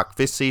quarterback.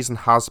 This season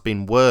has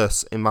been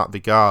worse in that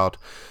regard.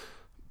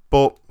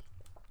 But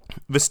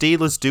the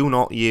Steelers do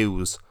not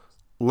use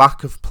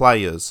lack of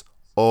players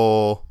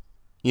or,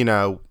 you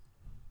know,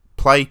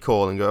 play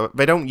calling.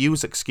 They don't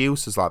use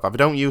excuses like that. They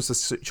don't use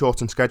the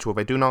shortened schedule.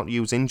 They do not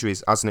use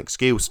injuries as an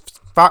excuse.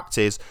 Fact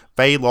is,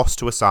 they lost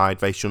to a side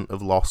they shouldn't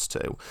have lost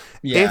to.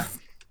 Yeah. If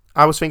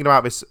I was thinking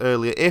about this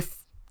earlier, if,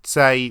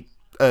 say,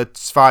 a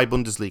Zwei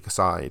Bundesliga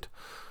side,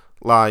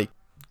 like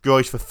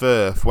Greuther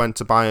Fürth went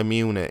to Bayern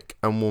Munich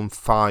and won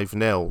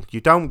 5-0,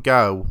 you don't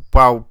go,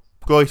 well,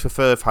 Greuther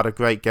Fürth had a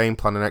great game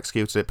plan and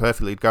executed it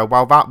perfectly. You'd go,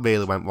 well, that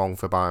really went wrong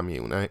for Bayern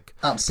Munich.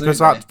 Absolutely.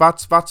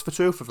 Because that's the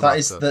truth of the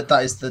matter.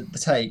 That is the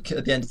take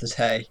at the end of the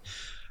day.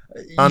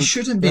 You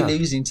shouldn't be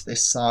losing to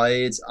this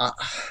side.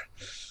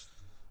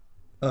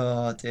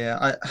 Oh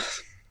dear.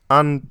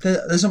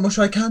 There's not much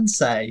I can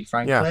say,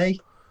 frankly. Yeah.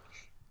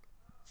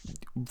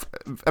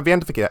 At the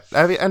end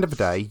of the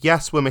day,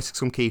 yes, we're missing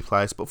some key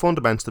players, but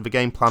fundamentally, the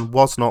game plan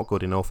was not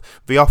good enough.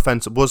 The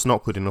offense was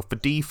not good enough. The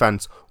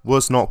defense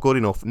was not good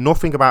enough.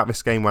 Nothing about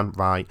this game went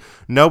right.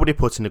 Nobody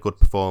put in a good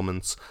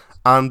performance.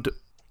 And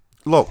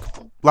look,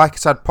 like I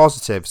said,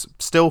 positives.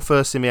 Still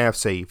first in the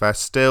AFC. They're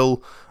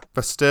still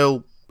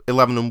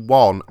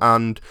 11-1,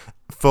 and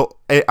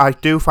I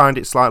do find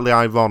it slightly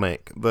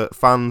ironic that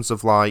fans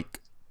of like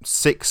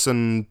 6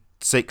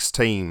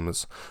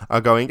 teams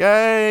are going,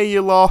 hey,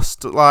 you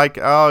lost, like,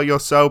 oh, you're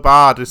so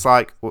bad. It's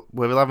like,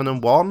 we're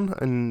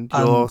 11-1 and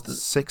you're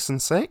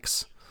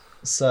 6-6,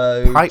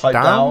 so pipe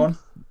down.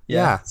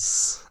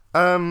 Yes.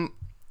 But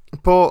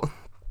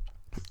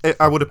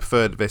I would have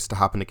preferred this to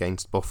happen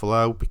against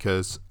Buffalo,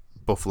 because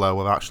Buffalo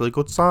were actually a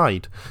good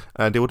side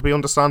and it would be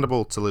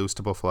understandable to lose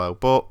to Buffalo.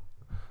 But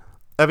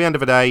at the end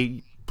of the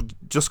day,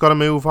 just got to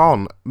move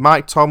on.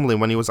 Mike Tomlin,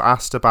 when he was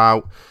asked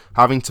about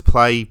having to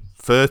play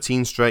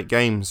 13 straight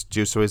games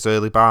due to the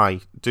early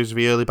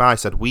bye,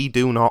 said, we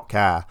do not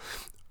care.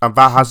 And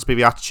that has to be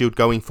the attitude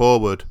going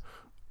forward.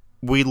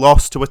 We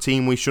lost to a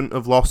team we shouldn't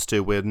have lost to.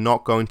 We're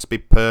not going to be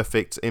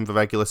perfect in the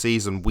regular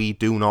season. We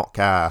do not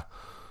care.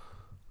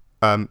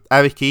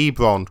 Eric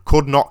Ebron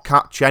could not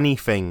catch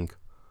anything.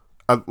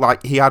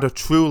 Like, he had a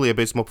truly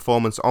abysmal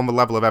performance on the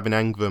level of Evan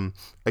Engram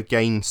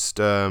against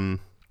the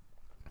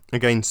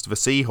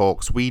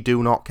Seahawks. We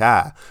do not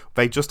care.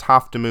 They just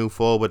have to move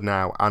forward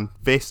now, and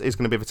this is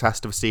going to be the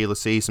test of the Steelers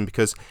season,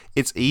 because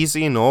it's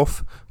easy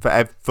enough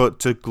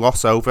to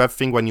gloss over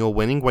everything when you're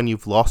winning. When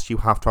you've lost, you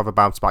have to have a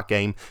bounce-back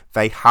game.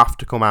 They have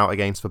to come out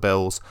against the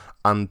Bills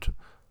and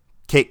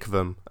kick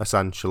them,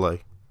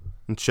 essentially,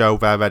 and show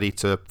they're ready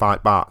to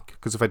fight back.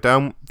 Because if they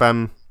don't,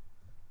 then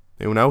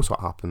who knows what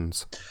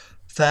happens.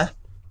 Fair.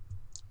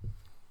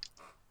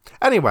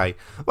 Anyway,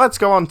 let's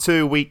go on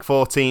to Week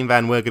 14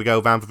 then. We're going to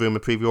go down the room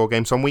and preview all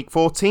games on Week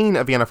 14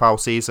 of the NFL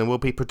season. We'll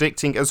be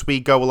predicting as we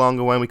go along,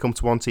 and when we come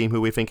to one team who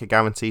we think are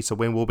guaranteed to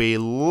win, we'll be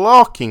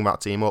locking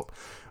that team up.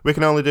 We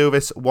can only do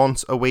this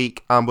once a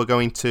week, and we're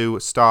going to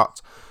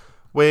start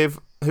with...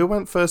 Who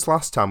went first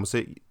last time? Was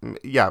it...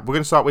 Yeah, we're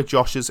going to start with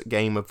Josh's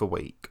Game of the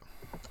Week.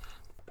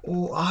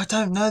 Oh, I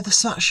don't know.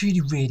 There's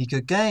actually really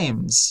good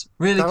games.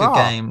 Really good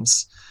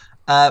games.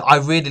 I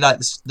really like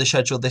the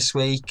schedule this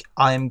week.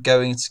 I'm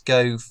going to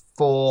go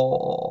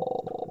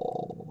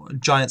for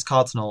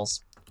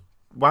Giants-Cardinals.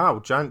 Wow,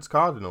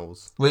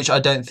 Giants-Cardinals. Which I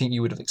don't think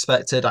you would have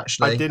expected,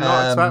 actually. I did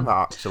not expect that,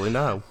 actually,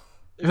 no.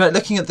 Right,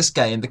 looking at this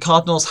game, the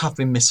Cardinals have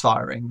been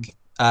misfiring.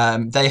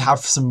 They have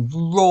some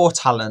raw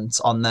talent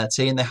on their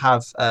team. They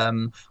have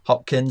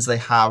Hopkins, they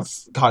have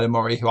Kyler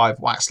Murray, who I've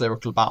waxed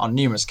lyrical about on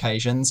numerous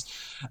occasions.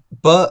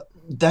 But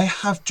they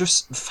have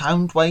just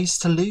found ways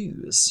to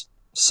lose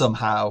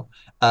somehow.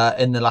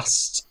 In the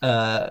last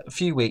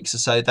few weeks or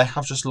so, they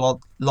have just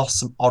lost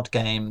some odd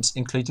games,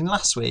 including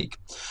last week.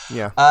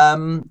 Yeah.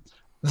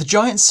 The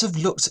Giants have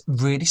looked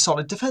really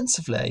solid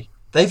defensively.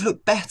 They've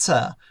looked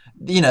better.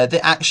 You know,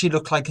 they actually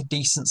look like a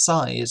decent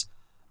side.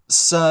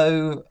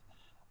 So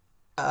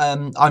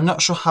I'm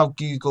not sure how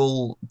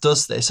Google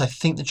does this. I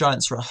think the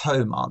Giants are at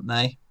home, aren't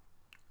they?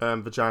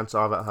 The Giants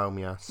are at home,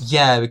 yes.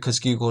 Yeah, because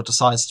Google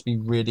decides to be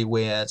really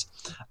weird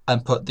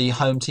and put the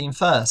home team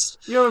first.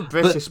 You're a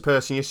British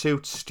person. You're so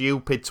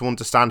stupid to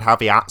understand how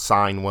the @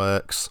 sign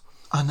works.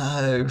 I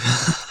know.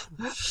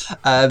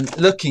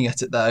 Looking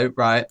at it, though,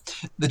 right,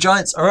 the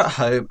Giants are at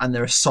home and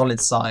they're a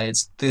solid side.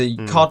 The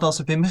Cardinals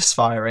have been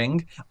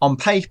misfiring. On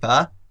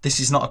paper,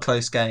 this is not a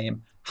close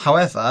game.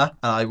 However,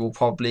 and I will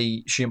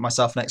probably shoot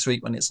myself next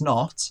week when it's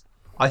not,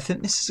 I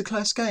think this is a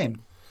close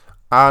game.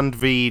 And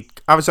the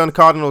Arizona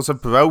Cardinals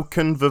have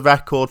broken the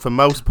record for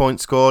most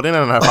points scored in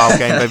an NFL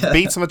game. They've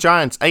beaten the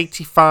Giants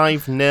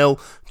 85-0.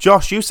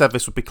 Josh, you said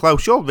this would be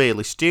close. You're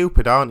really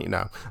stupid, aren't you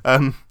now?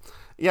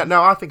 Yeah,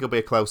 no, I think it'll be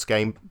a close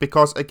game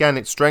because, again,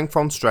 it's strength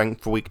on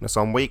strength, weakness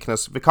on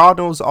weakness. The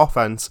Cardinals'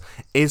 offense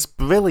is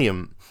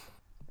brilliant.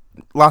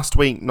 Last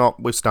week,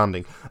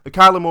 notwithstanding.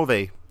 Kyler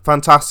Murray,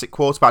 fantastic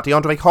quarterback.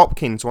 DeAndre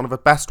Hopkins, one of the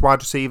best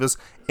wide receivers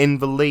in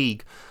the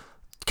league.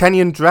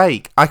 Kenyon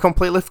Drake, I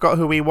completely forgot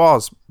who he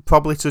was,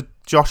 probably to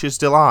Josh's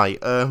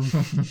delight.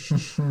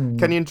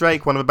 Kenyon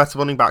Drake, one of the better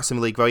running backs in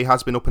the league, though he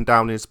has been up and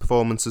down in his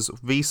performances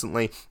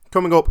recently,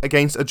 coming up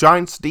against a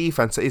Giants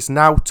defense that is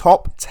now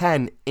top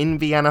 10 in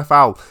the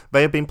NFL.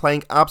 They have been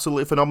playing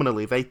absolutely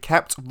phenomenally. They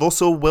kept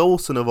Russell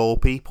Wilson, of all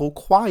people,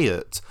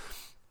 quiet.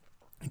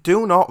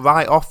 Do not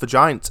write off the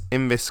Giants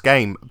in this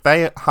game.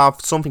 They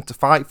have something to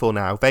fight for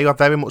now. They are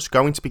very much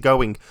going to be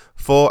going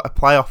for a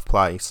playoff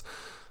place.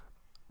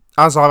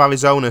 As are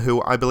Arizona,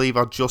 who I believe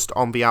are just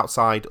on the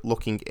outside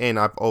looking in.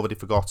 I've already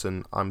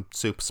forgotten. I'm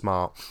super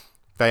smart.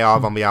 They are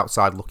on the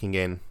outside looking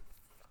in.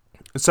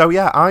 So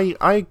yeah,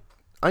 I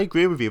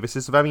agree with you. This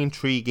is a very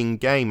intriguing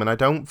game, and I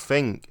don't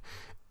think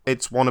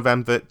it's one of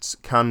them that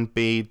can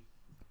be,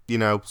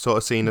 sort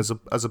of seen as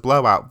a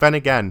blowout. Then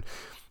again,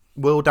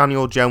 will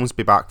Daniel Jones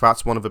be back?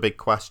 That's one of the big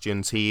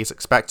questions. He is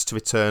expected to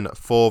return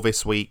for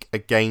this week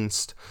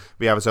against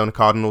the Arizona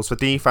Cardinals. The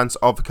defense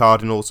of the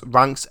Cardinals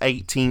ranks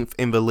 18th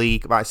in the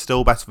league. That is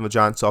still better than the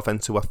Giants'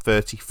 offense, who are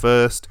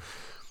 31st.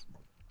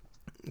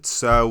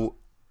 So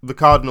the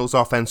Cardinals'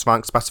 offense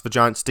ranks better. The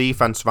Giants'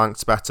 defense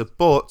ranks better.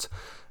 But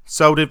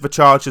so did the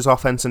Chargers'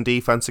 offense and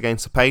defense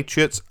against the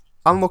Patriots.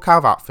 And look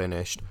how that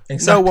finished.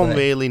 Exactly. No one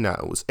really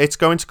knows. It's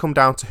going to come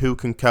down to who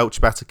can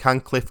coach better.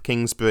 Can Cliff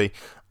Kingsbury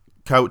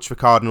coach the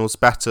Cardinals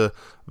better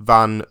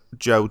than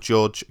Joe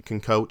Judge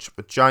can coach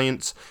the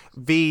Giants?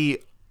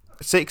 The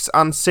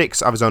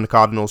 6-6 Arizona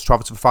Cardinals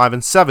travel to the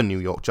 5-7 New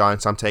York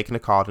Giants. I'm taking a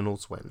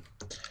Cardinals win.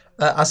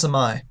 As am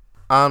I.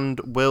 And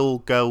Will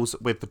goes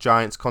with the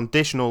Giants,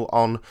 conditional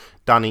on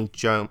Danny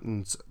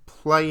Jones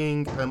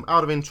playing.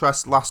 Out of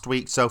interest, last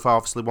week so far,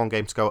 obviously one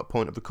game to go at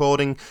point of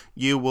recording.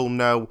 You will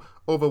know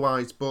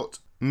otherwise, but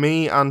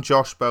me and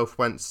Josh both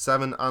went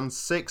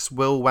 7-6.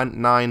 Will went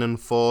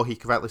 9-4. He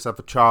correctly said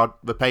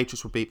the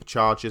Patriots would beat the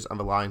Chargers and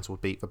the Lions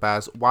would beat the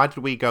Bears. Why did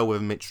we go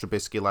with a Mitch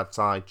Trubisky-led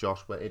side,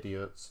 Josh? We're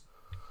idiots.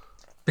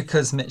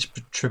 Because Mitch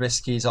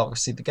Trubisky is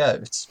obviously the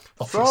GOAT.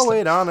 Throw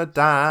it on a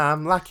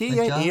dime like he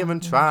ain't even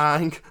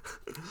trying.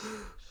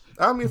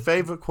 I'm your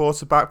favourite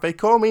quarterback. They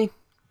call me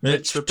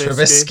Mitch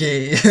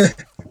Trubisky.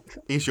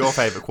 He's your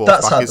favourite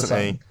quarterback, isn't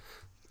he?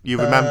 You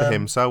remember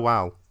him so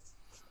well.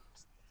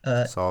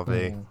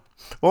 Sorry.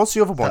 What's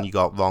the other one you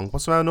got wrong?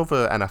 What's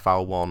another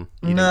NFL one?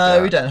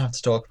 No, we don't have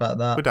to talk about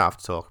that. We don't have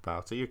to talk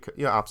about it.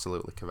 You're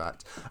absolutely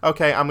correct.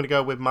 Okay, I'm going to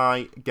go with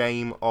my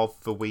game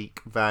of the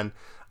week then.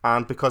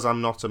 And because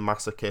I'm not a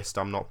masochist,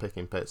 I'm not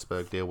picking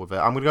Pittsburgh, deal with it.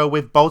 I'm going to go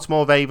with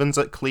Baltimore Ravens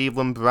at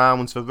Cleveland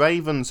Browns. The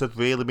Ravens have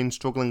really been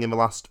struggling in the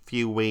last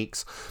few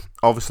weeks.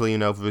 Obviously,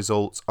 the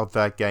results of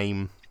their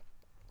game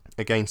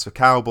against the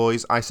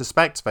Cowboys. I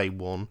suspect they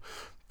won,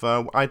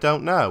 though I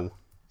don't know.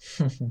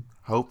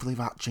 Hopefully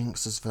that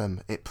jinxes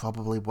them. It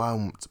probably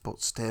won't, but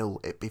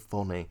still, it'd be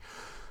funny.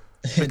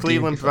 The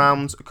Cleveland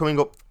Browns coming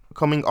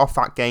off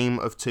that game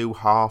of two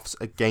halves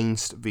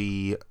against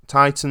the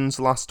Titans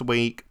last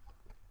week.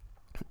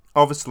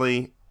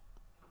 Obviously,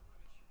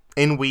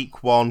 in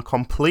week one,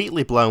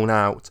 completely blown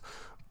out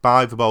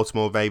by the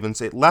Baltimore Ravens.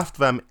 It left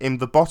them in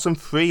the bottom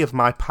three of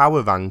my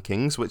power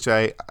rankings, which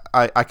I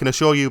can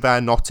assure you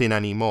they're not in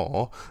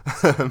anymore.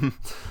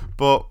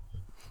 But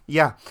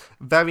yeah,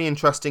 very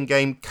interesting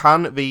game.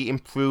 Can the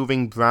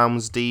improving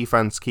Browns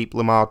defense keep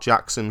Lamar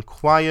Jackson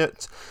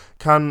quiet?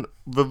 Can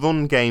the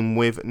run game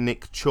with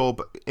Nick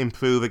Chubb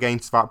improve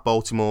against that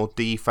Baltimore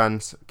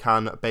defense?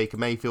 Can Baker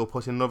Mayfield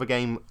put in another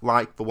game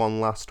like the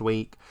one last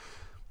week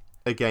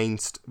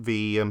against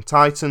the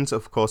Titans?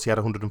 Of course, he had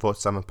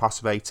 147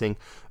 pass rating.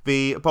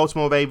 The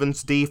Baltimore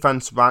Ravens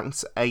defense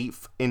ranks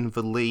 8th in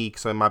the league,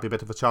 so it might be a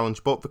bit of a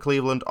challenge. But the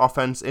Cleveland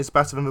offense is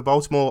better than the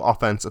Baltimore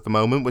offense at the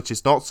moment, which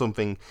is not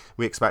something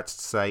we expected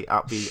to say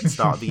at the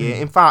start of the year.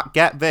 In fact,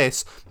 get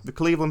this, the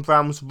Cleveland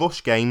Browns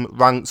rush game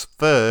ranks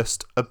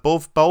 1st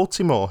above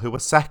Baltimore, who are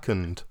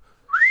 2nd.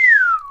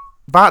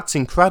 That's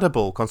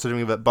incredible,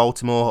 considering that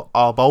Baltimore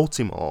are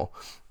Baltimore.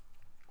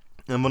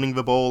 And running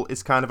the ball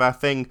is kind of our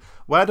thing.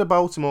 Where do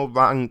Baltimore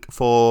rank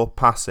for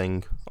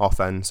passing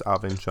offense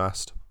out of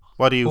interest?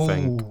 What do you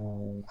think?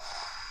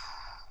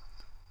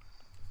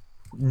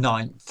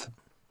 9th.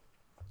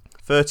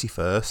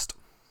 31st.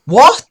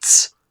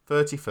 What?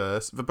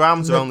 31st. The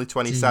Browns are only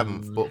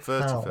 27th, but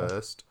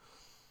 31st.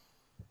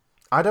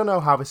 I don't know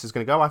how this is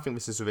going to go. I think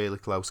this is a really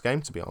close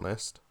game, to be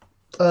honest.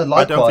 Likewise.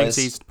 I don't think it's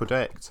easy to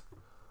predict.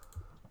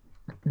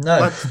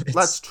 No.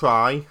 Let's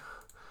try.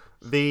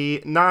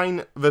 The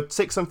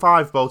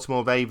 6-5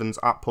 Baltimore Ravens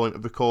at point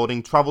of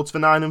recording travel to the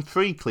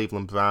 9-3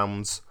 Cleveland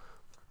Browns.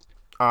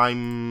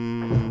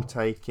 I'm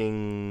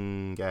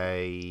taking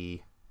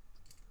a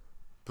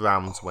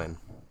Browns win.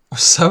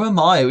 So am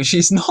I, which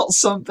is not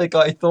something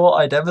I thought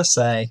I'd ever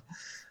say.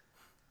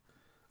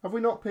 Have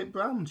we not picked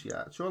Browns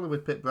yet? Surely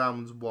we've picked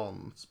Browns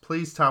once.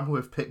 Please tell me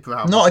we've picked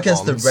Browns Not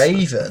against once. the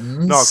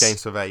Ravens. Not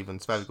against the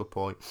Ravens. Very good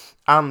point.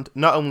 And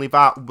not only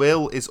that,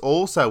 Will is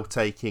also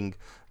taking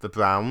the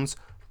Browns.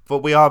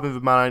 But we are in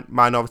the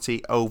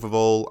minority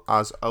overall,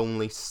 as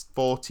only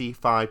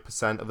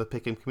 45% of the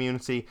picking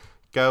community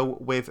go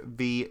with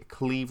the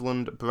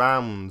Cleveland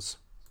Browns.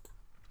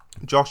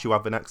 Josh, you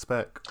have the next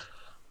pick.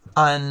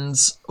 And,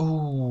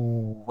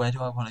 where do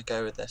I want to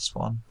go with this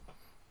one?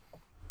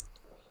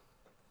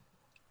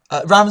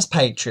 Rams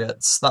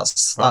Patriots.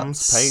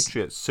 Rams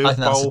Patriots. I think Super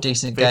that's a Bowl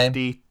decent game.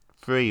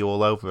 53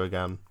 all over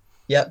again.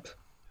 Yep.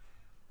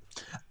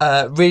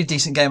 Really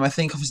decent game. I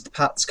think obviously the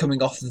Pats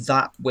coming off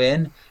that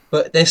win,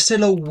 but they're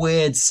still a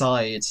weird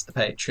side, the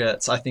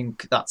Patriots. I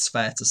think that's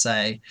fair to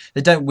say.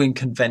 They don't win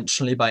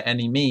conventionally by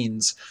any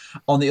means.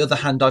 On the other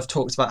hand, I've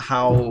talked about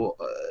how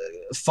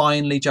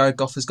finally Jared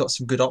Goff has got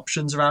some good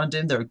options around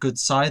him. They're a good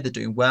side. They're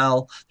doing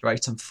well. They're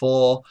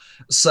 8-4.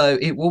 So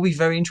it will be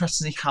very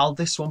interesting to see how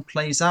this one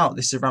plays out.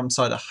 This is Rams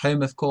side at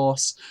home, of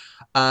course.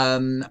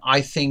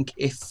 I think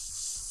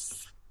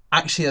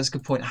actually, that's a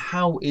good point.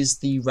 How is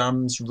the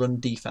Rams' run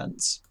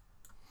defense?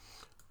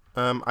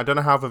 I don't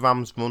know how the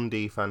Rams' run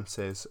defense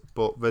is,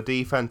 but the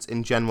defense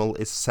in general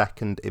is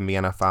second in the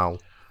NFL.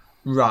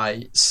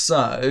 Right.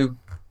 So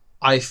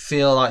I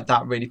feel like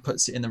that really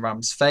puts it in the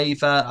Rams'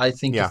 favour. I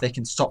think if they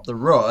can stop the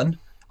run,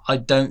 I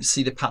don't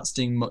see the Pats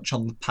doing much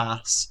on the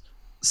pass.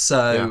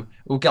 So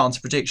we'll get on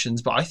to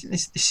predictions, but I think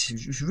this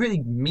is a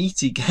really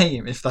meaty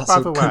game, if that's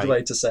a good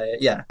way to say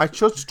it. Yeah. I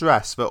should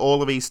stress that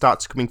all of these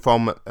stats are coming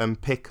from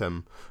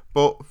Pick'em,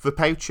 but the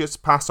Patriots'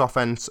 pass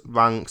offense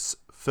ranks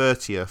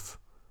 30th,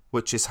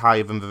 which is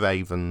higher than the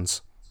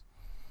Ravens,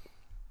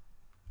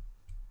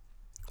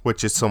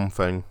 which is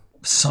something.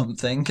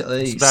 Something, at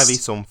least. It's very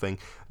something.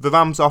 The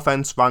Rams'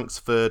 offense ranks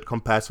third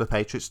compared to the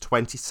Patriots'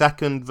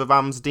 22nd. The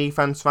Rams'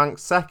 defense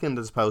ranks second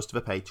as opposed to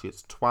the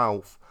Patriots'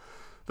 12th.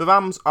 The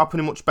Rams are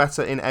pretty much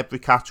better in every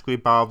category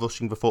bar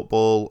rushing the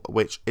football,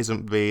 which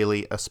isn't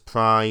really a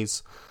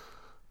surprise.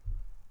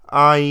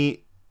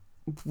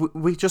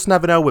 We just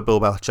never know with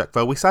Bill Belichick,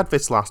 though. We said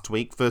this last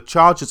week. The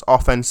Chargers'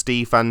 offense,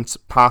 defense,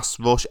 pass,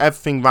 rush,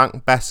 everything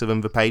ranked better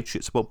than the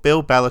Patriots, but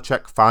Bill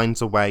Belichick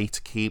finds a way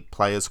to keep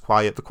players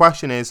quiet. The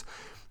question is,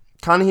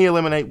 can he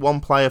eliminate one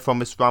player from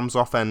this Rams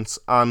offense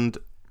and,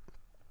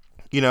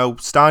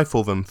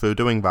 stifle them through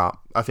doing that?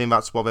 I think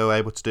that's what they were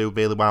able to do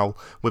really well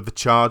with the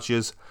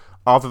Chargers.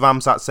 Are the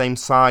Rams that same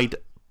side?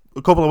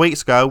 A couple of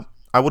weeks ago,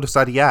 I would have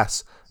said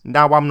yes.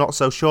 Now I'm not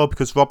so sure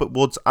because Robert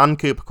Woods and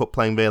Cooper Kupp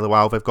playing really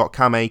well. They've got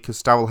Cam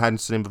Akers, Darrell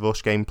Henderson in the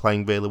rush game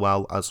playing really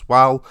well as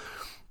well.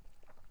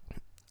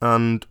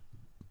 And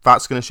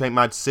that's going to shape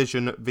my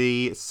decision.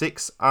 The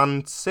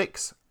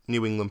 6-6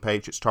 New England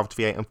Patriots travel to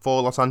the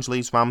 8-4 Los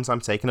Angeles Rams.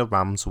 I'm taking a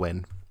Rams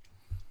win.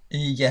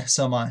 Yes,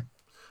 so am I.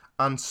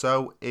 And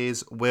so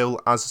is Will,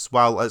 as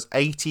well as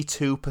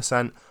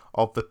 82%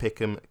 of the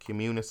Pick'em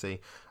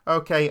community.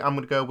 Okay, I'm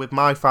going to go with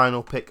my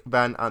final pick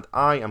then, and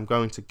I am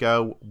going to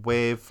go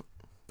with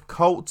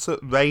Colts at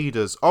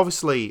Raiders.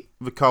 Obviously,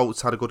 the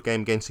Colts had a good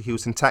game against the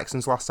Houston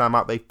Texans last time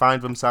out. They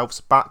find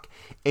themselves back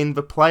in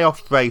the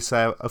playoff race,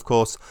 of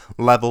course,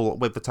 level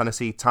with the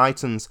Tennessee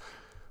Titans.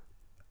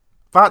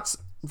 That's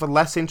the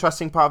less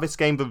interesting part of this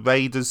game. The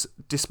Raiders,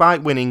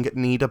 despite winning,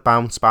 need a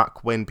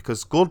bounce-back win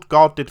because, good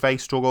God, did they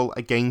struggle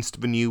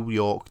against the New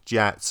York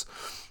Jets.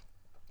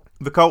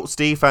 The Colts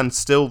defense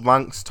still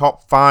ranks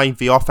top 5.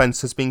 The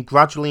offense has been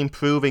gradually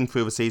improving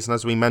through the season,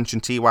 as we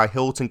mentioned. T.Y.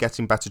 Hilton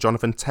getting better,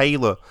 Jonathan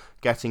Taylor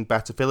getting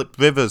better, Phillip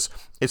Rivers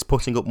is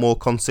putting up more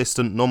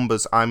consistent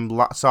numbers. I'm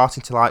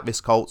starting to like this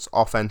Colts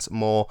offense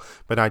more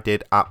than I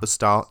did at the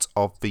start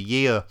of the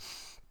year.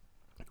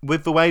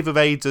 With the way the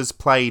Raiders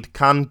played,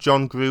 can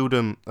John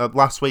Gruden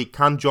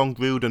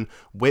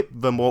whip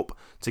them up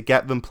to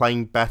get them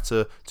playing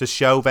better, to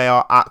show they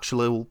are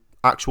actual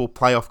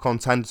playoff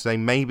contenders? They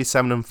may be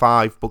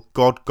 7-5, but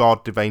good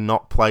God, do they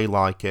not play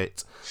like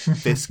it?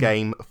 This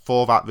game,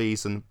 for that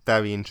reason,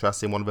 very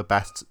interesting. One of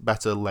the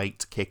better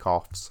late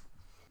kickoffs.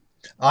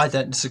 I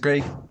don't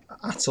disagree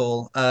at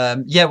all.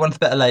 One of the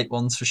better late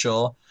ones for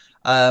sure.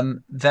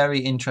 Very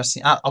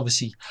interesting.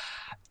 Obviously,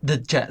 the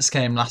Jets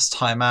game last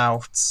time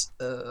out.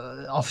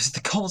 Obviously,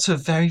 the Colts are a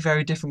very,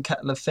 very different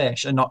kettle of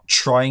fish and not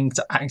trying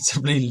to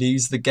actively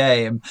lose the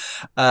game.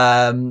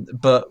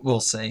 But we'll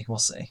see.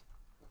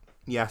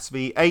 Yes,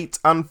 the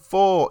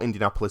 8-4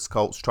 Indianapolis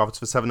Colts travel to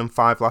the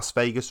 7-5 Las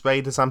Vegas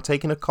Raiders. I'm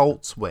taking a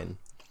Colts win.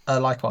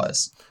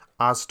 Likewise.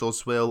 As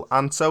does Will,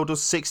 and so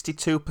does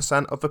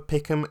 62% of the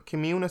Pick'em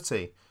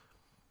community.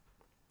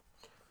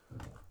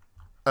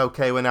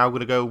 Okay, we're now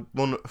going to go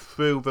run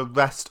through the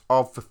rest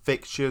of the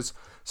fixtures,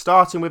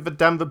 starting with the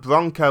Denver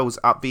Broncos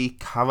at the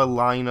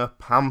Carolina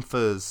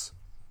Panthers.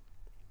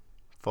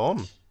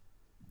 Fun.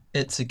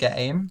 It's a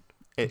game.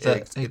 It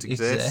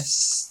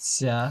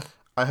exists. Yeah.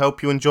 I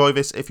hope you enjoy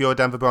this if you're a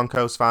Denver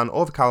Broncos fan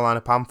or the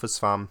Carolina Panthers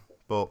fan,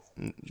 but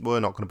we're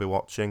not going to be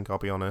watching, I'll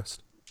be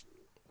honest.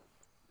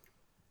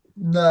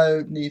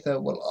 No, neither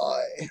will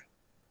I.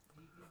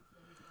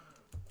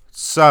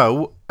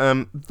 So,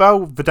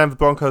 though the Denver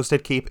Broncos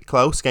did keep it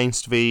close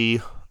against the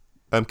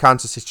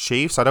Kansas City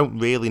Chiefs, I don't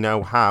really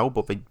know how,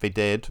 but they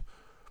did.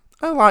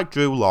 I like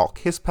Drew Lock.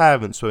 His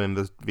parents were in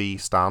the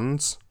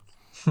stands.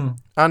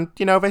 And,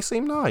 they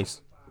seem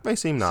nice.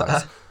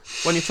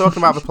 When you're talking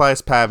about the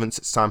players' parents,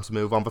 it's time to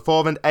move on. The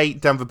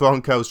 4-8 Denver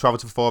Broncos travel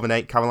to the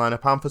 4-8 Carolina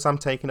Panthers. I'm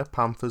taking a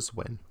Panthers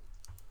win.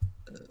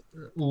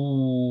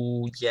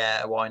 Ooh,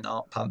 yeah, why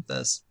not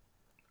Panthers?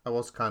 I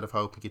was kind of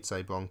hoping you'd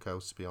say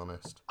Broncos, to be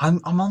honest.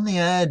 I'm on the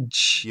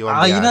edge. You're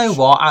on the You know edge.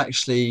 what?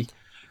 Actually,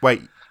 Wait,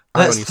 hang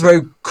let's on.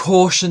 throw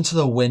caution to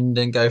the wind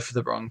and go for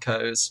the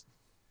Broncos.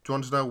 Do you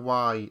want to know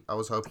why I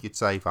was hoping you'd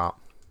say that?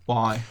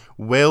 Why?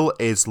 Will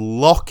is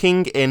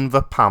locking in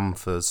the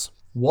Panthers.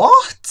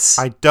 What?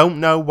 I don't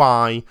know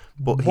why,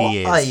 but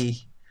he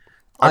is.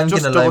 I'm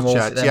just going to double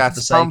checked.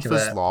 Yes,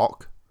 Panthers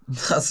lock.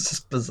 That's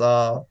just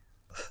bizarre.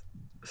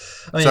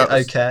 I mean, So-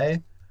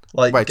 okay.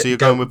 Like, Wait, so you're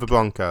going with the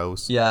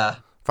Broncos? Yeah.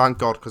 Thank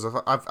God, because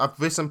I've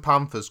written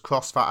Panthers,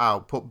 crossed that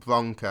out, put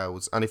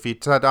Broncos, and if you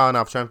said, oh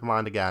no, I've changed my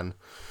mind again,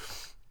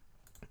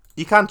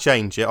 you can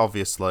change it,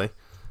 obviously.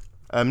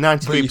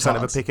 93%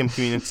 of the Pick'em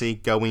community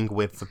going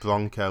with the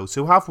Broncos,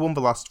 who have won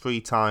the last 3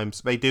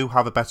 times. They do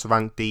have a better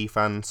ranked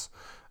defense.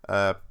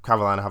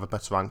 Carolina have a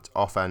better ranked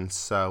offense,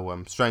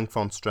 so strength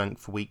on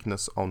strength,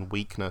 weakness on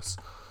weakness.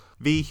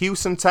 The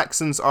Houston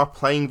Texans are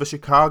playing the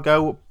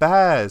Chicago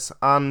Bears,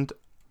 and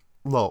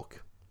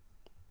look,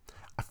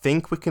 I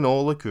think we can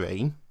all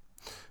agree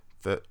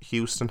that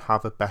Houston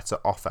have a better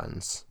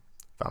offense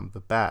than the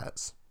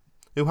Bears,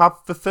 who have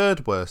the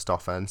 3rd worst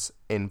offense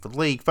in the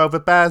league, though the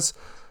Bears'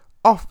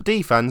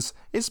 defense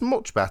is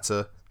much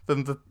better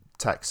than the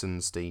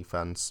Texans'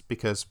 defense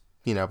because,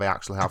 they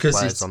actually have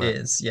players on it. Because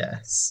it is,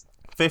 yes.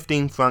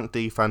 15th ranked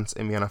defense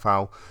in the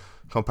NFL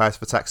compared to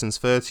the Texans'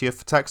 30th.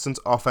 The Texans'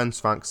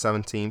 offense ranked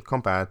 17th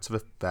compared to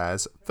the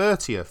Bears'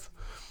 30th.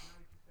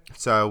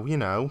 So,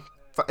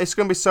 it's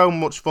going to be so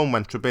much fun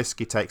when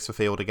Trubisky takes the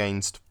field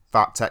against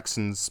that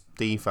Texans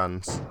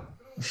defense.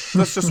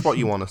 That's just what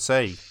you want to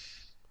see.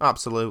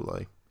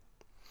 Absolutely.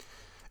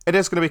 It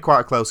is going to be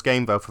quite a close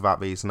game, though, for that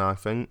reason, I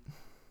think.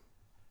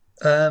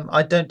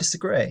 I don't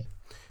disagree.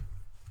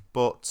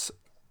 But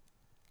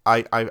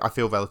I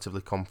feel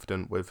relatively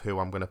confident with who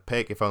I'm going to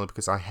pick, if only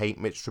because I hate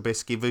Mitch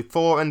Trubisky. The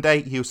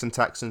 4-8 Houston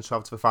Texans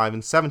travel to the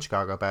 5-7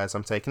 Chicago Bears.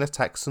 I'm taking a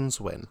Texans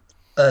win.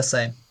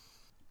 Same.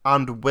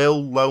 And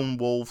Will Lone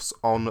Wolves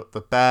on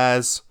the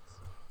Bears.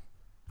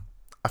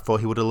 I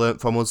thought he would have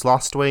learnt from us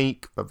last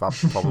week, but that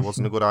probably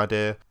wasn't a good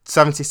idea.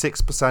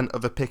 76%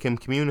 of the Pick'em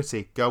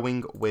community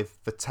going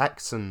with the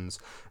Texans.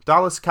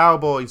 Dallas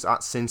Cowboys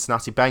at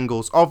Cincinnati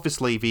Bengals.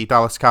 Obviously, the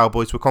Dallas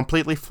Cowboys were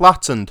completely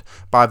flattened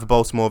by the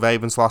Baltimore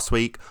Ravens last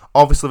week.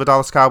 Obviously, the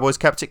Dallas Cowboys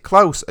kept it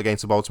close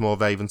against the Baltimore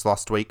Ravens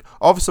last week.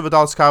 Obviously, the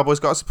Dallas Cowboys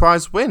got a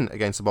surprise win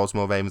against the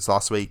Baltimore Ravens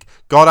last week.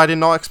 God, I did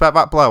not expect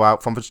that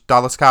blowout from the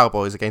Dallas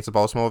Cowboys against the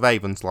Baltimore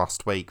Ravens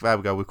last week. There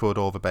we go, we covered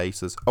all the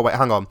bases. Oh, wait,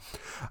 hang on.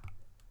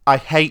 I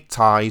hate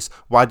ties.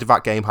 Why did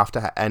that game have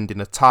to end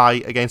in a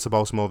tie against the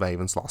Baltimore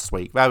Ravens last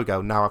week? There we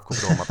go. Now I've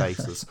covered all my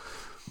bases.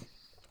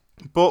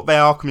 But they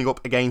are coming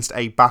up against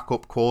a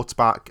backup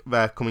quarterback.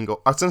 They're coming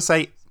up. I was going to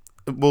say,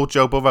 will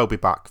Joe Burrow be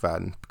back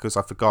then? Because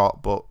I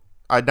forgot. But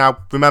I now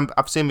remember,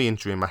 I've seen the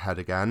injury in my head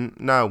again.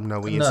 No,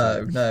 he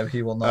isn't. No,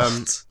 he will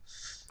not.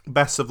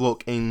 Best of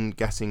luck in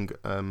getting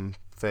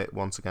fit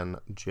once again,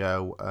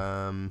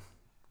 Joe.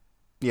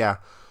 Yeah.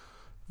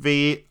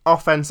 The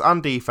offense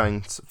and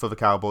defense for the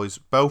Cowboys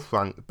both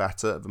rank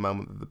better at the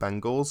moment than the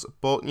Bengals,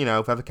 but,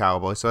 they're the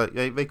Cowboys, so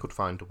they could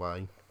find a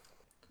way.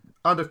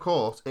 And, of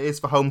course, it is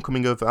the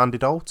homecoming of Andy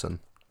Dalton.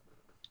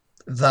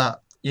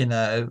 That,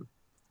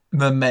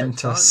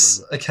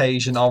 momentous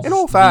occasion of in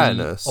all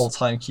fairness, the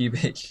all-time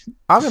QB.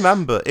 I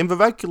remember, in the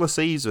regular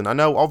season, I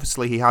know,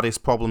 obviously, he had his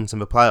problems in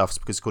the playoffs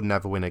because he could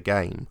never win a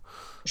game.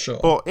 Sure.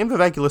 But in the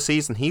regular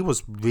season, he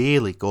was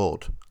really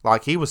good.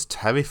 Like, he was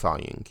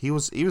terrifying. He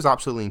was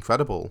absolutely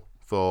incredible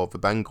for the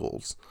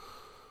Bengals.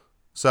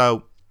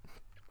 So,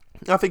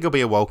 I think it'll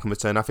be a welcome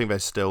return. I think they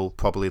still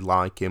probably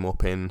like him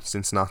up in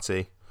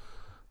Cincinnati,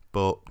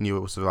 but knew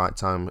it was the right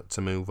time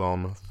to move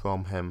on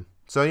from him.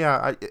 So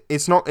yeah,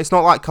 it's not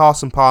like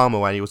Carson Palmer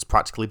where he was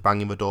practically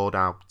banging the door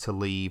down to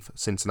leave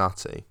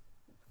Cincinnati.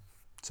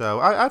 So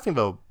I think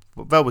they'll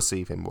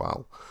receive him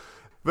well.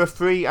 The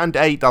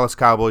 3-8 Dallas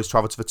Cowboys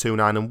travel to the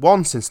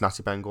 2-9-1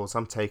 Cincinnati Bengals.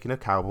 I'm taking a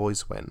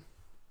Cowboys win.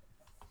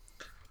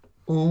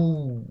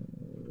 Ooh.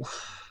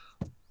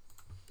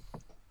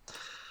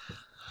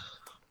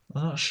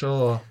 I'm not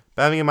sure.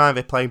 Bearing in mind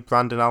they played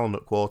Brandon Allen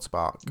at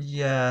quarterback.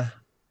 Yeah.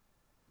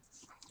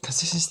 Because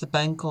this is the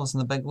Bengals,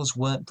 and the Bengals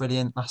weren't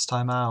brilliant last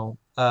time out.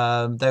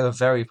 They were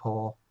very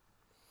poor.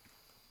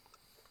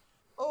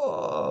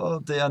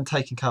 Oh, I'm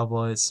taking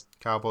Cowboys.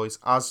 Cowboys,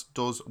 as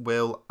does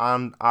Will,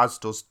 and as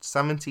does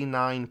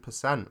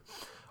 79%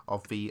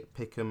 of the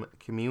Pick'em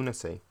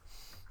community.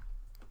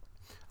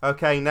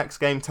 Okay, next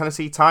game,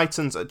 Tennessee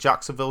Titans at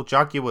Jacksonville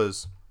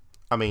Jaguars.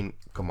 I mean,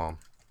 come on.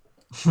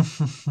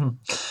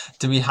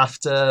 Do we have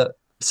to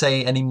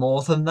say any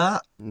more than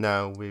that?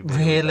 No, we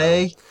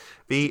really don't.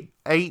 The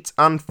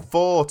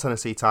 8-4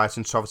 Tennessee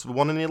Titans travel to the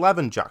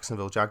 1-11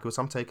 Jacksonville Jaguars.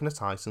 I'm taking a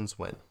Titans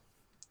win.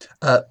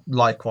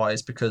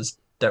 Likewise, because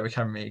Derrick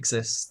Henry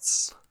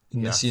exists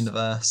in this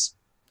universe.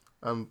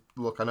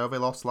 Look, I know they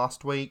lost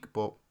last week,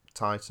 but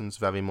Titans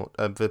very much.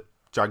 The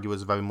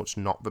Jaguars are very much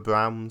not the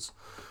Browns,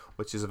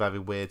 which is a very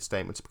weird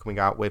statement to be coming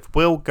out with.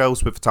 Will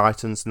goes with the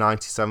Titans,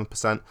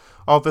 97%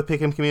 of the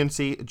Pick'em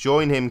community.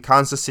 Join him,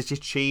 Kansas City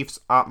Chiefs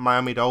at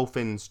Miami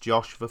Dolphins.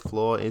 Josh, the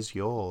floor is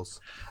yours.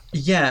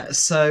 Yeah,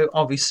 so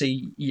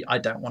obviously I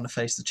don't want to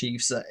face the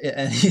Chiefs at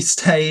any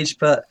stage,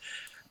 but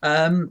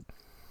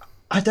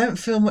I don't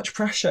feel much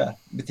pressure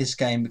with this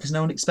game because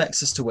no one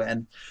expects us to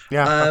win.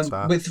 Yeah, that's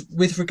fair.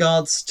 With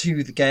regards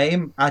to the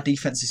game, our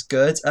defense is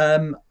good.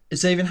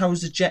 Xavier Howell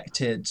was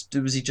ejected.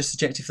 Was he just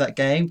ejected for that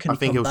game? I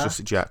think he was just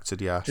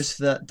ejected, yeah. Just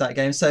for that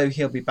game. So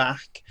he'll be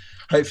back.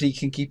 Hopefully he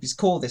can keep his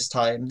cool this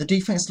time. The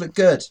defense looked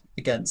good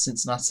against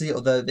Cincinnati,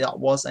 although that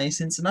was a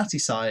Cincinnati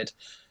side.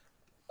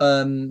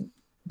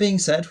 Being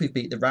said, we've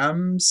beat the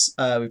Rams.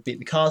 We've beat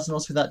the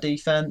Cardinals with that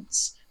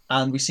defense.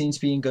 And we seem to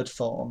be in good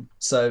form.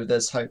 So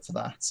there's hope for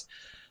that.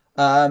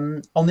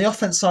 On the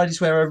offense side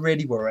is where I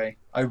really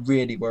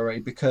worry.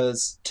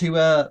 Because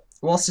Tua,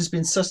 whilst has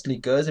been subtly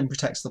good and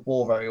protects the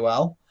ball very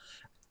well,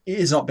 it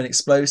has not been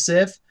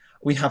explosive.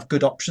 We have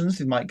good options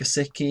with Mike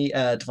Gesicki,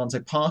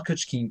 Devontae Parker,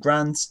 Jakeem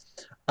Grant,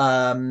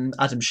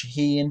 Adam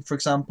Shaheen, for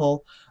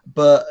example.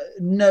 But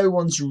no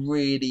one's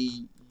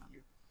really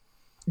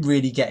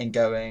getting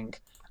going.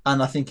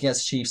 And I think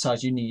against the Chiefs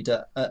side, you need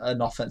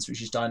an offense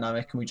which is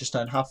dynamic, and we just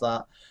don't have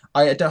that.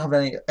 I don't have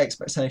any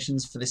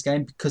expectations for this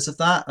game because of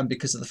that, and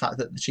because of the fact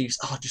that the Chiefs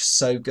are just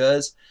so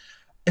good.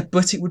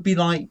 But it would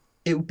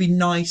be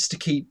nice to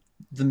keep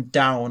them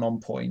down on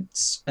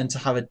points and to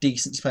have a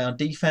decent play on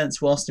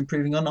defense whilst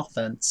improving on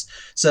offense.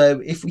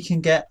 So if we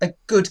can get a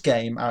good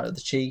game out of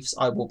the Chiefs,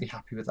 I will be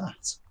happy with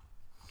that.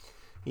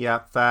 Yeah,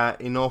 fair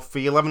enough.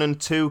 The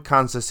 11-2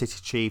 Kansas City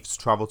Chiefs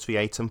travel to the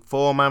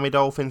 8-4 Miami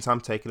Dolphins.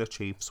 I'm taking a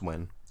Chiefs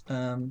win.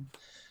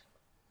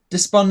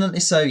 Despondently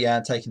so, yeah,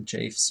 taking the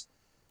Chiefs.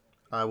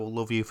 I will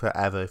love you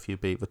forever if you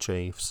beat the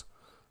Chiefs.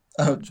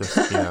 Oh, just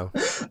so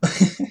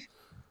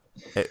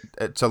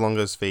long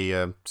as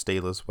the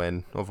Steelers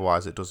win.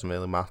 Otherwise, it doesn't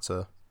really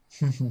matter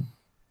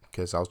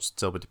because I'll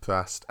still be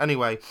depressed.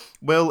 Anyway,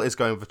 Will is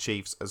going with the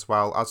Chiefs as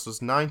well, as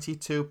does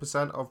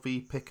 92% of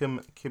the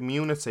Pick'em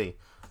community.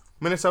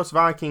 Minnesota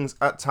Vikings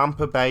at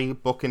Tampa Bay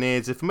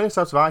Buccaneers. If the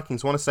Minnesota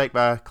Vikings want to stake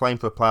their claim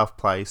for a playoff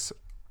place,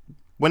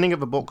 winning at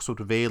the Bucs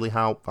would really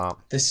help that.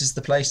 This is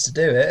the place to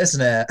do it,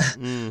 isn't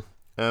it?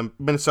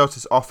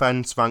 Minnesota's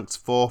offense ranks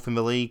 4th in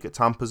the league.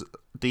 Tampa's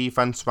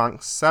defense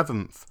ranks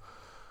 7th.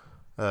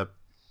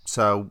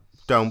 So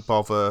don't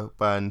bother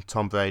when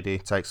Tom Brady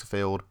takes the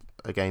field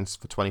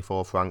against the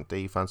 24th ranked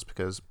defense,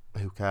 because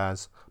who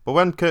cares? But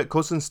when Kirk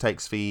Cousins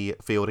takes the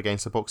field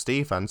against the Bucs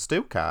defense,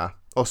 do care.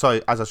 Or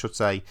sorry, as I should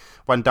say,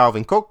 when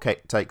Dalvin Cook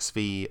takes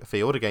the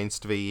field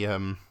against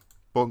the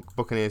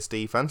Buccaneers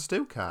defense,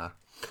 do care.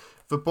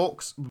 The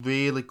Bucs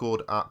really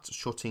good at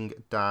shutting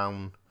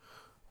down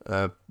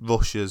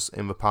rushers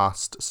in the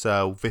past,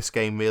 so this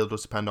game really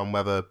does depend on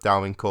whether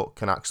Dalvin Cook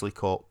can actually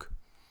cook.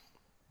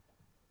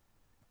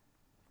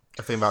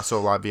 I think that's sort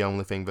of like the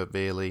only thing that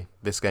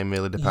this game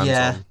really depends on.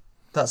 Yeah,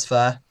 that's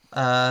fair.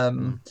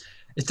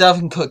 If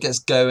Dalvin Cook gets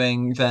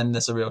going, then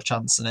there's a real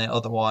chance in it.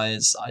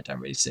 Otherwise, I don't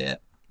really see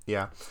it.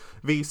 Yeah.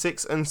 The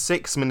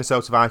 6-6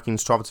 Minnesota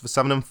Vikings travel to the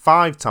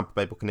 7-5 Tampa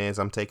Bay Buccaneers.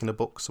 I'm taking a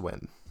Bucs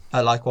win.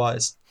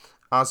 Likewise.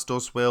 As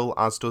does Will,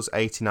 as does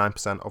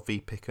 89% of the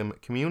Pick'em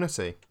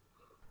community.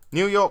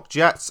 New York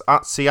Jets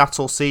at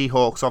Seattle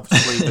Seahawks.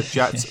 Obviously, the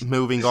Jets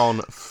moving on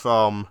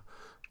from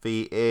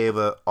the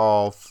era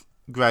of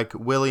Greg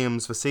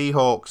Williams. The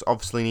Seahawks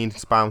obviously needing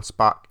to bounce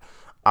back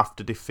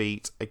after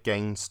defeat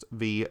against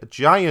the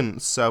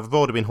Giants. So they've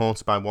already been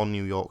haunted by one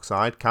New York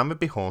side. Can they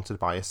be haunted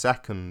by a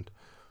second?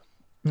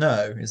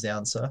 No, is the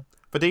answer.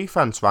 The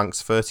defense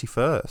ranks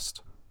 31st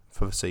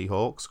for the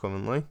Seahawks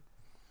currently.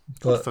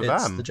 But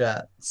it's the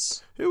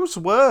Jets. Who's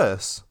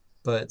worse?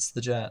 But it's the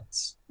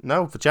Jets.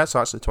 No, the Jets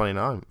are actually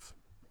 29th.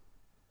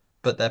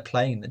 But they're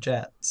playing the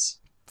Jets.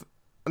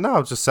 No, I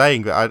was just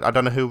saying that I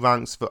don't know who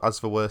ranks as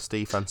the worst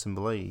defense in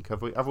the league.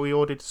 Have we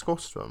already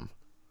discussed them?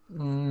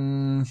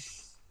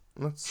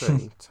 Let's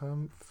see.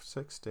 10th,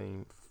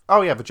 16th.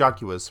 Oh yeah, the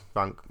Jaguars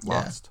rank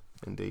last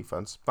in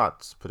defense.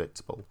 That's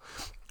predictable.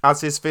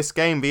 As is this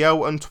game, the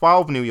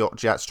 0-12 New York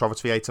Jets travel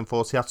to the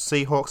 8-4 Seattle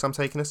Seahawks. I'm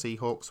taking a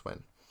Seahawks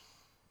win.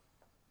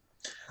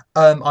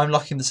 I'm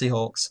locking the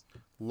Seahawks.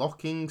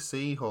 Locking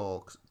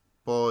Seahawks.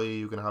 Boy,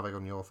 you're going to have egg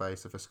on your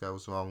face if this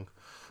goes wrong.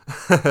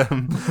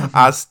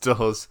 As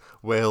does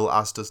Will,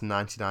 as does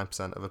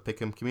 99% of the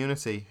Pick'em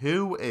community.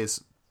 Who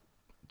is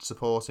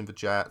supporting the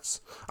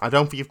Jets? I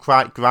don't think you've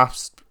quite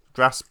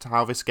grasped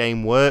how this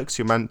game works.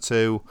 You're meant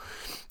to,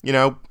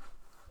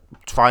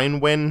 try and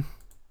win,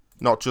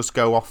 not just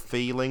go off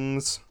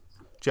feelings.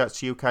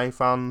 Jets UK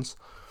fans.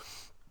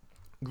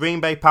 Green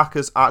Bay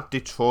Packers at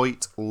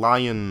Detroit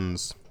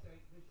Lions.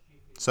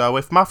 So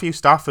if Matthew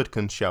Stafford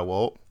can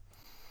show up,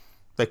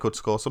 they could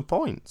score some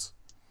points.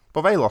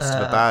 But they lost to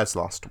the Bears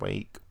last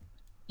week.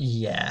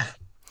 Yeah.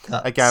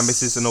 Again,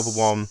 this is another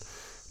one.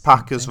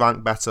 Packers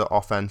rank better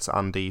offense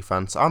and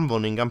defense and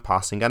running and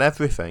passing and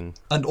everything.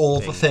 And all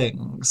the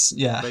things,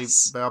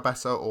 yes. They are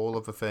better at all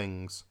of the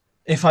things.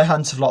 if I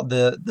hadn't have locked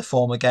the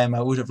former game,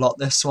 I would have locked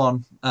this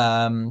one.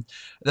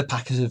 The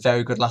Packers were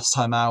very good last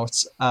time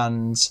out,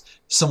 and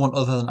someone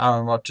other than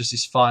Aaron Rodgers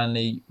is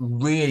finally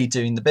really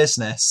doing the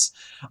business.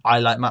 I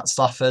like Matt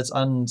Stafford,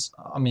 and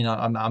I mean,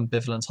 I'm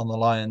ambivalent on the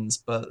Lions,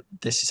 but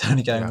this is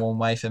only going Yeah. one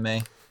way for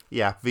me.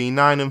 Yeah, the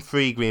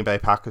 9-3 Green Bay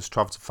Packers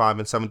travel to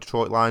 5-7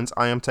 Detroit Lions.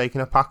 I am taking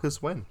a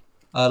Packers win.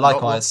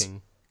 Likewise. Not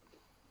locking.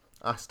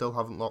 I still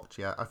haven't locked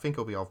yet. I think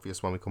it'll be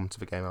obvious when we come to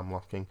the game I'm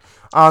locking.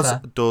 As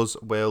Fair. does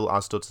Will,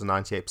 as does the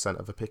 98%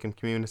 of the Pick'em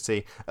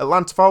community.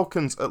 Atlanta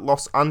Falcons at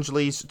Los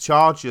Angeles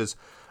Chargers.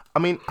 I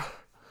mean,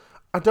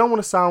 I don't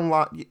want to sound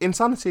like...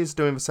 Insanity is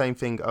doing the same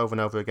thing over and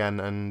over again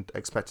and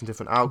expecting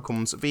different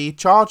outcomes. The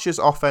Chargers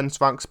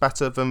offense ranks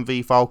better than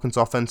the Falcons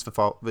offense.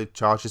 The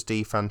Chargers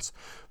defense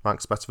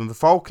ranks better than the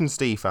Falcons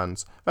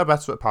defense. They're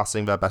better at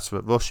passing. They're better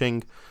at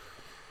rushing.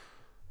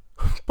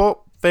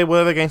 But they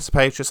were against the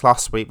Patriots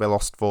last week. They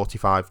lost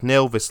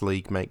 45-0. This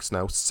league makes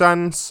no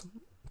sense.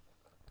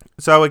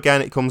 So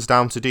again, it comes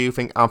down to, do you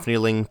think Anthony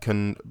Lynn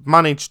can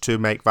manage to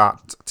make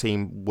that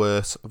team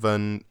worse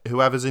than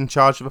whoever's in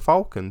charge of the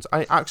Falcons?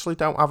 I actually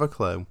don't have a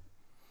clue.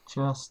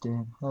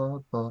 Justin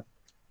Herbert.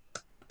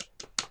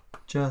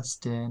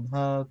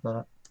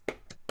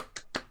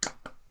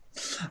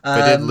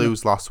 They did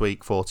lose last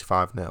week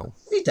 45-0.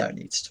 We don't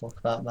need to talk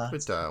about that. We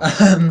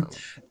don't.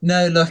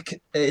 No, look,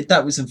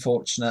 that was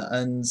unfortunate,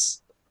 and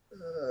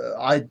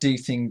I do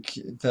think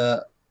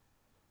that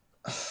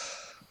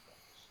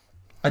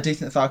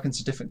the Falcons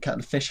are a different kettle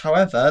of fish.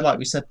 However, like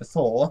we said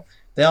before,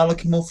 they are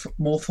looking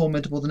more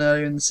formidable than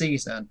earlier in the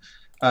season.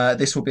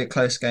 This will be a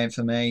close game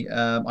for me.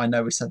 I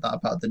know we said that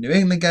about the New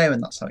England game,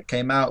 and that's how it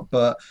came out,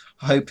 but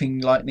hoping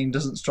lightning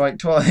doesn't strike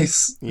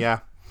twice. Yeah.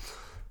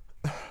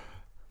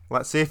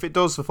 Let's see if it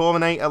does. The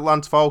 4-8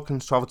 Atlanta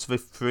Falcons travel to the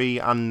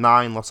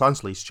 3-9 Los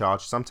Angeles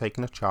Chargers. I'm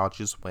taking a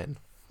Chargers win.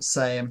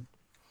 Same.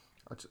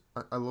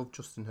 I love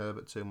Justin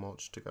Herbert too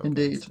much to go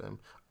Indeed. against him.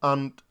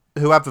 And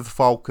whoever the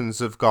Falcons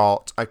have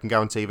got, I can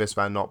guarantee this,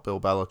 they're not Bill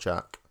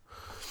Belichick.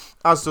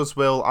 As does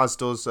Will, as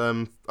does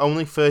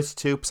only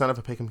 32% of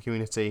the Pick'em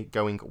community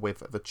going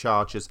with the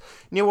Chargers.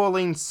 New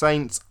Orleans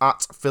Saints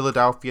at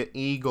Philadelphia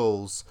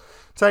Eagles.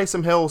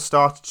 Taysom Hill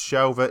started to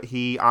show that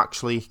he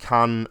actually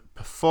can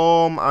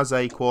perform as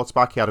a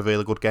quarterback. He had a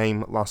really good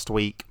game last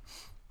week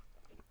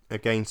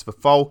against the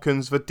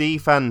Falcons. The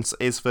defense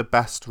is the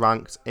best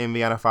ranked in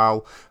the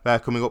NFL. They're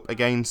coming up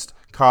against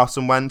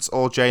Carson Wentz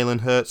or Jalen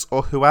Hurts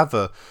or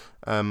whoever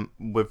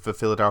with the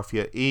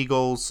Philadelphia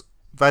Eagles.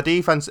 Their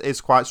defense is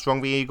quite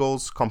strong, the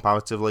Eagles,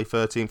 comparatively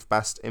 13th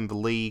best in the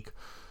league.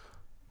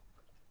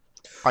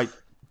 I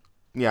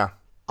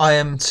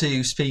am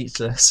too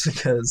speechless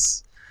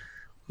because,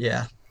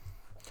 yeah.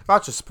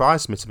 That just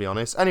surprised me, to be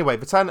honest. Anyway,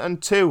 the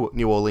 10-2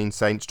 New Orleans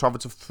Saints travel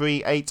to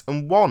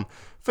 3-8-1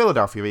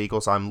 Philadelphia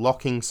Eagles. I'm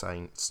locking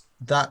Saints.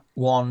 That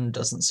one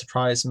doesn't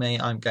surprise me.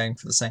 I'm going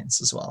for the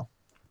Saints as well.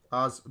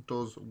 As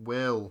does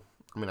Will.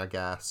 I mean, I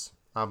guess.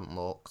 I haven't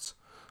looked.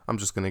 I'm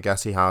just going to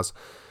guess he has.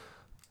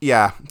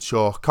 Yeah,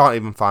 sure. Can't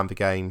even find the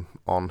game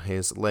on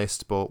his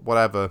list, but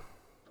whatever.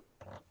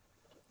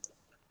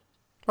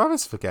 What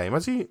is the game?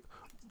 Has he...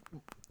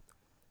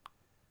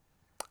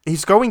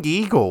 He's going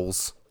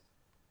Eagles.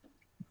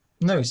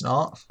 No, he's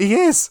not. He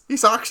is.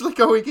 He's actually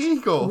going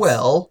Eagles.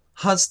 Well,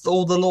 has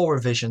all the law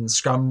revisions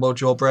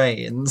scrambled your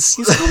brains?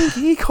 He's going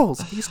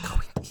Eagles. He's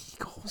going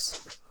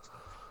Eagles.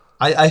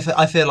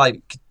 I feel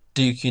like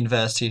Duke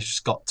University has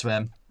just got to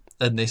him,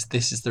 and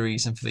this is the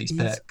reason for these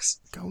picks.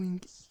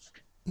 Going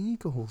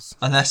Eagles.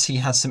 Unless he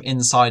has some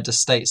insider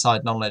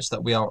stateside knowledge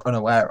that we are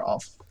unaware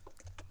of.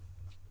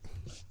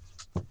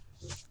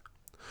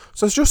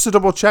 So it's just to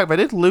double check, they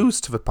did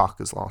lose to the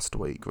Packers last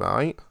week,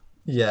 right?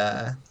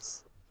 Yeah.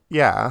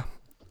 Yeah.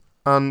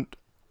 And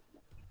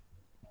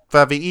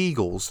they're the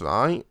Eagles,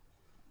 right?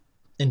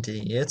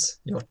 Indeed.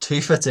 You're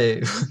 2 for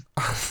 2.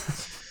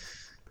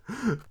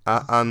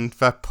 And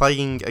they're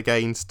playing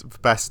against the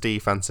best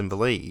defense in the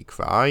league,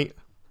 right?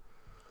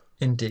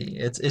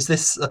 Indeed. Is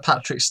this a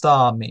Patrick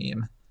Starr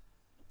meme?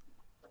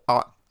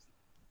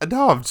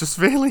 No, I'm just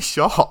really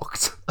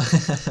shocked.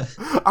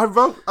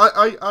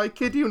 I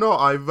kid you not,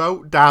 I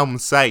wrote down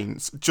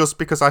Saints just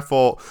because I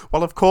thought,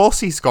 well, of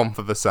course he's gone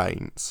for the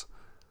Saints.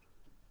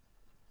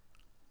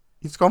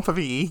 He's gone for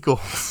the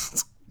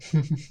Eagles.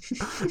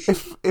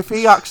 If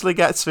he actually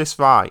gets this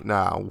right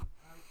now,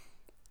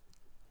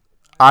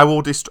 I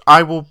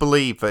will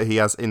believe that he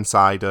has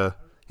insider,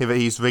 that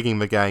he's rigging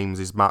the games,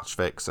 he's match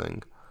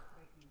fixing.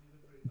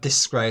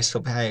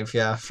 Disgraceful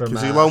behaviour from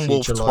because he lone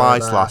wolfed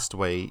twice last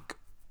week,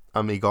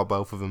 and he got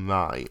both of them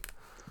right.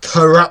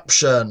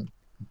 Corruption.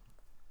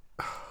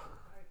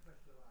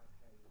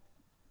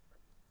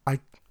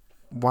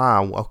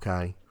 Wow.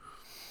 Okay.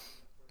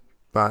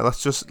 Right.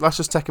 Let's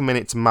just take a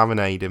minute to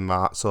marinate in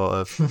that sort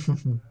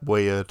of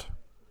weird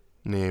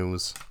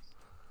news.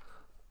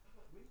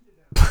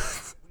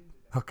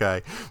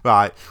 Okay,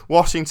 right.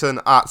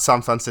 Washington at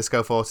San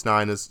Francisco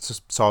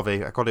 49ers.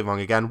 Sorry, I got it wrong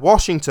again.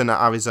 Washington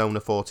at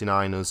Arizona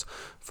 49ers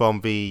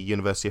from the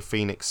University of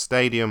Phoenix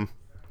Stadium.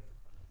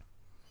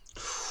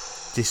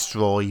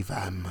 Destroy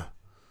them.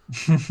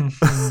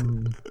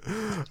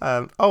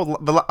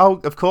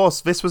 Of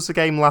course, this was the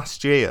game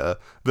last year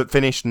that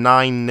finished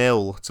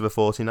 9-0 to the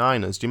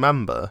 49ers. Do you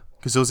remember?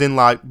 Because it was in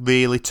like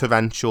really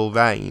torrential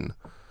rain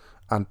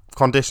and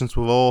conditions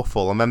were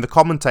awful. And then the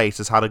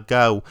commentators had a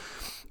go.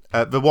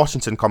 The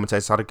Washington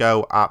commentators had a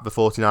go at the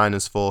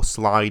 49ers for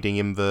sliding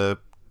in the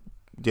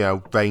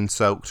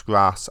rain-soaked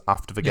grass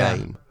after the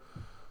game.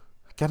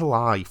 Get a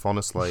life,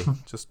 honestly.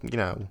 Just,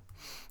 yeah.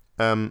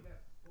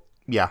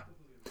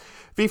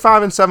 The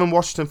 5-7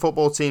 Washington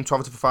football team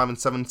travel to the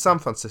 5-7 San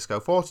Francisco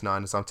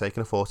 49ers. I'm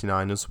taking a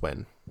 49ers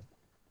win.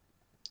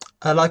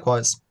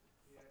 Likewise.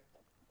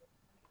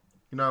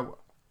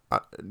 I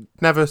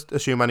never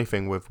assume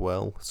anything with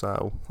Will,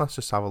 so let's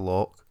just have a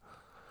look.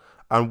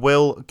 And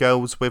Will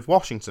goes with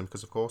Washington,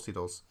 because of course he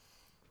does.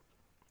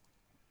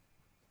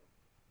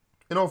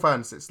 In all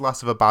fairness, it's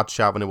less of a bad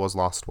shout than it was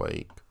last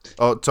week.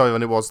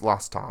 Than it was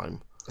last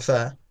time.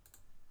 Fair.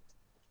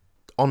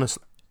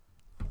 Honestly,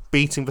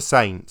 beating the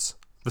Saints,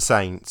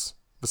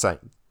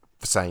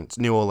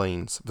 New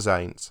Orleans, the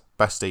Saints,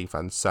 best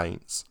defense,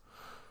 Saints.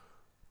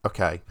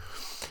 Okay.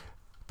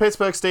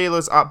 Pittsburgh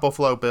Steelers at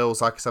Buffalo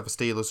Bills. Like I said, the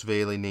Steelers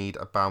really need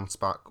a bounce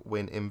back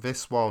win in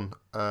this one.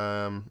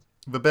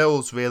 The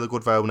Bills, really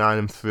good though,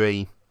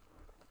 9-3.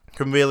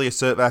 Can really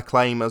assert their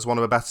claim as one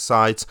of the better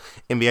sides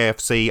in the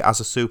AFC as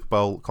a Super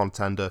Bowl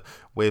contender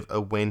with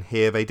a win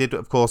here. They did,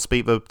 of course,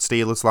 beat the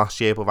Steelers last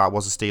year, but that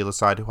was a Steelers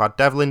side who had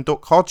Devlin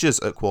Duck Hodges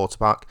at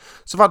quarterback,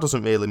 so that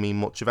doesn't really mean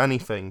much of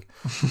anything.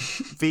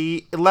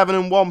 The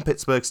 11-1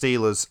 Pittsburgh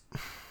Steelers.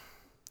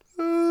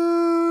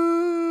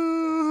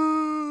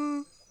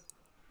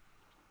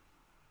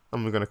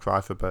 I'm going to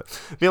cry for a bit.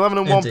 The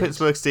 11-1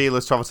 Pittsburgh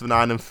Steelers travel to the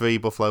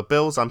 9-3 Buffalo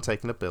Bills. I'm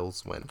taking a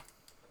Bills win.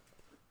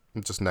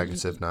 I'm just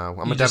negative now.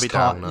 I'm a Debbie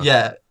Downer.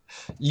 Yeah,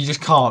 you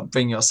just can't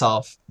bring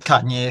yourself,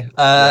 can you?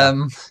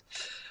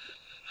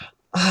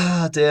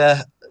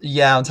 Dear.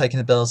 Yeah, I'm taking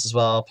the Bills as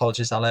well.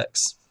 Apologies,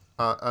 Alex.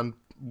 And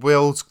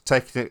Will's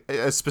taking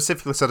it.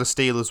 Specifically said a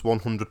Steelers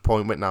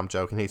 100-point win. No, I'm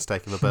joking. He's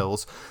taking the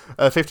Bills.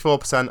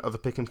 54% of the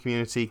Pick'em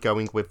community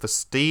going with the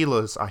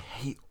Steelers. I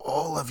hate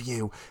all of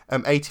you.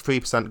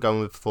 83%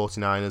 going with the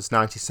 49ers.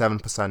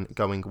 97%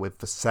 going with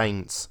the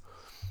Saints.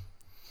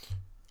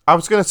 I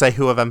was going to say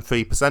who are them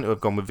 3% who have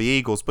gone with the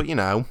Eagles, but we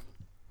know.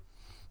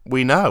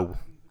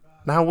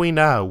 Now we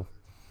know.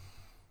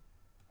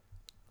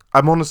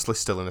 I'm honestly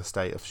still in a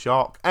state of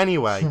shock.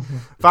 Anyway,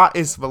 that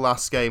is the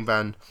last game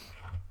then.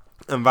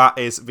 And that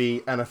is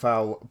the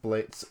NFL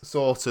Blitz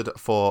sorted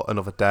for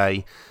another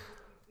day.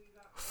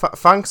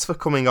 Thanks for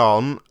coming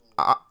on.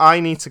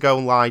 I need to go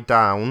and lie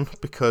down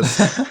because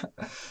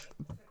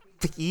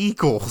the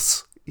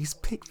Eagles. He's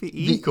picked the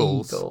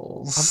Eagles.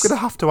 I'm going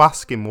to have to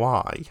ask him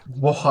why.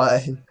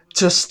 Why?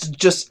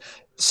 Just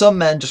some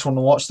men just want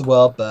to watch the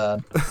world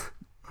burn.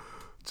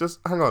 Just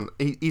hang on.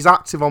 He's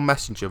active on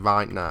Messenger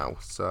right now,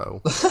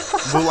 so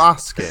we'll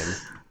ask him.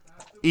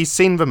 He's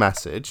seen the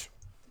message.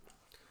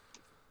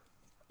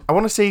 I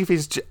want to see if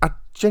he's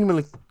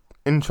genuinely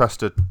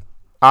interested.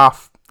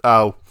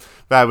 Oh,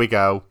 there we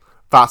go.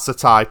 That's a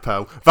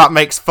typo. That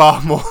makes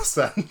far more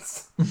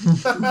sense.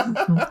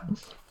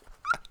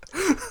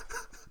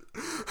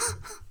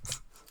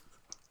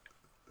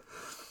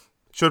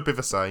 Should be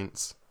the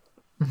Saints.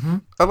 Mm-hmm.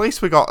 At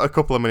least we got a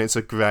couple of minutes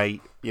of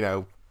great,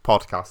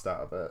 podcast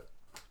out of it.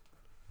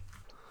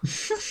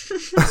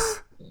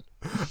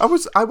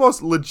 I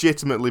was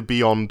legitimately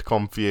beyond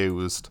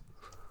confused.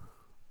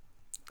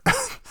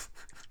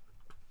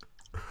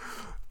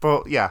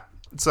 But yeah,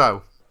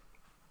 so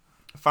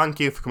thank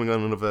you for coming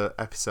on another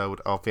episode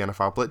of the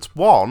NFL Blitz.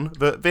 One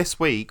that this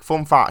week,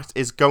 fun fact,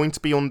 is going to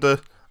be under.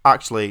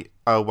 Actually,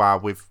 oh wow,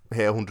 we've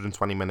hit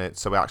 120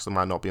 minutes, so it actually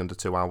might not be under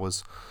 2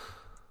 hours.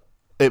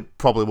 It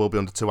probably will be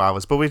under 2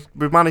 hours, but we've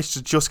managed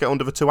to just get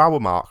under the 2 hour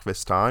mark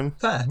this time.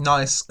 Fair,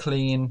 nice,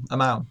 clean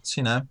amount,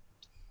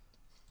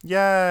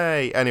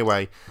 Yay!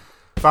 Anyway,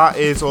 that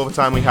is all the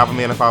time we have on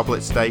the NFL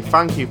Blitz today.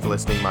 Thank you for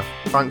listening. My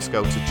thanks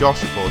go to Josh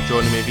for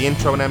joining me. The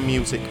intro and end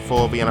music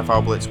for the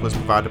NFL Blitz was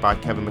provided by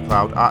Kevin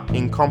McLeod at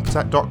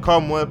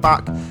Incompetech.com. We're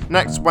back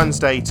next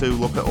Wednesday to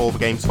look at all the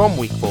games from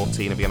Week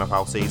 14 of the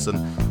NFL season.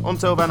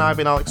 Until then, I've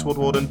been Alex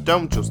Woodward, and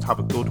don't just have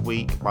a good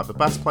week. Like the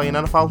best play in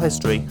NFL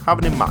history, have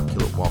an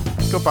immaculate one.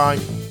 Goodbye.